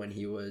degree when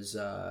he was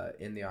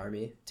in the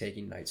Army,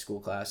 taking night school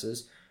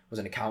classes. Was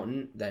an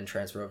accountant, then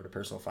transferred over to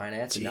personal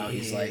finance, and now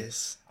he's like,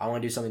 I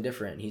want to do something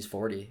different. He's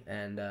 40,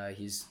 and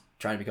he's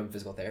trying to become a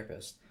physical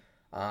therapist.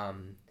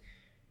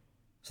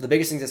 So the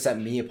biggest things that set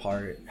me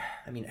apart,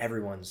 I mean,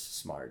 everyone's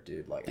smart,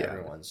 dude. Like,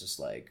 everyone's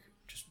just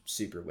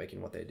super wicked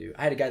in what they do.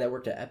 I had a guy that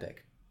worked at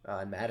Epic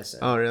in Madison.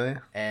 Oh, really?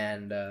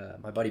 And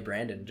my buddy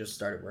Brandon just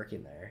started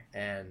working there,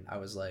 and I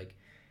was like,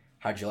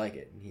 how'd you like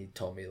it? And he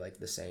told me like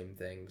the same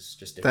things,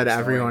 just different that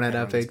everyone at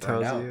Epic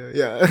tells you.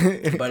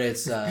 Yeah. But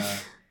it's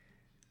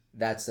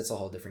that's a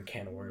whole different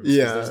can of worms.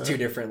 Yeah. There's two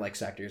different like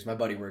sectors. My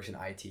buddy works in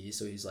IT,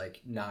 so he's like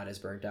not as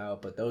burnt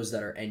out, but those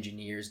that are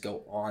engineers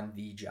go on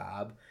the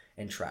job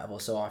and travel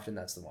so often,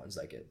 that's the ones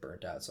that get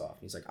burnt out so often.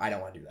 He's like, I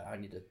don't want to do that. I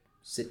need to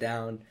sit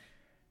down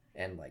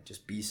and like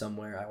just be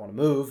somewhere. I want to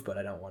move, but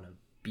I don't want to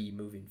be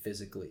moving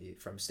physically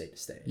from state to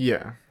state.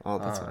 Yeah, all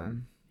the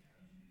time.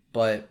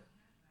 But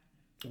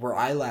where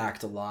I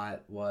lacked a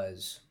lot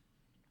was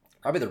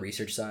probably the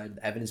research side.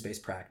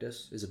 Evidence-based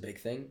practice is a big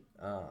thing.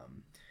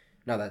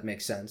 Now that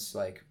makes sense.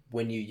 Like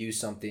when you use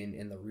something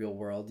in the real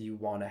world, you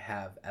want to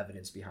have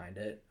evidence behind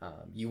it.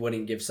 You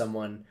wouldn't give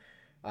someone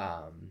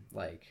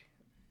like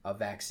a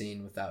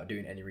vaccine without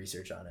doing any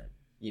research on it.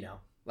 You know,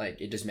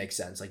 like it just makes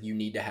sense. Like you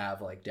need to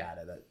have like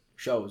data that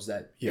shows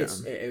that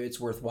it's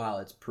worthwhile.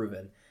 It's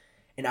proven.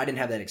 And I didn't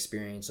have that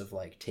experience of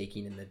like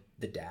taking in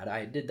the data.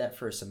 I did that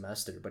for a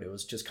semester, but it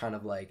was just kind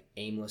of like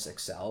aimless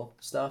Excel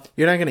stuff.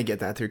 You're not going to get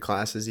that through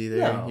classes either.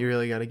 No. You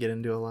really got to get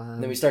into a lab.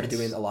 And then we started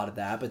doing a lot of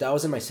that, but that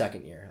was in my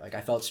second year. Like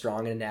I felt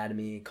strong in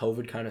anatomy.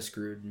 COVID kind of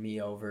screwed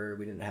me over.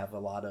 We didn't have a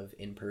lot of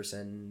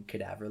in-person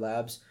cadaver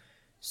labs.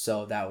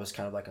 So that was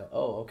kind of like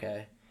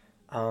okay.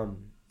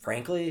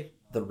 Frankly,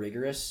 the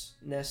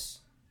rigorousness,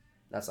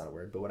 that's not a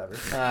word, but whatever.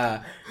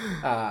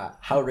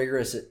 How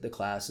rigorous the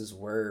classes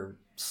were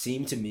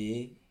seemed to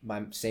me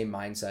my same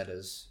mindset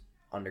as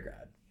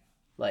undergrad.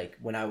 Like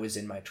when I was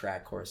in my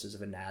track courses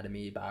of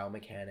anatomy,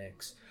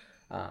 biomechanics,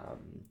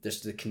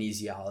 just the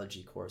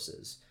kinesiology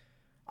courses,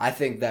 I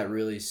think that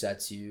really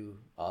sets you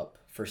up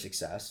for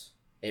success.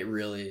 It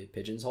really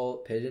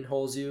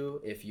pigeonholes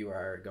you if you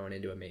are going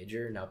into a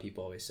major. Now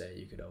people always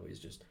say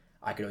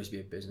I could always be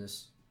a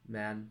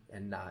businessman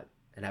and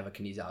have a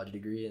kinesiology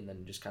degree and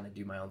then just kind of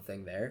do my own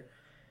thing there.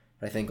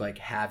 But I think like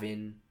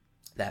having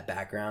that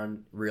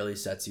background really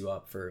sets you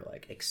up for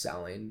like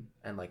excelling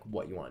and like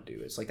what you want to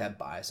do. It's like that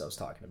bias I was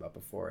talking about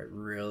before. It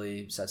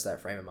really sets that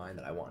frame of mind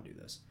that I want to do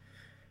this.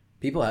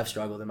 People have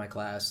struggled in my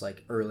class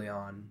like early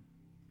on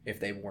if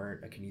they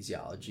weren't a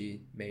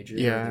kinesiology major.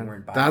 Yeah, they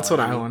weren't biology. That's what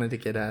I wanted to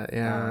get at.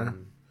 Yeah.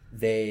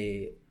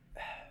 There's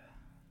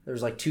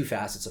like two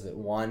facets of it.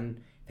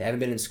 One, they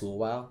haven't been in school a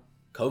while.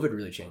 COVID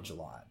really changed a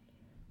lot.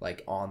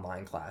 Like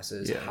online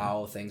classes,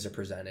 how things are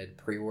presented,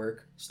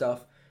 pre-work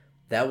stuff.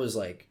 That was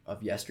like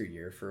of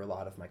yesteryear for a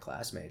lot of my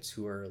classmates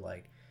who are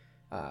like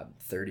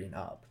 30 and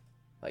up.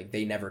 Like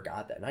they never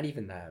got that. Not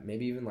even that.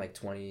 Maybe even like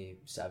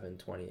 27,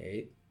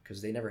 28,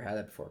 because they never had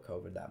that before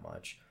COVID that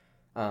much.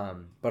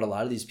 But a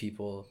lot of these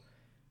people,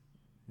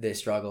 they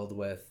struggled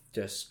with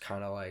just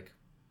kind of like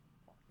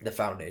the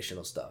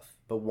foundational stuff.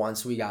 But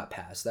once we got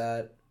past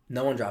that,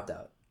 no one dropped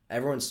out.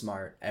 Everyone's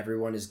smart.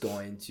 Everyone is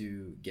going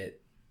to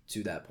get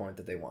to that point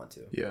that they want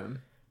to. Yeah.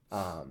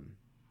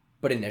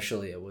 But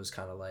initially it was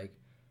kind of like,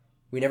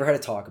 we never had to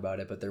talk about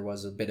it, but there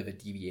was a bit of a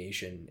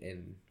deviation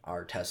in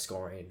our test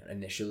scoring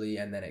initially,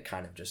 and then it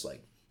kind of just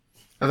like...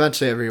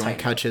 Eventually everyone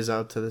catches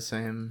up to the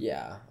same...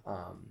 Yeah.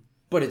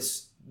 But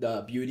it's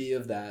the beauty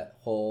of that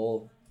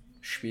whole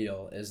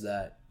spiel is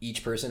that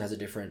each person has a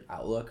different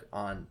outlook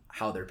on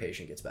how their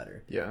patient gets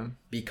better. Yeah.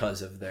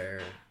 Because of their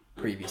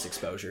previous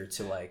exposure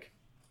to like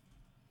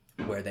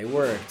where they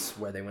worked,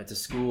 where they went to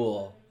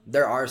school.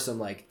 There are some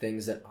like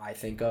things that I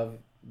think of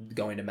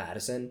going to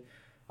Madison,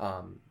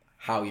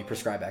 how you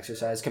prescribe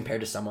exercise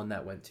compared to someone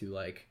that went to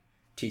like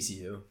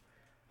TCU.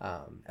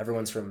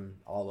 Everyone's from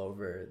all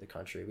over the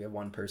country. We have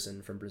one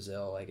person from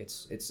Brazil. Like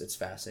it's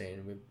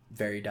fascinating. We're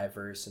very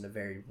diverse and a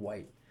very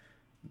white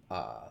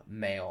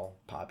male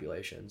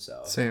population.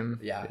 So same.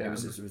 Yeah. It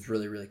was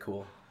really, really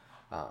cool.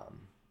 How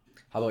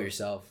about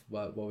yourself?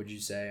 What would you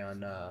say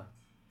on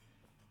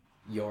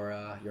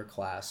your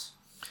class?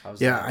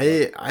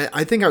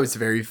 I think I was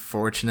very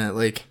fortunate.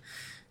 Like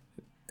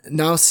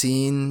now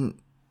seeing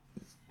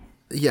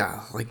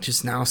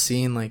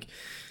like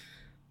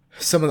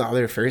some of the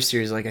other first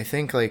years, like I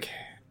think like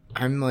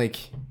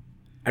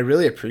I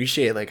really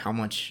appreciate like how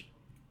much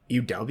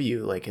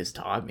UW like has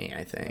taught me,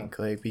 I think.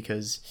 Like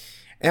because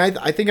and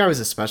I think I was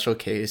a special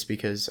case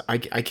because I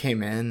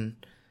came in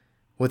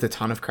with a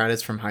ton of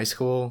credits from high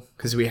school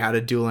because we had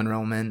a dual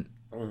enrollment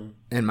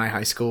in my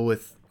high school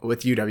with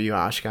UW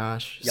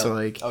Oshkosh. Yep. So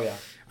like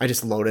I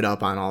just loaded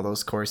up on all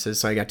those courses.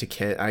 So I got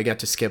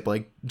to skip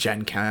like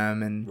Gen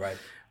Chem and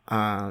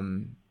a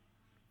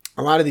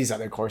lot of these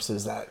other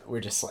courses that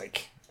were just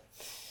like,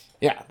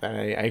 yeah,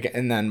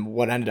 and then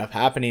what ended up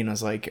happening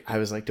was like, I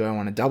was like, do I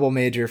want to double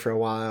major for a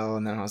while?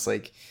 And then I was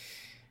like,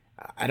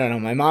 I don't know.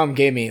 My mom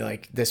gave me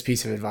like this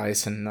piece of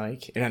advice, and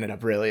like it ended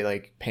up really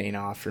like paying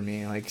off for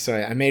me. Like, so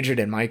I majored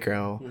in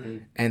micro,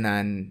 and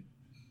then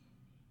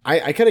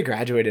I could have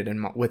graduated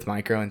with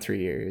micro in 3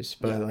 years,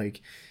 but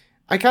like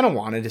I kind of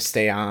wanted to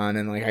stay on,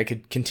 and like I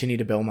could continue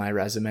to build my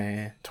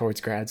resume towards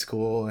grad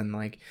school, and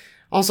like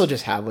also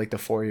just have like the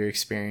 4-year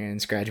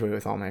experience, graduate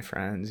with all my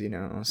friends, you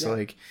know. So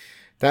like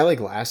that like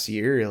last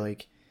year,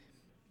 like,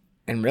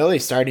 and really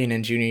starting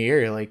in junior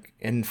year, like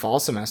in fall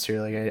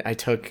semester, like I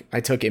took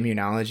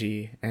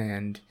immunology,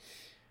 and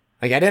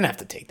like I didn't have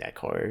to take that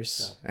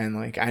course. And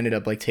like I ended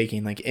up like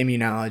taking like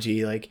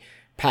immunology, like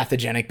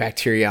pathogenic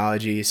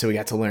bacteriology. So we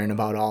got to learn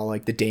about all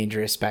like the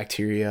dangerous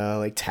bacteria,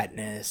 like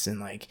tetanus, and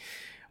like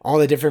all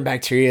the different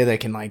bacteria that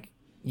can like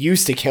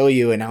used to kill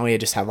you. And now we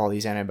just have all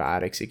these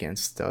antibiotics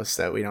against us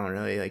that we don't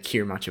really like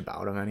hear much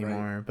about them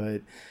anymore.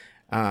 Right. But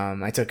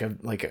I took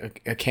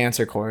a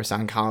cancer course,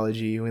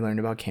 oncology. We learned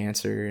about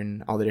cancer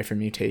and all the different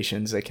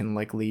mutations that can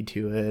like lead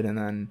to it. And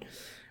then,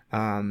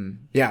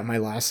 my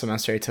last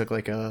semester I took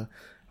like a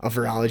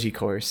virology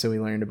course. So we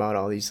learned about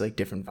all these like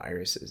different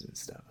viruses and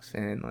stuff.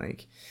 And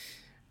like,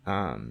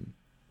 and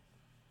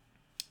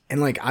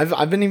like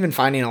I've been even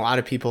finding a lot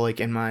of people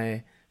like in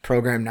my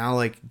program now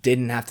like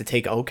didn't have to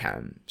take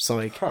OChem. So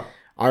like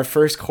our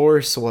first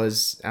course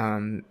was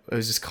it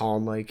was just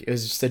called like, it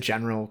was just a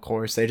general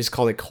course. They just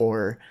called it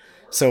core.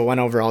 So it went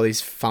over all these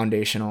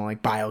foundational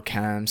like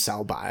biochem,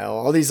 cell bio,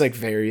 all these like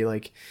very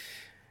like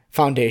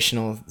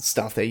foundational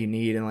stuff that you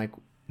need. And like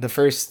the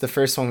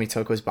first one we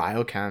took was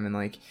biochem, and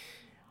like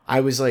I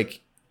was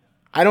like,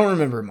 I don't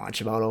remember much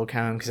about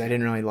OChem because I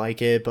didn't really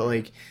like it, but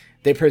like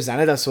they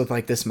presented us with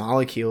like this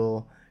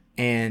molecule.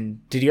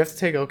 And did you have to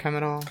take OChem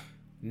at all?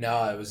 No,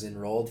 I was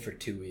enrolled for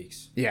 2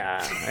 weeks.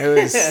 Yeah, it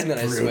was and then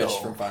I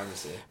switched from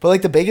pharmacy. But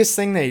like the biggest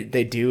thing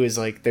they do is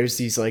like there's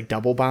these like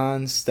double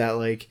bonds that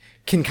like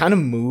can kind of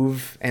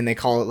move, and they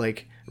call it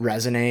like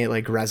resonate,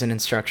 like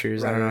resonance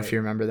structures. Right, I don't know if you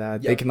remember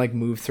that. Yep. They can like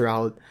move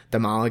throughout the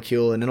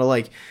molecule, and it'll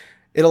like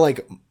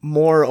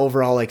more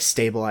overall like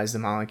stabilize the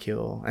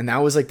molecule. And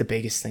that was like the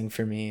biggest thing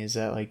for me, is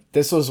that like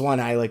this was when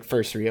I like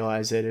first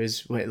realized it. It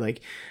was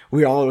like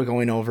we all were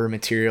going over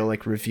material,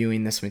 like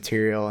reviewing this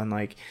material, and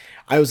like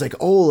I was like,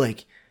 oh,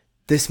 like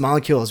this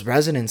molecule is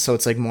resonant, so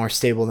it's like more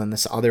stable than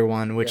this other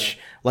one, which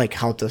like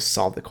helped us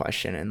solve the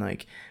question. And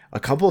like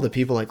a couple of the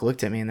people like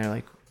looked at me and they're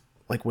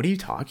like, what are you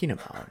talking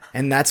about?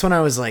 And that's when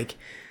I was like,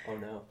 oh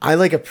no, I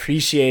like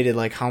appreciated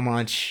like how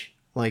much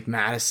like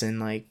Madison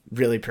like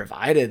really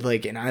provided.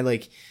 Like, and I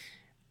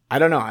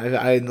don't know,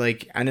 I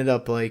like ended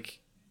up like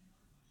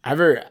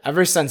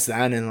ever since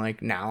then, and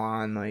like now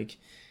on, like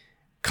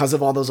because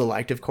of all those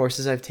elective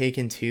courses I've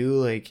taken too,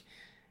 like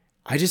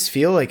I just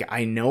feel like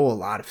I know a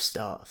lot of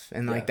stuff,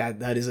 and like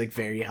that is like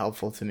very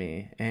helpful to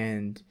me.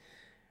 And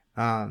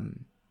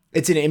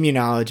it's an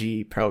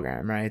immunology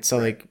program, right? So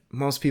like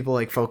most people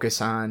like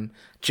focus on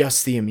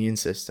just the immune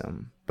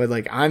system, but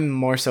like I'm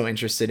more so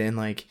interested in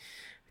like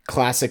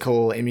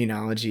classical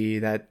immunology,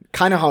 that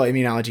kind of how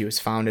immunology was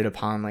founded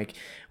upon. Like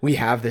we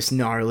have this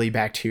gnarly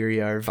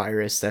bacteria or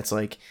virus that's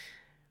like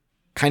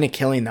kind of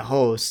killing the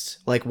host.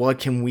 Like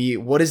what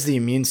is the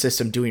immune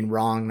system doing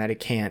wrong that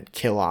it can't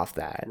kill off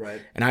that?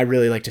 Right. And I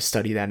really like to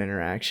study that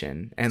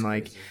interaction. And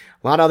like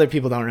a lot of other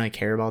people don't really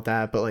care about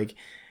that, but like,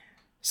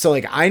 so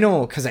like I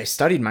know, because I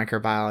studied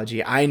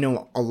microbiology, I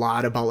know a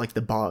lot about like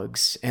the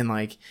bugs, and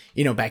like,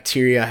 you know,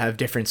 bacteria have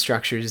different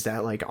structures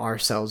that like our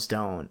cells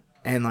don't.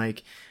 And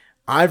like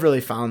I've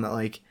really found that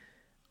like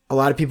a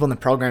lot of people in the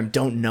program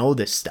don't know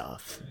this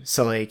stuff.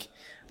 So like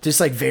just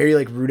like very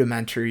like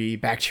rudimentary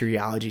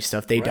bacteriology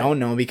stuff they don't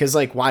know, because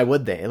like why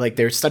would they? Like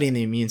they're studying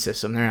the immune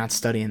system, they're not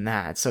studying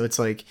that. So it's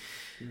like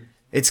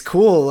it's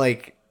cool.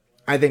 Like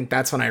I think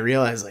that's when I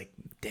realized like,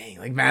 dang,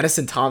 like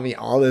Madison taught me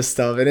all this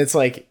stuff, and it's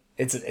like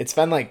it's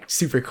been like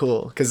super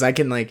cool, because I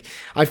can like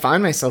I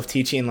find myself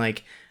teaching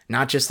like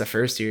not just the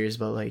first years,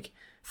 but like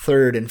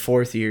third and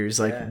fourth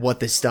years, like what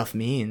this stuff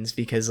means,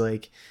 because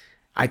like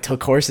I took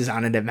courses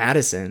on it at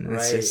Madison.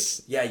 It's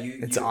just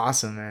it's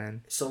awesome,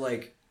 man. So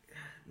like,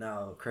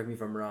 now correct me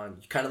if I'm wrong,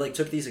 you kind of like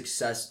took these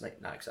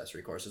not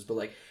accessory courses, but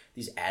like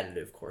these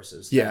additive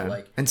courses that,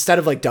 like instead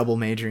of like double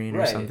majoring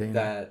or something,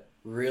 that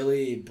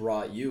really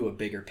brought you a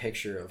bigger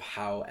picture of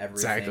how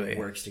everything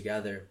works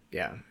together.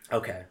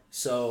 Okay,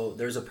 so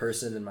there's a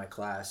person in my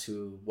class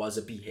who was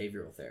a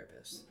behavioral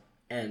therapist,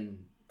 and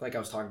like I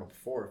was talking about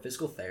before,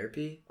 physical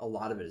therapy, a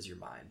lot of it is your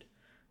mind.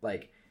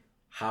 Like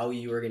how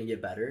you are going to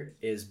get better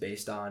is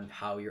based on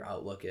how your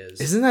outlook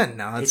is. Isn't that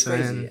nuts, it's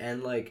crazy, man?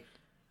 And like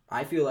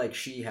I feel like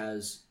she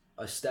has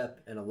a step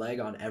and a leg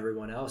on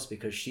everyone else,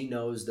 because she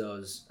knows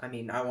those, I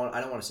mean, I don't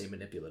want to say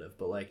manipulative,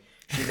 but like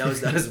she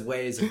knows those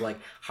ways of like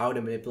how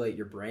to manipulate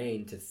your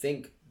brain to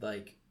think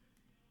like,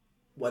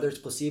 whether it's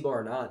placebo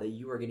or not, that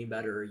you are getting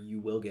better or you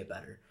will get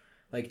better.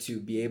 like to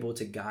be able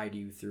to guide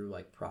you through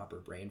like proper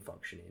brain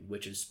functioning,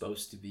 which is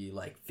supposed to be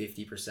like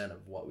 50%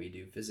 of what we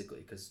do physically,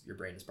 because your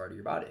brain is part of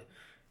your body.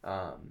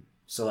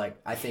 So like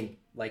I think,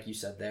 like you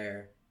said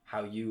there,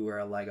 how you are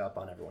a leg up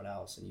on everyone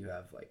else, and you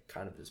have like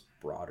kind of this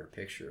broader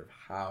picture of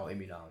how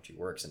immunology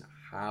works and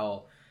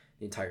how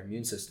the entire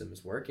immune system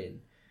is working.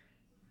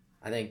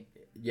 I think,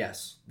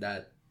 yes,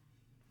 that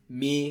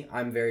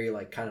I'm very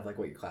like kind of like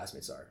what your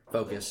classmates are,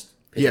 focused,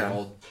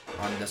 pigeonholed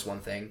on this one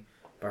thing.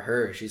 But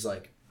her, she's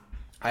like,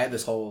 I have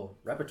this whole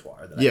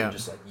repertoire that I can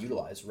just like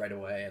utilize right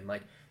away, and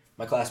like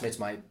my classmates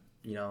might,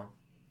 you know,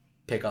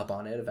 pick up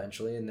on it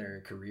eventually in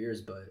their careers,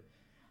 but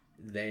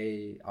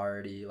they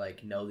already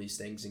like know these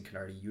things and can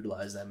already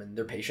utilize them, and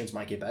their patients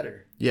might get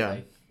better.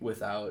 Like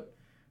without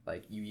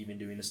like you even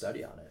doing a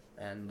study on it.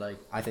 And like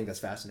I think that's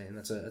fascinating.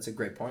 That's a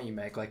great point you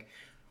make. Like,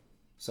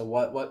 so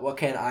what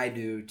can I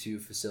do to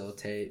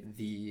facilitate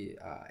the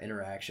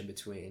interaction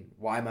between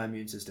why my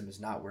immune system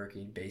is not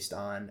working based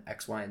on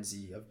X, Y, and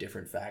Z of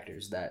different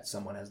factors that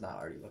someone has not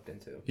already looked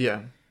into?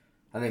 Yeah.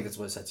 I think that's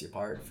what sets you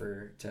apart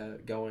to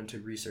go into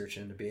research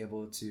and to be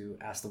able to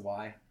ask the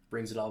why.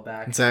 Brings it all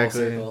back.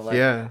 Exactly.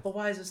 Like, well,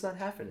 why is this not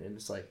happening? And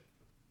it's like,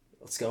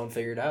 let's go and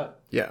figure it out.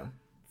 Yeah.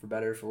 For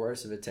better or for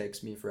worse, if it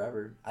takes me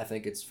forever. I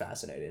think it's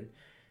fascinating.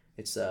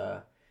 It's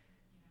I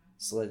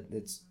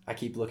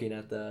keep looking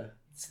at this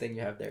thing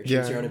you have there.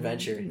 Choose your own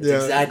adventure. It's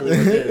exactly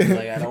what it is.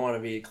 Like, I don't want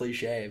to be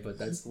cliche, but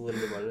that's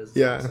literally what it is.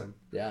 It's awesome.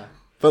 Yeah.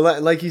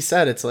 But like you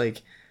said, it's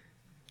like,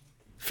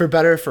 for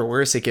better or for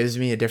worse, it gives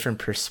me a different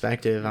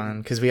perspective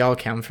on, because we all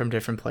come from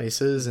different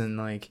places, and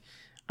like,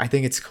 I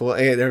think it's cool.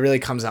 It really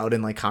comes out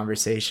in like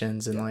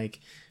conversations and like,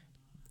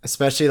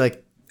 especially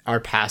like our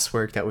past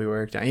work that we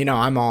worked on. You know,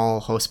 I'm all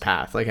host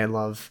path. Like, I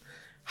love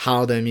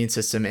how the immune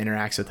system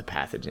interacts with the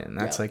pathogen.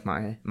 That's like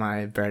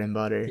my bread and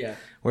butter. Yeah.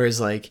 Whereas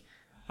like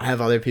I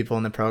have other people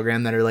in the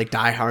program that are like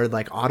diehard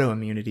like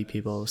autoimmunity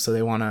people. So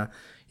they want to,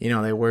 you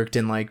know, they worked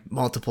in like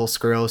multiple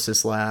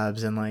sclerosis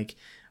labs and like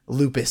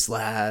lupus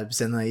labs,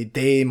 and like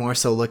they more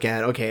so look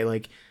at, okay,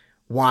 like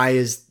why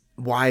is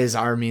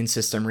our immune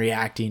system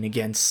reacting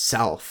against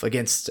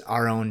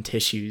our own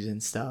tissues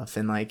and stuff.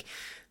 And like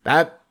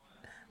that,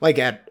 like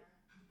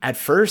at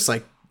first,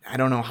 like, I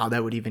don't know how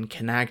that would even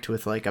connect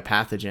with like a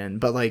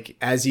pathogen, but like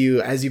as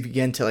you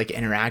begin to like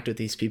interact with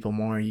these people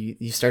more,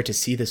 you start to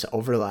see this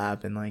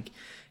overlap, and like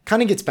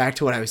kind of gets back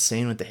to what I was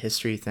saying with the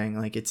history thing.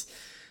 Like it's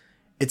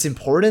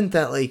important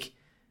that, like,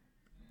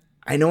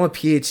 I know a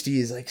PhD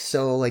is like,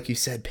 so like you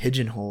said,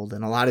 pigeonholed,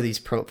 and a lot of these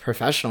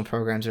professional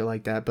programs are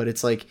like that, but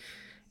it's like,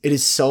 it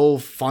is so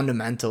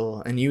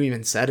fundamental, and you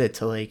even said it,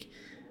 to like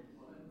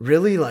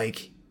really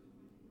like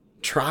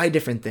try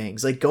different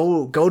things. Like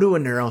go to a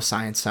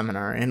neuroscience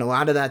seminar, and a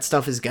lot of that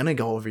stuff is gonna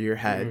go over your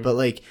head, but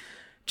like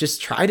just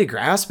try to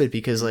grasp it,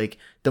 because like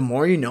the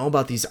more you know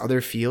about these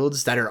other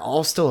fields that are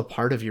all still a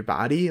part of your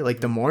body, like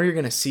the more you're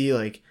gonna see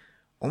like,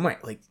 oh my,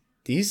 like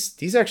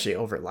these actually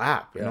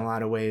overlap in a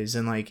lot of ways.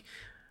 And like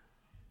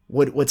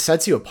what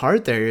sets you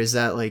apart there is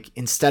that, like,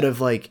 instead of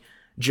like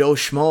Joe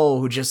Schmo,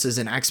 who just is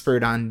an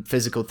expert on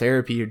physical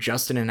therapy, you're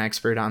just an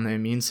expert on the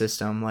immune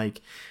system,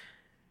 like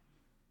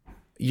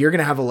you're going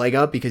to have a leg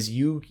up because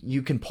you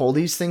can pull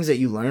these things that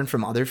you learn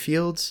from other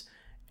fields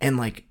and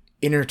like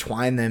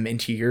intertwine them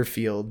into your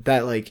field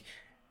that like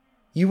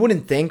you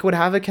wouldn't think would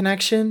have a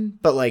connection,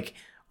 but like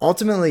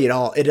ultimately it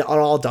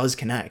all does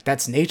connect.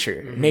 That's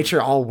nature. Mm-hmm.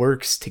 Nature all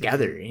works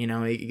together, you know,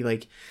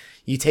 like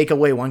you take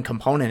away one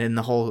component and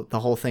the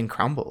whole thing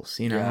crumbles,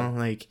 you know,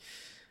 like.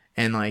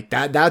 And like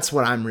that's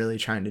what I'm really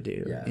trying to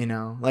do, you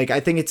know, like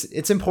I think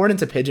it's important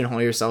to pigeonhole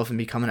yourself and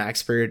become an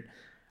expert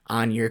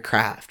on your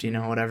craft, you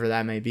know, whatever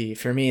that may be.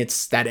 For me,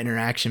 it's that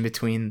interaction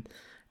between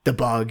the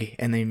bug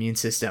and the immune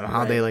system,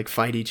 how they like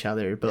fight each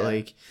other. But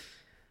like,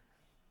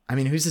 I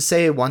mean, who's to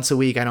say once a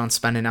week I don't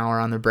spend an hour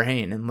on the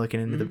brain and looking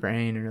into the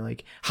brain, or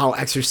like how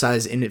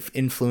exercise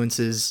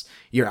influences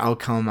your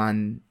outcome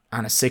on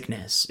a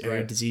sickness or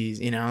a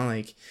disease, you know,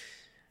 like.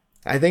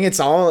 I think it's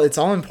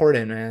all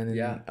important, man. And,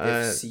 yeah.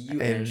 If CU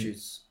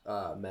Anschutz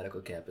medical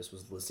campus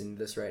was listening to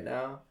this right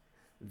now,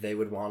 they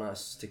would want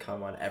us to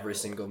come on every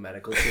single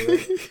medical tour,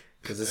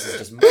 because this is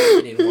just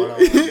marketing 101.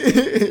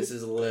 This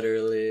is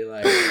literally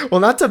like. Well,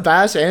 not to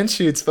bash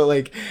Anschutz, but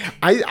like,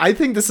 I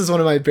think this is one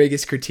of my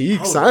biggest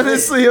critiques,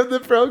 honestly, of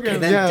the program.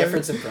 And then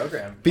difference in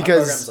program.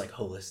 Because our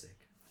program is like holistic.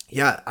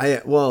 Yeah,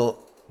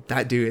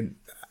 that dude.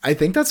 I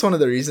think that's one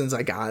of the reasons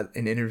I got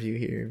an interview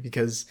here,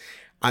 because.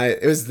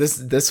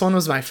 This one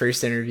was my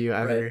first interview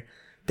ever. Right.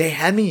 They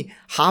had me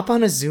hop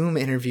on a Zoom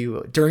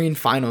interview during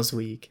finals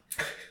week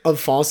of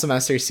fall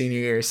semester senior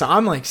year. So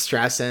I'm like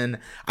stressing.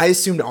 I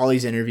assumed all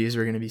these interviews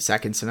were going to be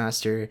second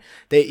semester.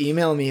 They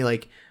emailed me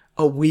like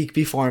a week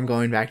before I'm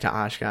going back to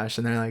Oshkosh,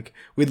 and they're like,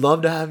 we'd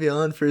love to have you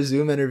on for a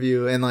Zoom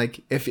interview. And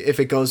like, if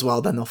it goes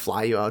well, then they'll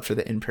fly you out for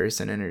the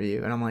in-person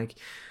interview. And I'm like,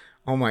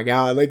 oh my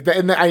God. Like,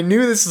 and I knew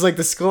this was like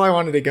the school I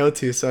wanted to go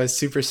to. So I was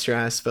super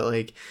stressed, but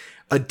like,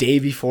 a day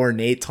before,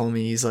 Nate told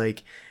me, he's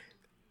like,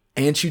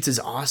 Anschutz is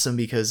awesome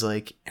because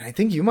like, and I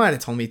think you might have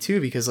told me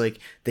too, because like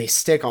they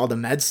stick all the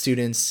med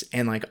students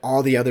and like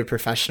all the other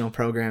professional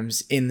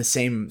programs in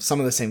some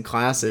of the same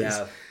classes.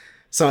 Yeah.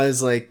 So I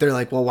was like, they're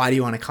like, well, why do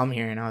you want to come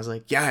here? And I was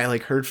like, yeah, I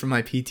like heard from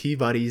my PT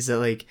buddies that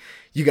like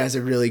you guys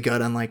are really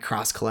good on like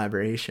cross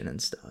collaboration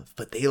and stuff.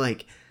 But they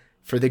like,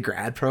 for the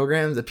grad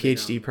programs, the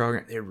PhD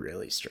program, they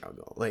really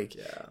struggle. Like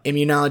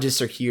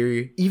immunologists are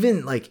here,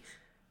 even like,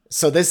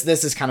 so this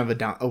is kind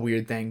of a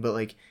weird thing, but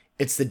like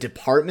it's the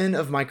Department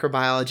of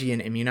Microbiology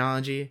and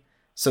Immunology.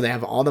 So they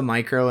have all the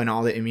micro and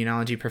all the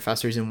immunology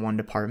professors in one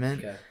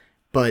department. Okay.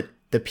 But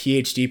the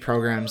PhD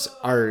programs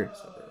are,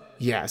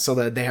 so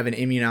that they have an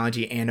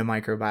immunology and a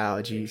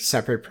microbiology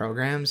separate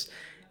programs.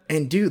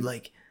 And dude,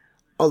 like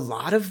a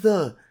lot of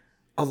the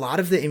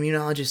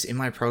immunologists in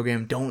my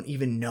program don't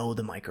even know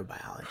the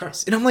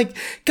microbiologists. And I'm like,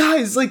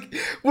 guys, like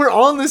we're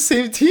all on the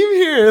same team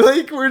here.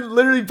 Like we're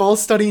literally both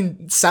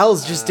studying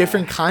cells, just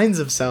different kinds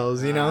of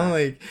cells, you know,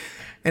 like,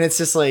 and it's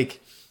just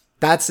like,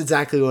 that's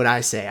exactly what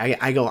I say.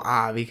 I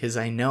go, because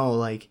I know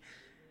like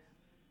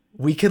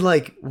we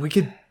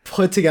could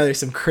put together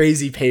some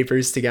crazy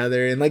papers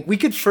together and like we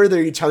could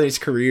further each other's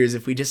careers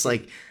if we just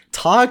like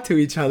talk to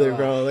each other,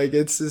 bro. Like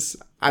it's just,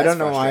 I don't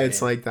know why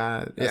it's like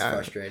that. That's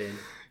frustrating.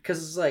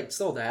 Because it's like,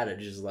 still the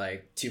adage is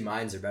like, 2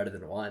 minds are better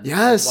than 1.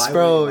 Yes, like,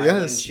 bro, why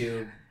wouldn't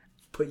you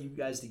put you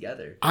guys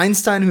together?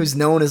 Einstein, who's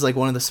known as like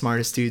one of the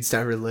smartest dudes to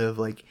ever live,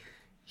 like,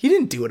 he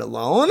didn't do it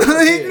alone.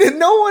 Like,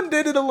 no one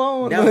did it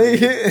alone. No,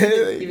 like,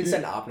 even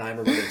said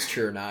Oppenheimer, whether it's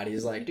true or not,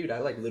 he's like, dude, I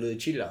like literally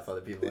cheated off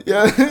other people.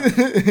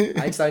 Like,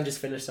 Einstein just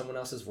finished someone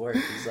else's work.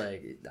 He's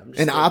like, I'm just.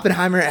 And like,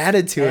 Oppenheimer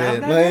added to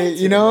it. Like,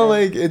 you know,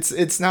 like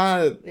it's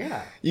not.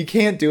 Yeah. You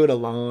can't do it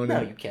alone.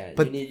 No, you can't.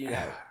 But, you need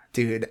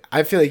dude,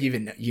 I feel like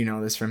even you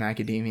know this from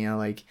academia,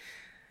 like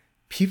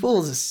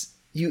people just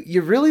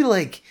you're really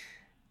like,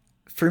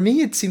 for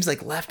me it seems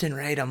like left and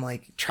right I'm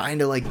like trying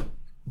to like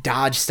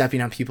dodge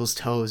stepping on people's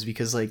toes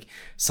because like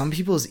some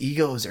people's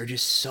egos are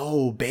just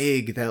so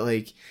big that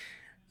like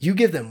you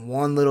give them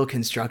one little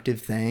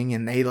constructive thing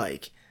and they're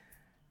like,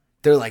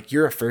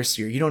 you're a first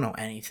year, you don't know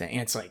anything.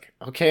 And it's like,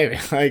 okay,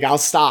 like I'll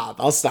stop.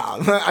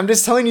 I'm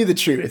just telling you the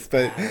truth.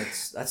 But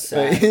that's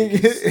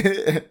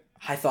sad.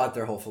 I thought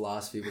their whole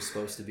philosophy was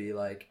supposed to be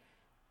like,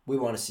 we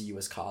want to see you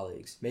as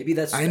colleagues. Maybe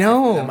that's, I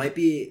know that might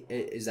be,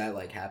 is that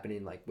like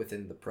happening like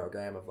within the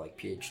program of like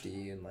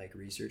PhD and like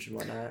research and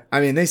whatnot? I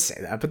mean, they say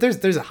that, but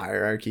there's a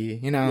hierarchy,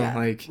 you know,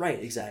 like,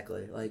 right.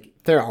 Exactly. Like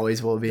there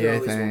always will be, I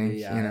think,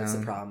 yeah, you know? That's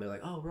the problem. They're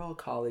like, oh, we're all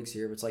colleagues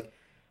here. But it's like,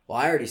 well,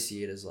 I already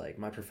see it as like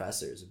my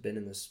professors have been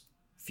in this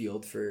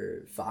field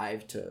for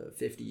 5 to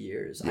 50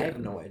 years. Yeah. I have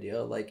no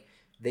idea. Like,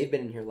 they've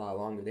been in here a lot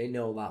longer. They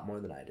know a lot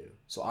more than I do.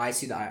 So I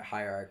see the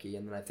hierarchy,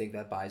 and then I think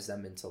that buys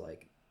them into,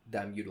 like,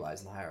 them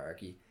utilizing the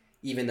hierarchy,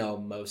 even though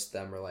most of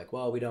them are like,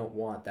 well, we don't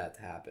want that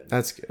to happen.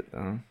 That's good,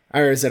 though.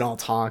 Or is it all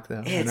talk,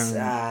 though? It's,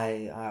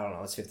 I don't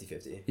know. It's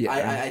 50-50. Yeah.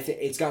 I think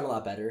it's gotten a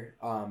lot better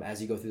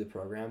as you go through the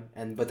program.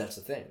 But that's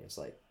the thing. It's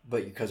like,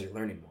 but because you're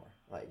learning more.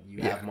 Like,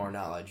 you have more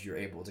knowledge. You're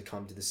able to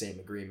come to the same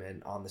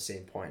agreement on the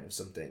same point of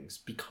some things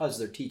because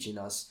they're teaching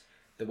us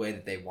the way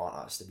that they want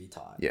us to be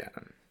taught. Yeah.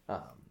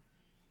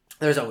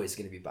 There's always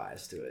going to be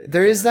bias to it.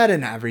 There is that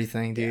in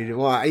everything, dude. Yeah.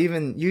 Well,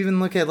 you even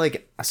look at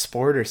like a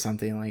sport or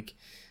something like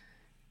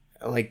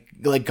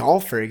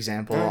golf, for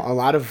example. A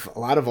lot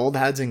of old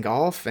heads in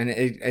golf, and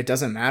it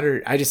doesn't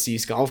matter. I just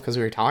use golf because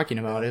we were talking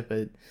about it,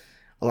 but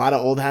a lot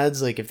of old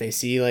heads, like if they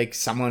see like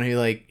someone who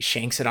like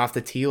shanks it off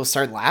the tee, will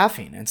start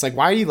laughing. It's like,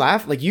 why are you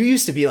laughing? Like, you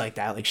used to be like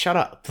that. Like, shut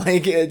up.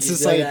 Like, it's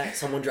just like that.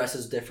 Someone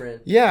dresses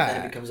different. Yeah,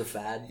 then it becomes a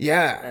fad.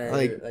 Yeah, and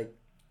like.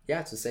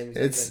 Yeah, it's the same.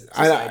 It's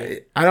I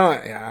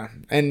don't. Yeah,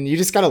 and you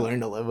just got to learn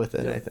to live with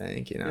it. Yeah. I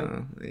think, you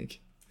know, like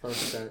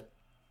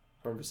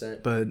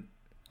 100%. But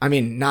I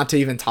mean, not to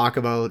even talk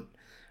about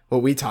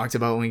what we talked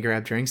about when we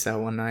grabbed drinks that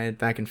one night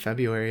back in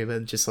February,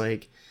 but just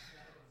like,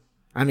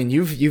 I mean,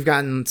 you've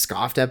gotten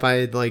scoffed at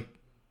by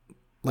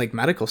like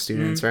medical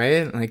students,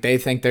 right? Like, they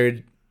think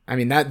they're. I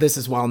mean, this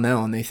is well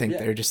known. They think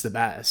they're just the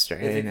best, right?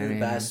 They think they're the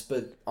best,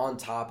 but on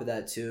top of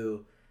that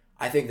too,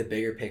 I think the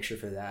bigger picture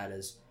for that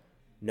is,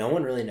 no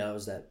one really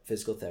knows that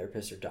physical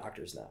therapists are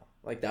doctors now.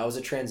 Like, that was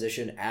a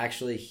transition.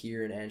 Actually,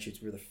 here in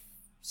Anschutz, we're the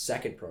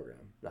second program,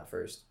 not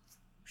first.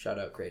 Shout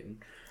out Creighton.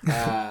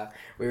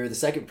 We were the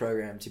second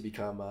program to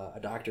become a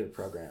doctorate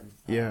program.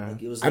 Yeah.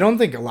 Like, it was like, I don't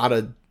think a lot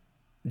of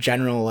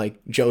general, like,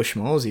 Joe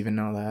Schmoes even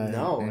know that.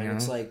 No, and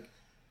it's like,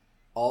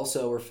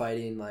 also we're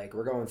fighting, like,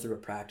 we're going through a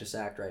practice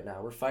act right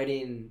now. We're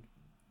fighting,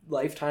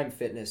 Lifetime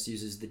Fitness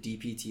uses the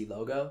DPT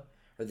logo,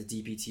 or the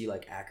DPT,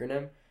 like,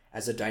 acronym,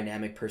 as a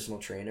dynamic personal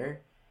trainer,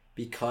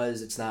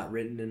 because it's not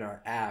written in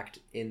our act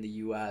in the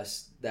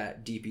U.S.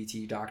 that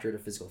DPT, Doctorate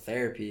of Physical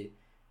Therapy,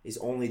 is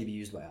only to be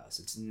used by us.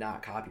 It's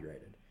not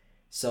copyrighted.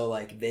 So,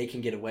 like, they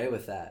can get away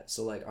with that.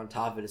 So, like, on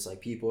top of it, it's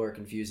like people are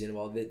confusing.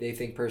 Well, they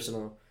think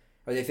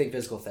they think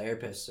physical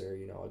therapists are,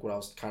 you know, like what I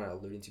was kind of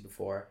alluding to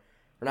before.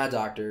 We're not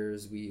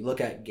doctors. We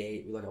look at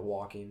gait. We look at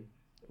walking.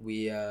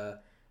 We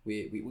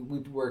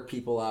work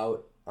people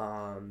out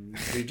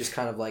We just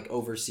kind of like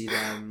oversee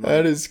them.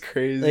 That is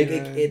crazy.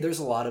 Like there's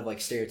a lot of like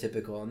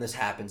stereotypical, and this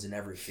happens in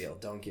every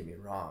field. Don't get me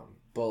wrong,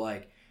 but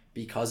like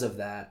because of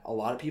that, a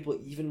lot of people,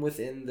 even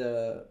within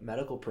the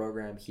medical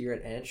program here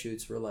at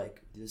Anschutz, were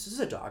like, "This is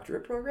a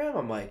doctorate program."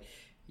 I'm like,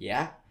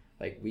 "Yeah."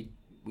 Like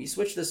we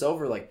switched this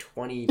over like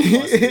 20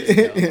 plus years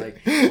ago.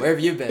 Like, where have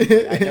you been?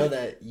 Like, I know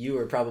that you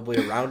were probably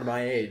around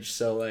my age,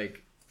 so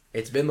like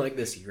it's been like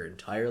this your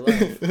entire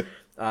life.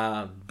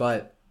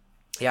 But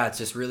yeah, it's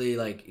just really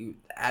like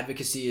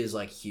advocacy is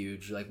like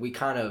huge. Like we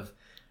kind of,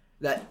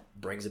 that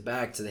brings it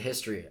back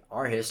to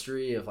our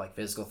history of like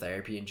physical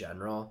therapy in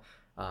general.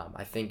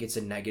 I think it's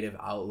a negative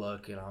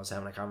outlook, and I was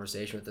having a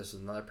conversation with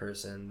another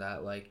person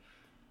that like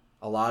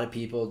a lot of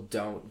people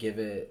don't give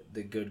it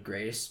the good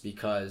grace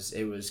because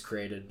it was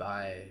created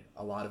by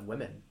a lot of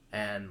women,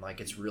 and like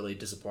it's really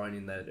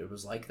disappointing that it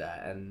was like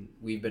that, and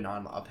we've been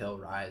on an uphill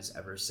rise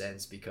ever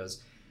since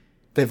because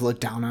they've looked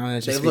down on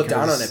it.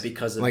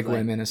 Because of like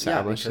women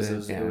established. Yeah,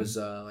 because it was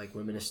like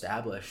women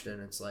established,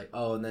 and it's like,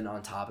 oh, and then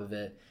on top of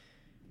it,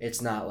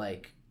 it's not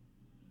like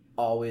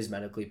always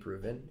medically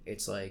proven.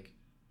 It's like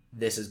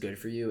this is good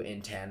for you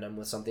in tandem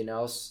with something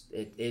else.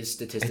 It is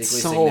statistically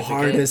significant. It's so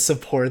hard to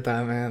support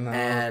that, man. Though.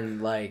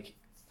 And like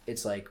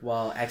it's like,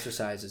 well,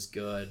 exercise is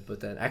good,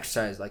 but then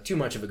exercise, like too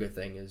much of a good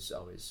thing is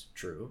always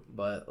true,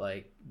 but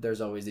like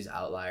there's always these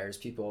outliers.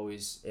 People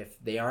always, if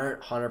they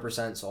aren't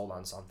 100% sold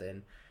on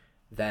something,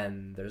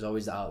 then there's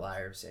always the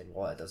outlier saying,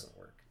 well, it doesn't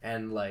work.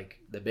 And like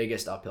the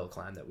biggest uphill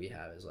climb that we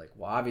have is like,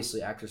 well,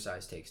 obviously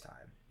exercise takes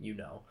time,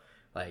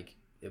 like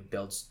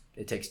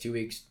it takes 2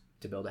 weeks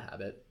to build a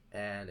habit,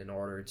 and in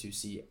order to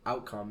see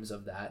outcomes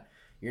of that,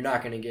 you're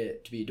not going to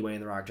get to be Dwayne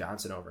The Rock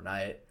Johnson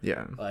overnight.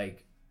 Yeah.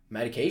 Like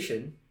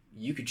medication,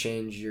 you could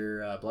change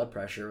your blood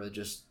pressure with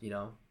just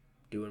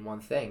doing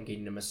one thing.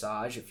 Getting a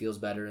massage, it feels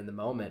better in the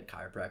moment.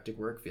 Chiropractic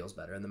work feels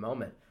better in the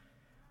moment.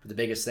 But the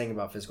biggest thing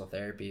about physical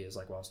therapy is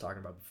like what I was talking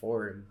about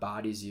before. It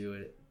embodies you.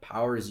 It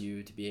empowers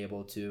you to be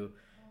able to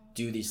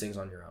do these things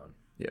on your own.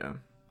 Yeah.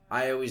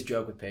 I always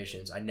joke with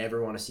patients, I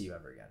never want to see you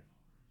ever again.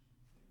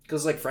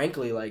 Because like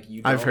frankly, like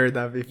I've heard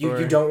that before.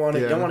 You don't want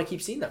to. You don't want to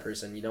keep seeing that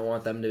person. You don't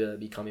want them to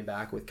be coming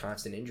back with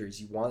constant injuries.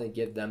 You want to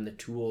give them the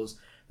tools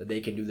that they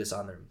can do this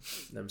on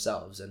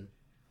themselves. And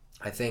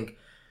I think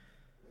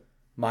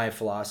my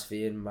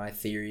philosophy and my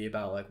theory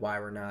about like why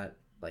we're not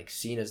like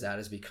seen as that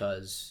is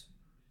because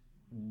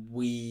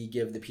we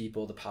give the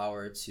people the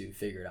power to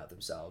figure it out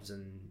themselves,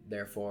 and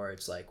therefore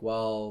it's like,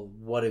 well,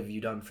 what have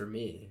you done for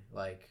me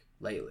like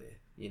lately?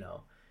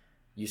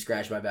 You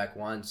scratched my back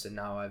once, and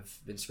now I've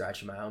been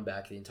scratching my own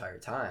back the entire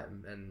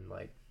time, and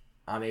like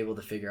I'm able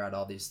to figure out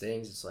all these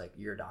things. It's like,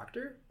 you're a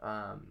doctor.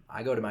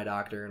 I go to my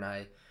doctor and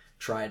I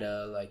try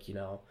to like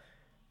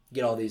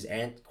get all these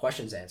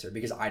questions answered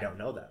because I don't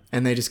know them.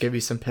 And they just give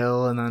you some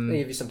pill, and then they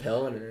give you some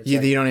pill, and it's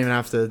you don't even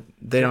have to.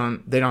 They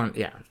don't.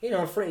 Yeah. You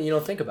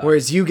don't think about.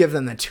 Whereas you give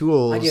them the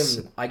tools.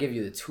 I give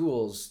you the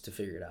tools to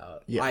figure it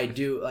out. Yeah. I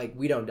do. Like,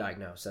 we don't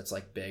diagnose. That's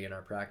like big in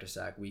our practice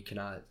act. We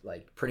cannot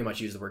like pretty much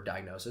use the word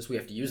diagnosis. We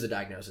have to use the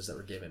diagnosis that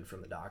we're given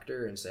from the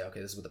doctor and say, okay,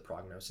 this is what the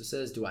prognosis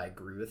is. Do I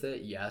agree with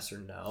it? Yes or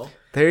no?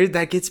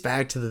 That gets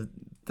back to the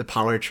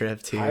power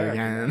trip too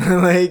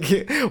again.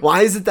 Like,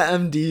 why is it the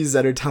MDs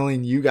that are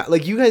telling you guys,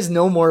 like, you guys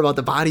know more about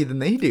the body than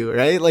they do,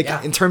 right? Like,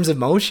 in terms of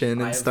motion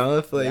and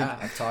stuff. Like,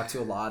 I've talked to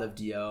a lot of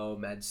DO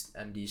meds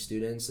MD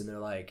students, and they're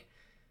like,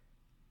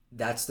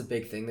 that's the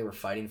big thing that we're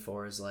fighting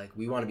for, is like,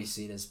 we want to be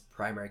seen as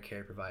primary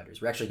care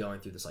providers. We're actually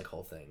going through this like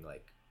whole thing,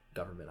 like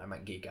government. I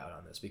might geek out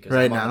on this because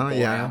I'm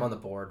on the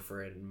board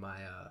for it in my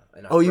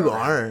in our you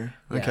program.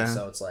 Are okay.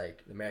 So it's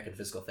like the American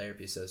Physical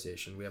Therapy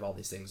Association. We have all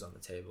these things on the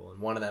table,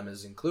 and one of them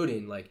is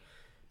including like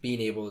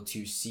being able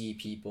to see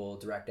people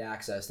direct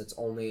access. That's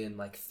only in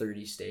like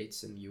 30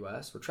 states in the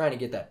US. We're trying to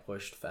get that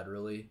pushed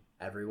federally,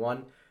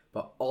 everyone,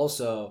 but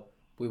also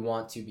we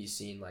want to be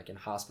seen like in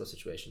hospital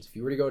situations. If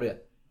you were to go to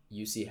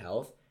UC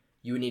Health,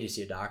 you would need to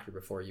see a doctor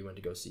before you went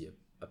to go see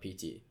a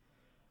PT.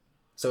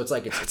 So it's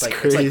like it's like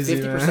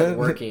 50%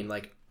 working,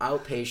 like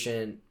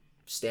outpatient,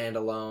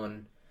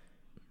 standalone.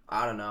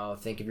 I don't know.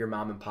 Think of your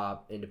mom and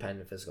pop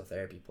independent physical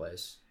therapy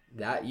place.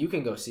 That you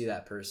can go see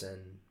that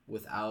person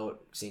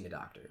without seeing a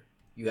doctor.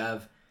 You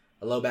have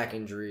a low back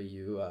injury.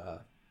 You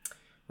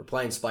were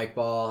playing spike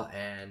ball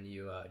and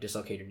you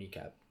dislocate your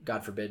kneecap.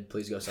 God forbid,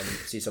 please go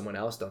see someone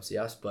else. Don't see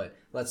us. But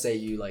let's say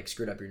you like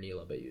screwed up your knee a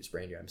little bit. You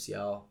sprained your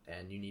MCL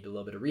and you need a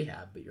little bit of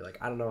rehab. But you're like,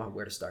 I don't know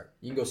where to start.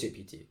 You can go see a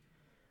PT.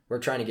 We're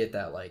trying to get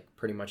that like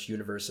pretty much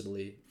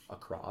universally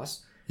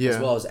across, as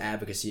well as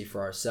advocacy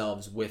for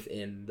ourselves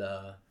within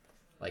the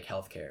like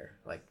healthcare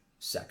like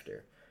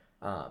sector.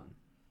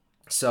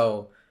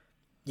 So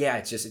yeah,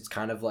 it's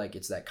kind of like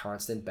it's that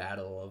constant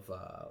battle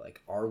of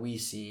like, are we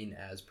seen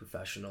as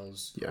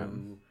professionals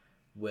who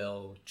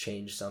will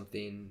change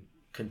something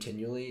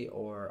continually,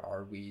 or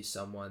are we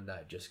someone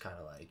that just kind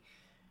of like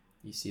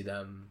you see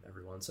them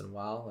every once in a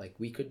while? Like,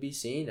 we could be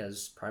seen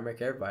as primary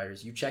care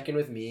providers. You check in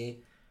with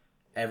me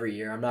every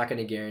year. I'm not going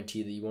to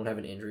guarantee that you won't have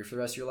an injury for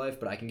the rest of your life,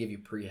 but I can give you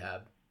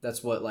prehab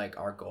That's what like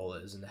our goal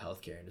is in the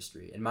healthcare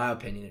industry. In my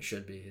opinion, it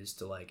should be is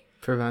to like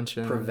prevent.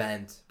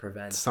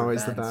 It's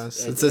always the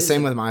best. It's the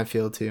same with my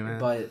field too, man.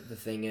 But the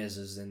thing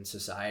is in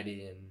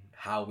society and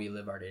how we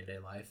live our day-to-day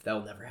life, that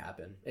will never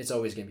happen. It's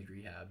always gonna be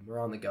rehab. We're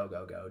on the go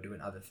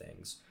doing other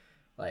things.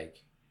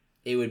 Like,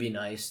 it would be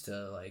nice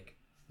to like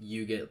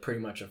you get pretty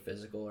much a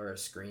physical or a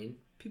screen.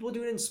 People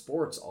do it in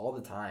sports all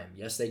the time.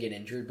 Yes, they get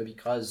injured, but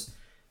because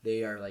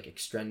they are like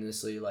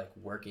extraneously like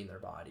working their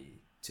body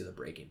to the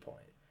breaking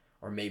point.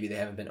 Or maybe they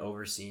haven't been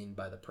overseen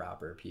by the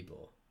proper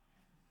people.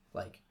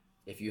 Like,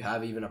 if you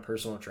have even a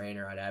personal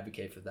trainer, I'd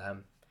advocate for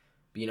them.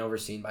 Being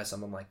overseen by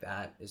someone like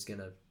that is going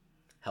to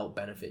help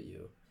benefit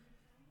you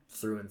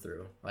through and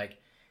through. Like,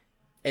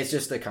 it's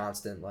just a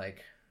constant,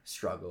 like,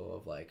 struggle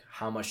of, like,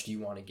 how much do you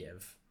want to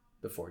give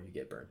before you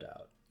get burnt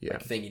out? Yeah.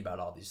 Like, thinking about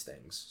all these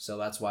things. So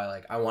that's why,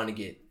 like, I want to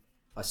get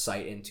a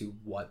sight into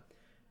what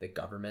the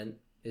government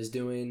is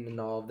doing in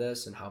all of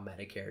this and how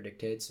Medicare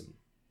dictates. And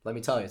let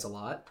me tell you, it's a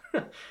lot.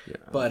 Yeah.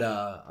 But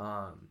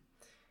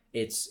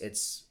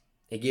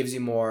it gives you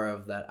more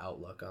of that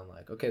outlook on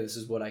like, okay, this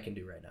is what I can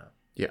do right now.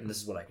 Yeah. And this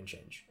is what I can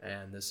change.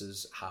 And this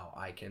is how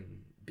I can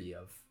be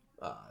of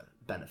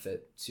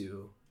benefit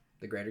to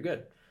the greater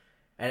good.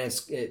 And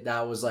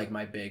that was like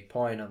my big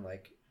point on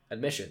like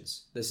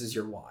admissions. This is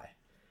your why.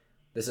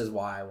 This is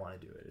why I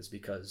want to do it, is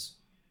because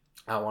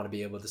I want to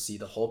be able to see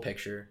the whole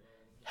picture,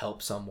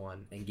 help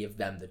someone, and give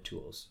them the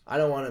tools. I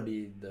don't want to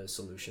be the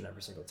solution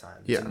every single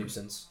time. It's a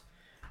nuisance,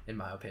 in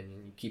my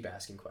opinion. You keep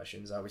asking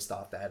questions. I always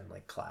thought that in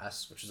like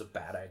class, which is a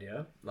bad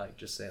idea. Like,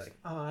 just say like,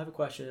 oh, I have a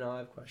question. I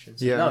have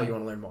questions. Yeah. No, you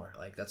want to learn more.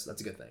 Like, that's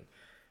a good thing.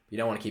 You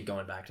don't want to keep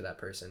going back to that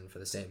person for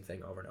the same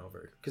thing over and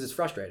over because it's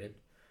frustrating,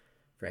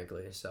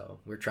 frankly. So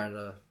we're trying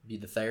to be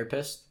the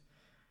therapist,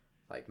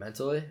 like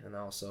mentally and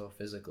also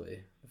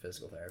physically, the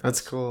physical therapist.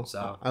 That's cool.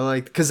 So I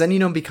like, because then you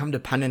don't become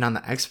dependent on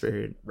the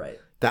expert. Right.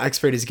 The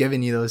expert is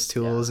giving you those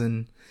tools,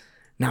 and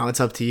now it's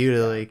up to you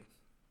to like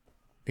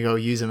go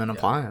use them and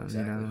apply them.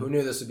 Exactly. You know, who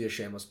knew this would be a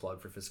shameless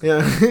plug for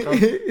physical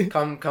therapy?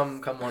 Come one,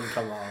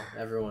 come all.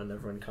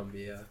 Everyone, come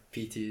be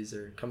PTs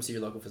or come see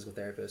your local physical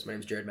therapist. My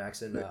name's Jarod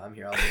Maxson. I'm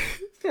here all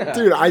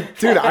day.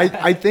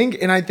 I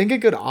think a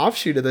good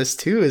offshoot of this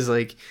too is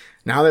like,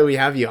 now that we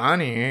have you on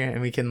here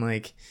and we can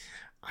like,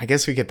 I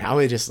guess we could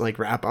probably just like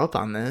wrap up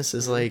on this.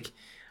 Is like,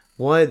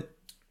 what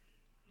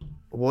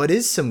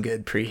is some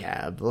good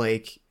prehab?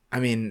 Like, I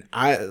mean,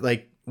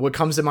 what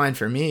comes to mind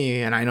for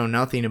me, and I know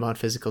nothing about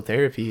physical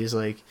therapy, is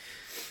like,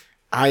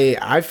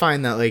 I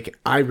find that like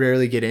I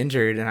rarely get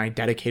injured, and I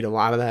dedicate a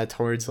lot of that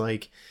towards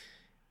like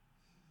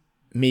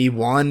me.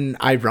 One,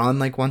 I run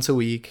like once a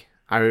week.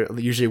 I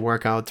usually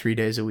work out 3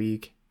 days a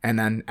week. And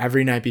then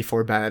every night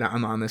before bed,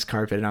 I'm on this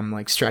carpet and I'm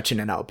like stretching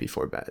it out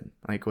before bed,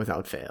 like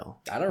without fail.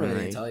 I don't really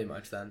need to tell you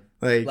much then.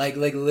 Like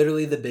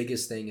literally the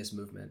biggest thing is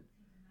movement.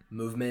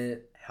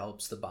 Movement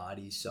helps the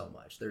body so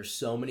much. There's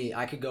so many,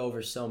 I could go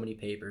over so many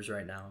papers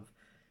right now of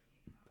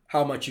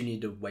how much you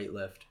need to weight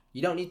lift.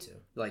 You don't need to.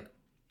 Like,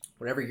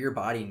 whatever your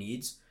body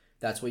needs,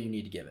 that's what you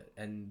need to give it.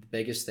 And the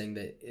biggest thing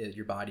that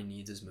your body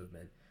needs is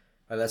movement.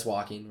 Whether that's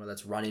walking, whether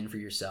that's running for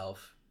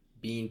yourself,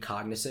 being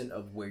cognizant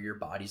of where your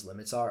body's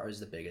limits are is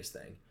the biggest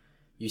thing.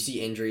 You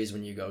see injuries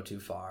when you go too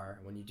far,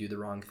 when you do the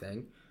wrong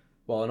thing.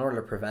 Well, in order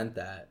to prevent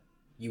that,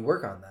 you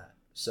work on that.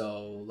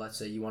 So let's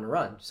say you want to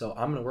run. So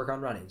I'm going to work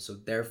on running. So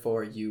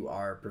therefore you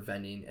are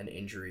preventing an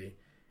injury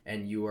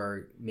and you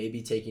are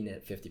maybe taking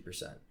it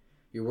 50%.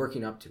 You're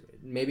working up to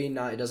it. Maybe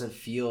not, it doesn't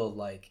feel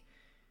like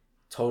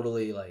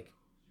totally like,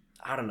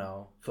 I don't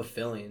know,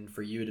 fulfilling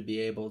for you to be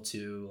able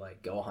to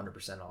like go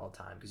 100% all the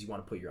time because you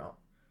want to put your own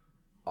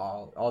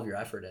all of your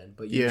effort in,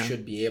 but you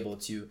should be able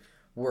to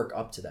work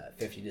up to that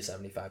 50 to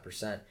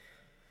 75%.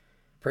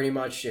 Pretty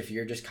much if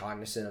you're just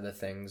cognizant of the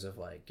things of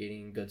like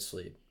getting good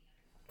sleep,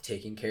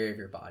 taking care of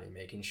your body,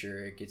 making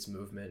sure it gets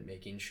movement,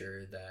 making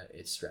sure that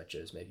it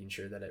stretches, making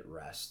sure that it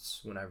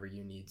rests whenever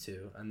you need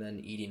to, and then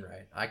eating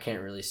right. I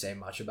can't really say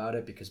much about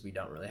it because we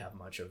don't really have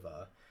much of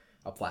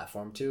a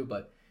platform to,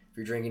 but if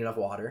you're drinking enough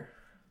water,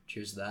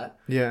 cheers to that.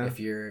 Yeah. If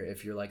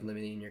you're like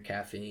limiting your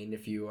caffeine,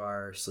 if you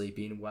are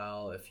sleeping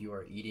well, if you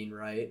are eating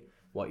right,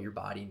 what your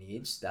body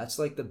needs, that's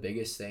like the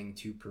biggest thing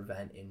to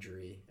prevent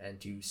injury and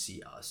to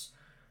see us.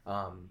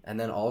 And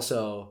then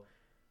also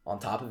on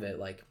top of it,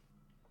 like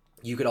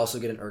you could also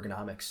get an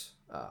ergonomics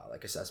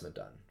like assessment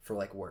done for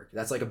like work.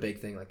 That's like a big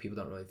thing like people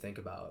don't really think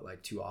about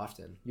like too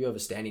often. You have a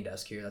standing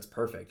desk here, that's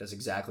perfect. That's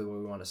exactly what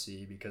we want to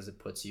see because it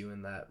puts you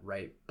in that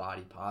right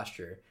body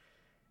posture.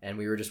 And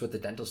we were just with the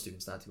dental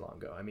students not too long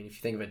ago. I mean, if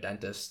you think of a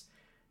dentist,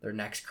 their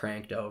neck's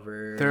cranked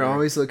over. They're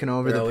always looking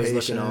over the patient.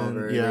 Looking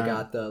over. Yeah. They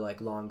got the like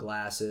long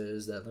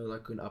glasses that they're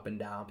looking up and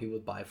down. People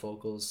with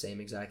bifocals,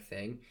 same exact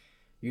thing.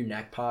 Your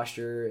neck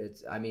posture,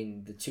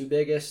 the two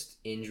biggest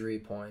injury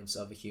points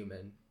of a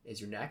human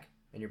is your neck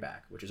and your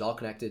back, which is all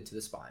connected to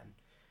the spine.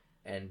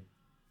 And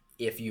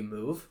if you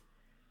move,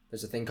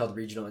 there's a thing called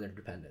regional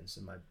interdependence.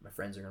 And my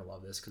friends are going to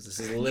love this because this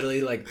is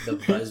literally like the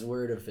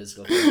buzzword of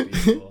physical therapy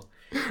school.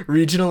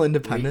 Regional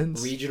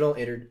independence? Regional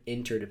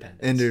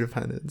interdependence.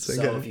 Interdependence,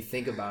 okay. So if you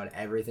think about it,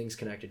 everything's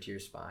connected to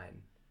your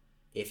spine.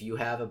 if you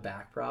have a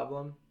back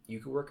problem, you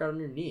can work out on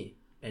your knee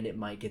and it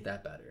might get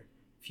that better.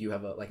 If you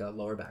have a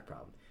lower back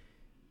problem,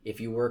 if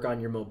you work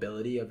on your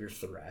mobility of your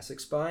thoracic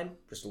spine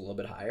just a little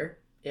bit higher,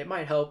 it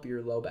might help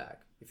your low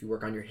back. If you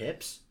work on your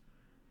hips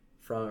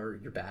from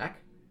your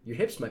back, your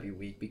hips might be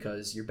weak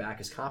because your back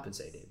is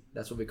compensating.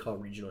 That's what we call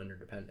regional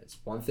interdependence.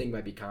 One thing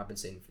might be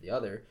compensating for the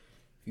other.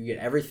 If you get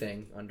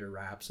everything under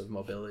wraps of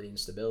mobility and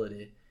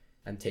stability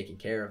and taking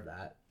care of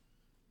that,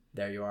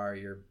 there you are,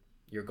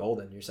 you're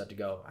golden. You're set to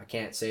go. I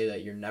can't say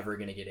that you're never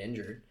going to get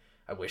injured.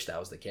 I wish that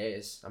was the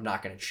case. I'm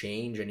not going to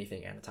change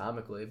anything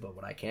anatomically, but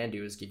what I can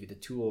do is give you the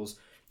tools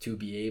to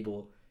be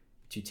able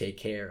to take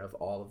care of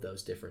all of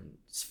those different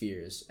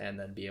spheres and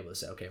then be able to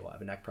say, okay, well, I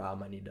have a neck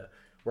problem. I need to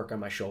work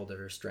on my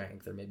shoulder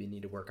strength, or maybe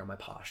need to work on my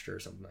posture or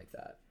something like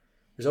that.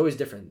 There's always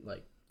different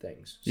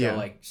things. So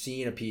like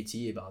seeing a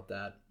PT about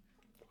that,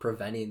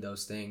 preventing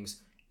those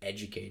things,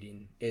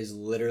 educating is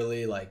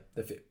literally like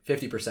the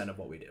 50% of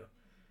what we do.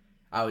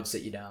 I would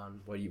sit you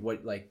down. Have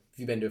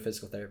you been to a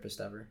physical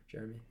therapist ever,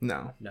 Jeremy?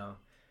 No.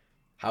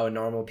 How a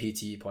normal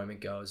PT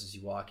appointment goes is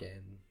you walk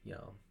in,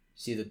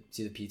 see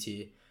the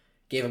PT,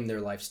 give them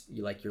their life,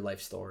 your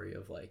life story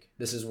of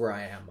this is where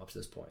I am up to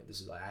this point.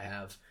 This is I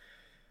have,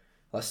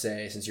 let's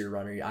say, since you're a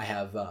runner, I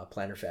have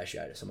plantar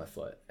fasciitis on my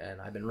foot, and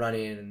I've been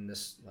running, and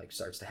this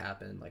starts to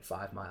happen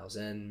 5 miles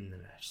in,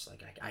 and I just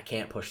I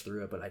can't push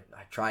through it, but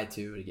I try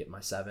to get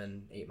my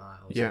 7-8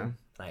 miles. Yeah.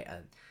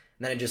 And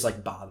then it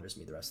just bothers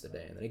me the rest of the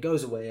day, and then it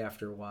goes away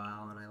after a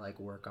while, and I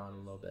work on it a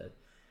little bit.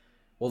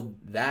 Well,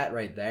 that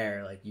right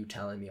there, you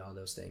telling me all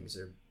those things,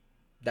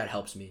 that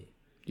helps me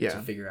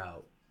to figure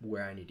out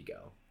where I need to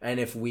go. And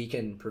if we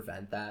can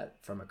prevent that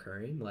from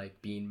occurring,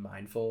 being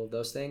mindful of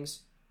those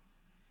things,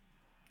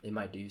 it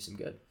might do you some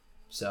good.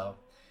 So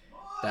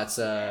that's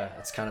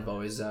kind of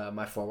always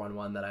my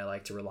 411 that I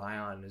like to rely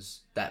on,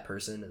 is that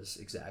person is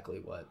exactly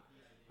what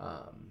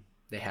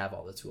they have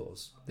all the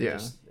tools.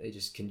 They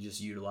just can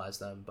utilize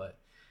them. But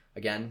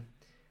again,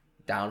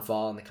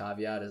 downfall and the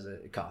caveat is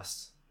it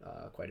costs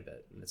quite a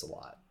bit, and it's a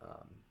lot.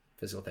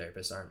 Physical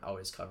therapists aren't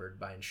always covered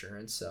by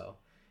insurance, so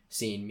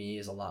seeing me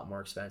is a lot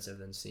more expensive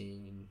than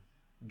seeing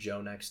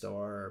Joe next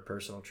door or a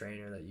personal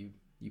trainer that you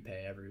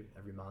pay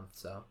every month.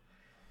 So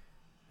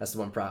that's the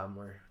one problem.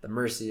 We're at the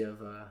mercy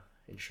of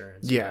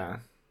insurance. Yeah.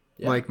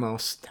 Like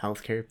most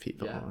healthcare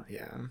people.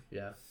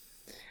 Yeah.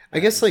 I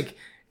guess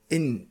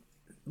in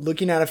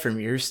looking at it from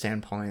your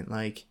standpoint,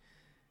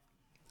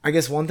 I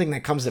guess one thing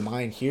that comes to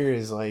mind here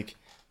is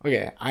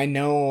okay, I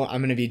know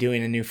I'm going to be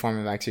doing a new form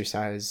of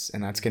exercise,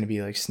 and that's going to be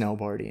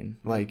snowboarding.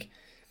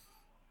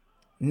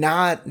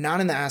 Not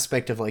in the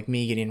aspect of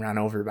me getting run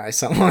over by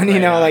someone,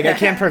 I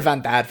can't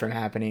prevent that from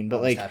happening,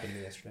 but happened to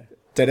me yesterday.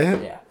 Did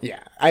it? Yeah.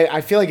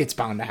 I feel like it's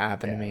bound to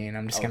happen to me, and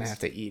I'm just going to have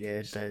to eat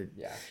it.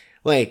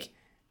 But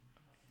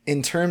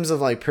in terms of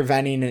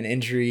preventing an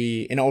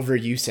injury, an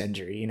overuse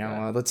injury,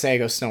 let's say I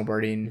go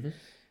snowboarding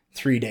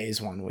 3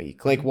 days 1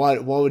 week.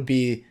 What would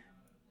be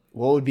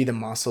the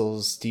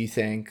muscles, do you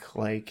think,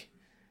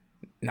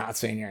 not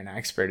saying you're an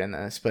expert in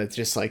this, but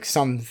just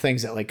some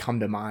things that come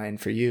to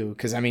mind for you?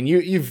 Because I mean,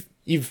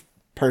 you've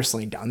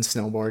personally done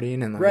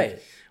snowboarding, and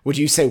right. Would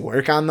you say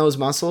work on those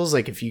muscles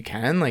if you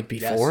can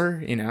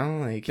before?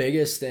 Yes.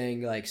 Biggest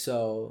thing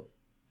so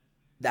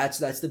that's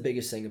the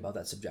biggest thing about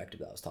that subjective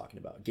that I was talking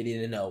about. Getting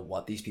to know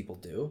what these people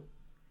do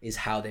is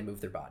how they move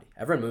their body.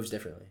 Everyone moves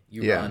differently.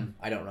 You run,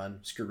 I don't run.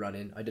 Screw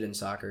running. I did it in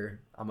soccer.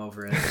 I'm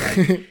over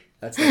it.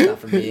 That's not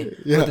for me.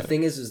 Yeah. But the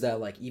thing is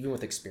that even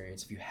with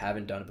experience, if you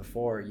haven't done it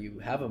before, you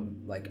have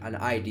an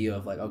idea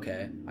of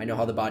okay, I know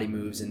how the body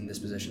moves in this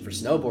position. For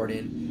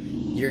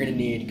snowboarding, you're gonna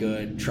need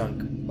good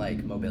trunk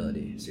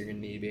mobility. So you're gonna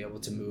need to be able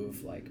to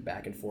move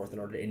back and forth in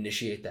order to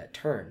initiate that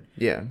turn.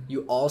 Yeah.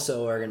 You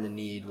also are gonna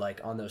need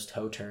on those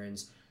toe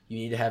turns, you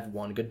need to have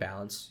good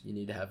balance. You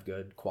need to have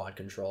good quad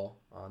control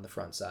on the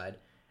front side,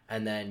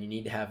 and then you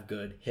need to have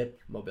good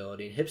hip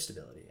mobility and hip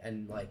stability.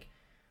 And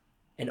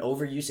an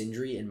overuse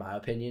injury, in my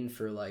opinion,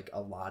 for a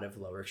lot of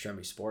lower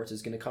extremity sports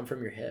is going to come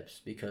from your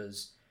hips,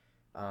 because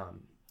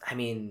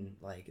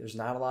there's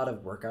not a lot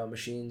of workout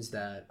machines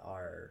that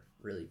are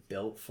really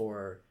built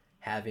for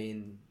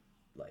having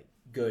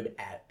good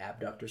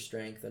abductor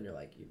strength. And you're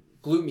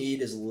glute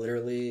med is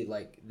literally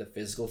the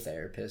physical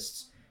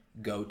therapist's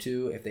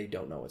go-to if they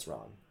don't know what's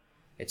wrong.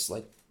 It's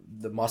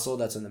the muscle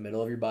that's in the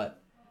middle of your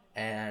butt,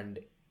 and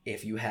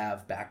if you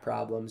have back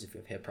problems, if you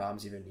have hip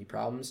problems, even knee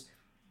problems,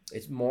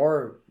 it's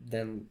more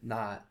than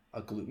not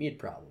a glute med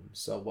problem.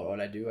 So what would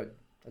I do?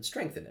 I'd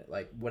strengthen it.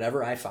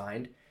 Whatever I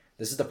find,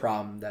 this is the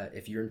problem that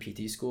if you're in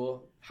PT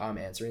school, how I'm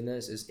answering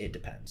this is it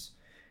depends.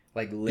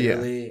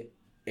 Literally,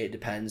 it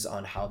depends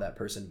on how that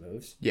person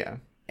moves. Yeah.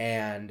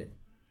 And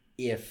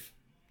if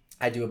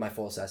I do my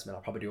full assessment,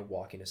 I'll probably do a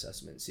walking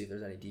assessment, see if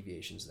there's any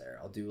deviations there.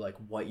 I'll do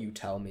what you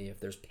tell me, if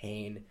there's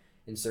pain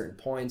in certain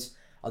points.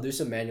 I'll do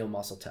some manual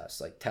muscle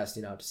tests,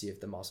 testing out to see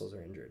if the muscles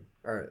are injured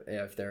or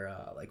if they're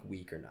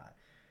weak or not.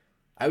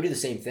 I would do the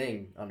same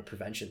thing on a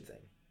prevention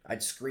thing.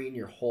 I'd screen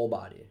your whole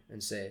body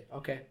and say,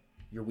 okay,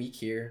 you're weak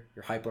here,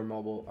 you're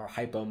hypermobile or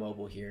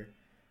hypomobile here.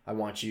 I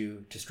want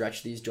you to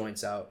stretch these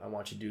joints out. I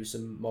want you to do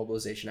some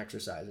mobilization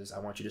exercises. I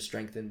want you to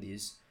strengthen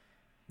these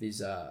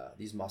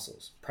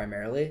muscles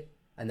primarily.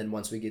 And then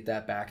once we get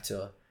that back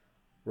to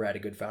we're at a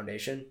good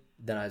foundation,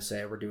 then I'd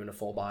say we're doing a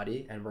full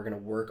body and we're going to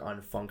work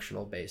on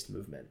functional based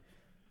movement.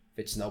 If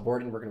it's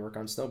snowboarding, we're going to work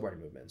on snowboarding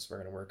movements. We're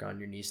going to work on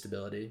your knee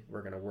stability.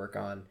 We're going to work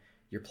on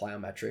your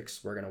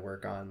plyometrics. We're going to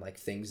work on like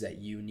things that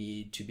you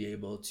need to be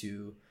able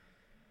to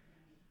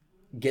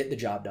get the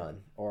job done,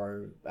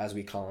 or as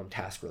we call them,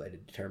 task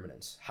related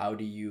determinants. How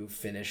do you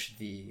finish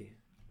the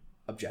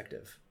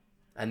objective?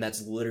 And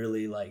that's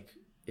literally like,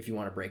 if you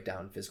want to break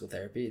down physical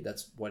therapy,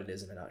 that's what it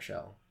is in a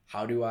nutshell.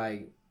 How do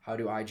I,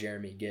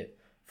 Jeremy, get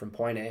from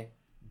point A,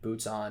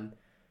 boots on,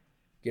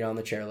 get on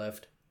the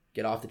chairlift,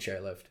 get off the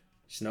chairlift,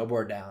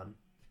 snowboard down,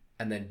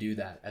 and then do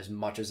that as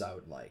much as I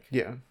would like.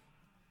 Yeah.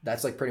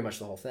 That's like pretty much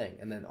the whole thing.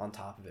 And then on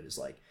top of it is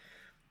like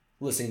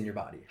listening to your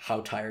body.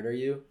 How tired are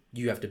you?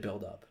 You have to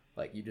build up.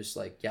 Like you just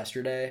like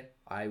yesterday,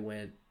 I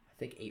went, I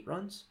think 8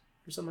 runs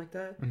or something like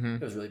that. Mm-hmm.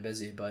 It was really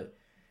busy, but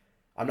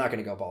I'm not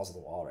going to go balls to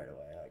the wall right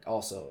away. Like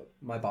also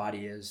my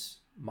body is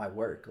my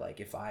work. Like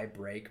if I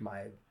break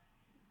my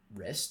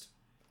wrist,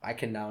 I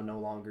can now no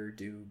longer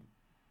do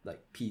like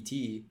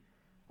PT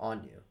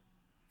on you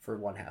for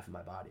one half of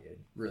my body. It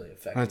really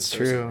affects me. That's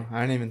true.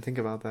 I didn't even think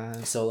about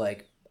that. So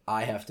like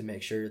I have to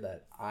make sure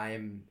that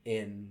I'm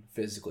in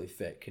physically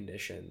fit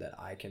condition that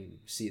I can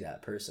see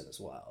that person as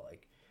well.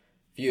 Like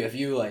if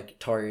you like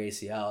tore your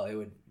ACL, it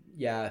would,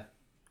 yeah,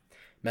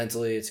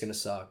 mentally it's going to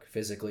suck.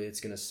 Physically it's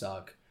going to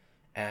suck.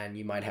 And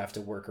you might have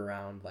to work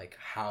around like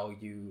how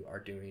you are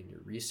doing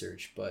your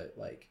research, but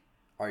like,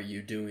 are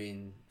you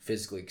doing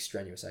physically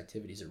strenuous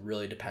activities? It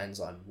really depends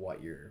on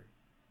what your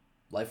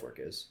life work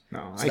is.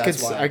 No, so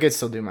I could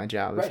still do my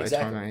job if I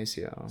tore my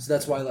ACL. So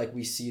that's why like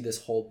we see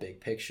this whole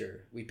big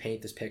picture. We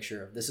paint this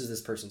picture of this is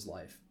this person's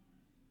life.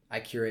 I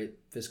curate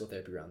physical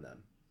therapy around them.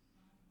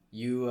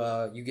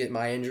 You get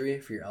my injury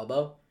for your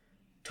elbow,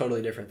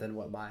 totally different than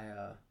what my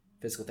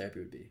physical therapy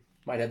would be.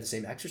 Might have the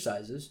same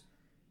exercises,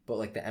 but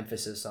like the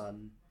emphasis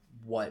on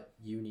what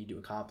you need to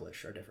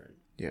accomplish are different.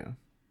 Yeah.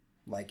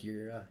 Like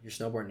your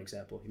snowboarding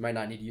example, you might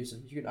not need to use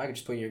them. I could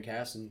just put you in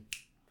cast and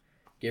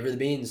give her the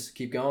beans.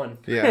 Keep going.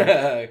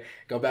 Yeah.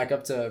 Go back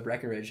up to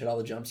Breckenridge. Hit all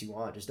the jumps you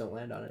want. Just don't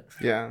land on it.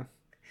 Yeah.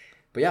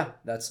 But yeah,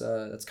 that's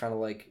kind of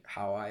like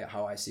how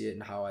I see it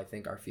and how I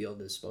think our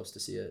field is supposed to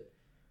see it,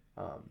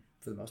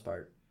 for the most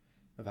part,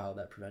 of how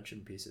that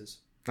prevention piece is.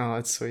 Oh,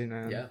 that's sweet,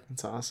 man. Yeah.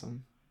 That's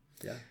awesome.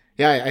 Yeah.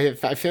 Yeah,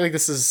 I feel like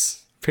this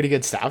is a pretty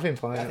good stopping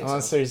point.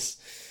 Unless there's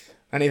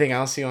anything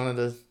else you wanted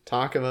to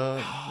talk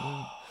about.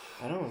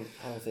 I don't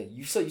think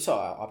you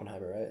saw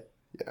Oppenheimer, right?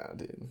 Yeah,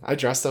 dude. I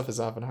dressed up as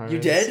Oppenheimer. You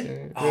did?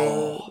 Yeah.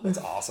 Oh, that's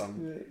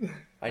awesome. Yeah.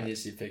 I need to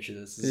see a picture of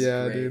this. This is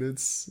great. Dude,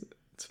 it's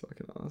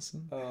fucking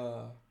awesome.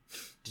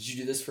 Did you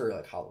do this for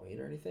like Halloween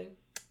or anything?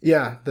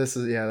 Yeah, that's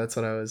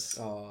what I was.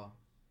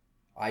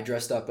 I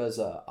dressed up as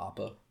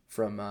Appa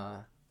from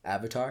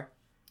Avatar.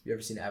 You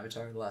ever seen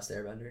Avatar: The Last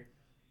Airbender?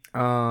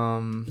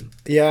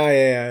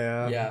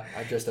 Yeah. Yeah,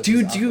 I dressed up.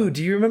 Dude,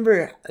 do you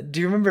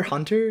remember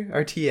Hunter,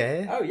 our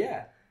TA? Oh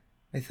yeah.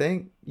 I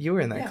think you were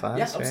in that class,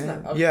 right? I was in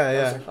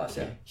that class,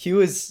 yeah.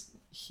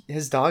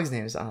 His dog's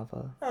name is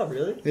Appa. Oh,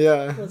 really?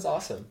 Yeah. That's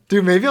awesome.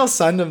 Dude, maybe I'll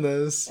send him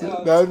this.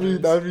 Oh, that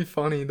would be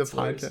funny, the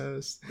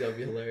podcast. That would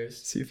be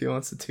hilarious. See if he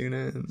wants to tune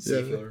in. See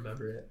if he'll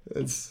remember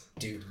it.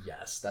 Dude,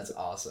 yes, that's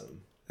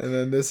awesome. And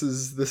then this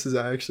is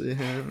actually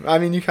him. I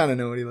mean, you kind of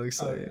know what he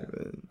looks like. Yeah.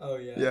 But oh,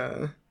 yeah.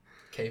 Yeah.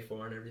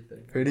 K4 and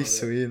everything. Pretty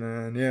sweet,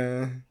 man.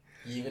 Yeah.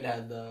 You even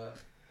had the...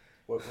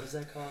 What is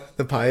that called?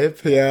 The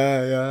pipe?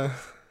 Yeah.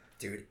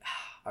 Dude,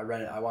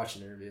 I watched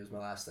an interview. It was my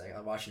last thing. I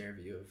watched an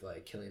interview of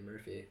like Cillian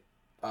Murphy.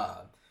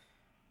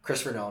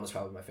 Christopher Nolan is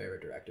probably my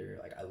favorite director.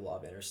 Like I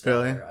love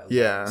Interstellar.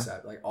 Really? I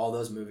love like all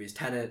those movies.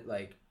 Tenet,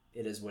 like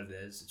it is what it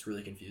is. It's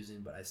really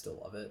confusing, but I still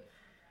love it.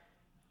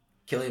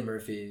 Cillian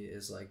Murphy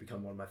is like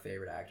become one of my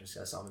favorite actors.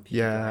 I saw him in Peaky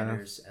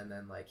Blinders, and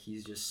then like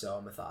he's just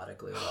so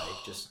methodically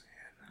like just.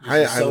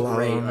 I love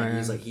great. Him, like,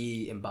 he's like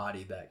he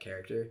embodied that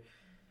character,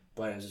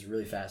 but it was just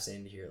really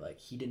fascinating to hear like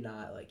he did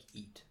not like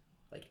eat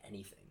like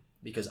anything.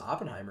 Because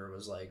Oppenheimer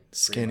was like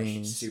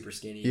skinny, super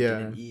skinny,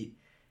 didn't eat,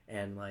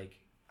 and like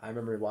I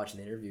remember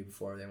watching the interview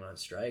before they went on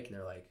strike, and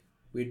they're like,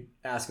 we'd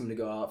ask him to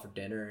go out for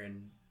dinner,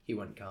 and he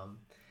wouldn't come,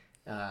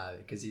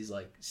 because he's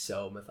like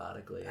so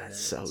methodically. That's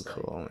so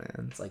cool,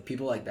 man. It's like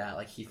people like that,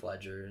 like Heath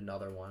Ledger,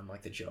 another one,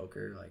 like the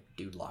Joker, like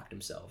dude locked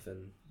himself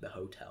in the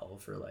hotel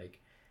for like,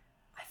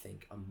 I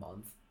think a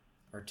month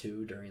or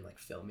two during like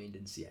filming,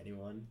 didn't see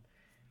anyone.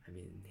 I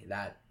mean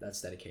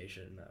that's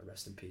dedication.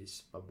 Rest in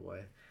peace, my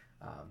boy.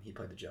 He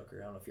played the Joker.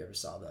 I don't know if you ever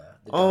saw the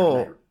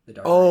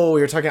Dark Knight.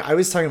 You're talking. I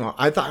was talking about.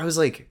 I thought I was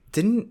like,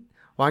 didn't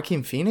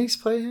Joaquin Phoenix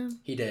play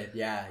him? He did,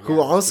 yeah. Who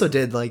also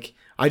did like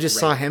I just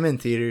saw him in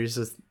theaters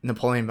with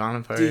Napoleon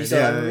Bonaparte. Dude, you saw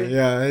that movie?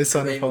 Yeah, I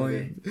saw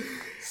Napoleon.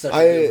 Such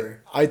a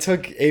I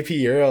took AP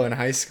Euro in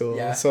high school,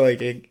 yeah. So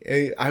like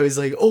I was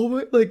like, oh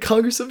my, like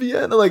Congress of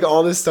Vienna, like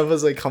all this stuff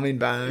was like coming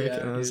back,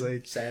 and I was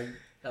like, Sam,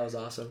 that was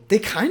awesome. They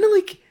kind of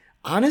like.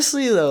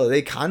 honestly though,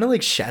 they kind of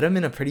like shed him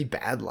in a pretty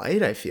bad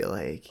light, I feel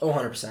like. Oh,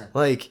 100%.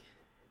 Like,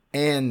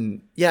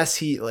 and yes,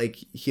 he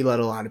led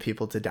a lot of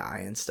people to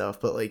die and stuff,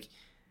 but like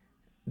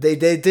they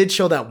did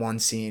show that one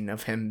scene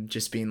of him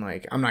just being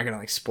like, I'm not gonna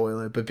like spoil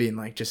it, but being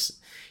like, just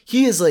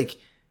he is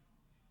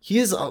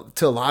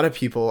to a lot of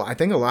people, I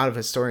think a lot of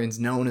historians,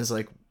 known as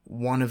like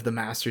one of the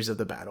masters of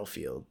the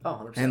battlefield.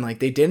 Oh, 100%. And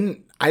like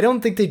I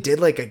don't think they did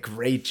like a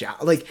great job.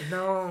 Like,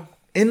 no.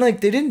 And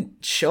like they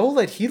didn't show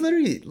that he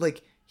literally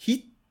like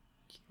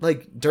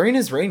during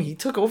his reign he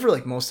took over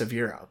like most of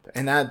Europe,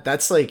 and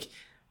that's like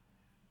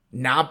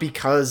not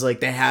because like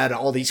they had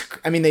all these.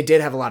 I mean, they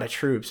did have a lot of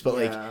troops, but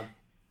like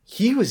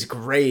he was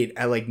great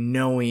at like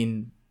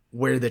knowing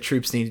where the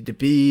troops needed to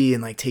be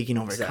and like taking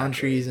over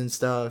countries and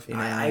stuff. You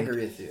know, I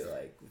agree with you.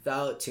 Like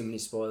without too many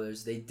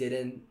spoilers, they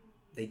didn't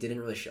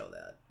really show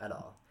that at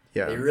all.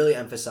 Yeah, they really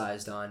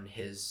emphasized on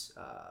his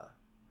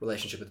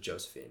relationship with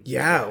Josephine.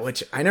 Yeah,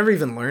 which I never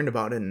even learned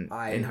about in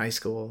high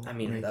school. I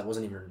mean, that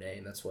wasn't even her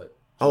name. That's what.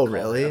 Oh,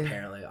 really?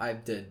 Apparently, I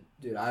did.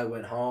 Dude, I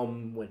went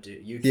home, went to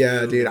YouTube.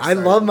 Yeah, dude, I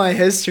love my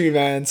history,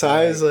 man. So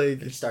I was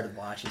like, started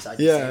watching. So I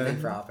did the same thing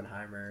for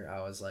Oppenheimer.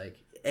 I was like,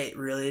 I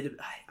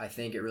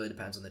think it really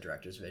depends on the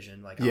director's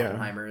vision. Like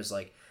Oppenheimer is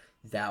like,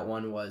 that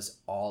one was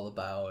all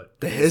about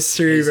the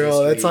history,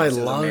 bro. That's why I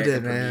loved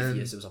it, man.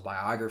 It was a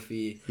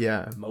biography.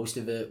 Yeah. Most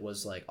of it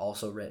was like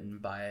also written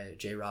by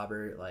J.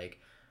 Robert. Like,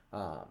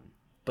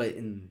 but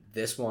in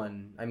this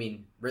one, I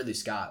mean, Ridley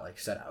Scott like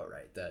said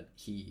outright that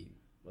he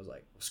was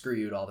like, screw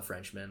you to all the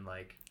Frenchmen.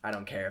 Like, I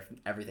don't care if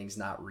everything's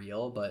not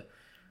real, but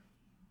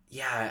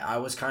yeah, I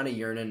was kind of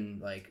yearning,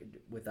 like,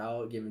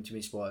 without giving too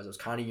many spoilers, I was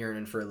kind of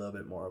yearning for a little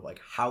bit more of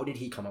like, how did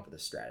he come up with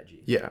this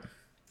strategy? Yeah.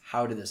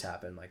 How did this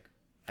happen? Like,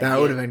 that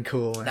would have been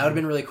cool. Man. That would have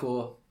been really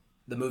cool.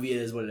 The movie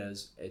is what it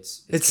is.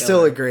 It's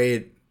still a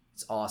great.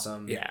 It's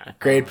awesome. Yeah,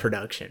 great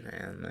production,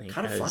 man. Like,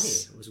 kind of funny.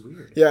 It was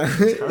weird. Yeah.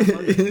 It's kind of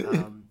funny.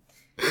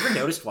 You ever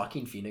noticed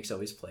Joaquin Phoenix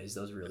always plays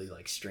those really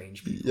like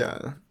strange people?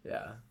 Yeah.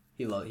 Yeah.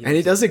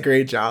 He does a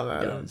great job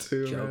at him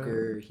too.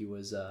 Joker. Man. He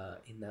was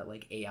in that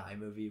like AI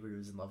movie where he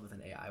was in love with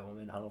an AI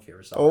woman. I don't know if you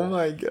ever saw. Oh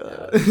my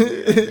god.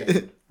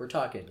 We're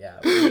talking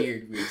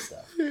weird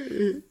stuff.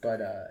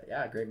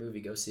 But great movie.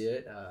 Go see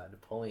it.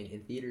 Napoleon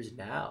in theaters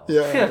now.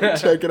 Yeah,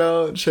 check it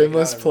out.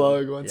 Shameless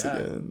plug once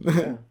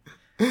again.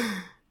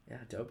 Yeah,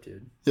 dope,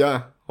 dude.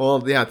 Yeah.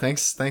 Well, yeah.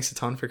 Thanks a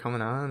ton for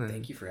coming on. And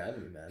thank you for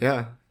having me, man.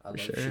 Yeah. I love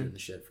shooting the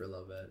shit for a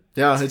little bit.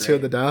 Yeah, I'll hit you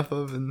with the DAF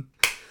of and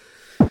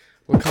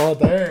we'll call it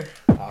there.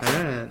 Awesome. All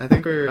right. I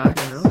think we're rock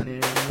and rolling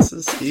here. This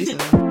is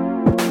decent.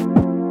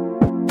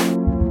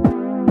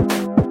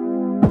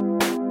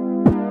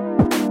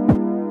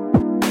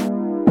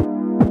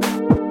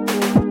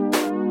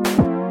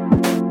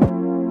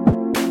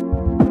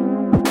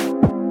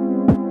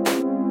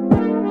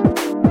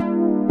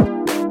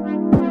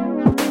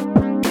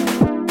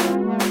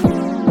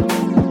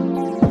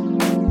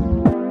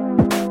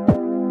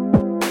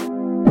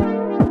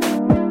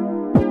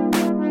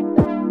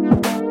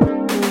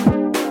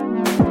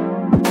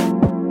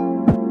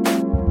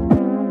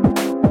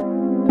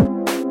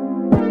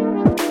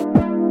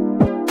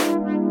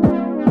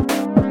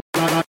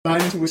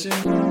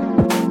 Intuition.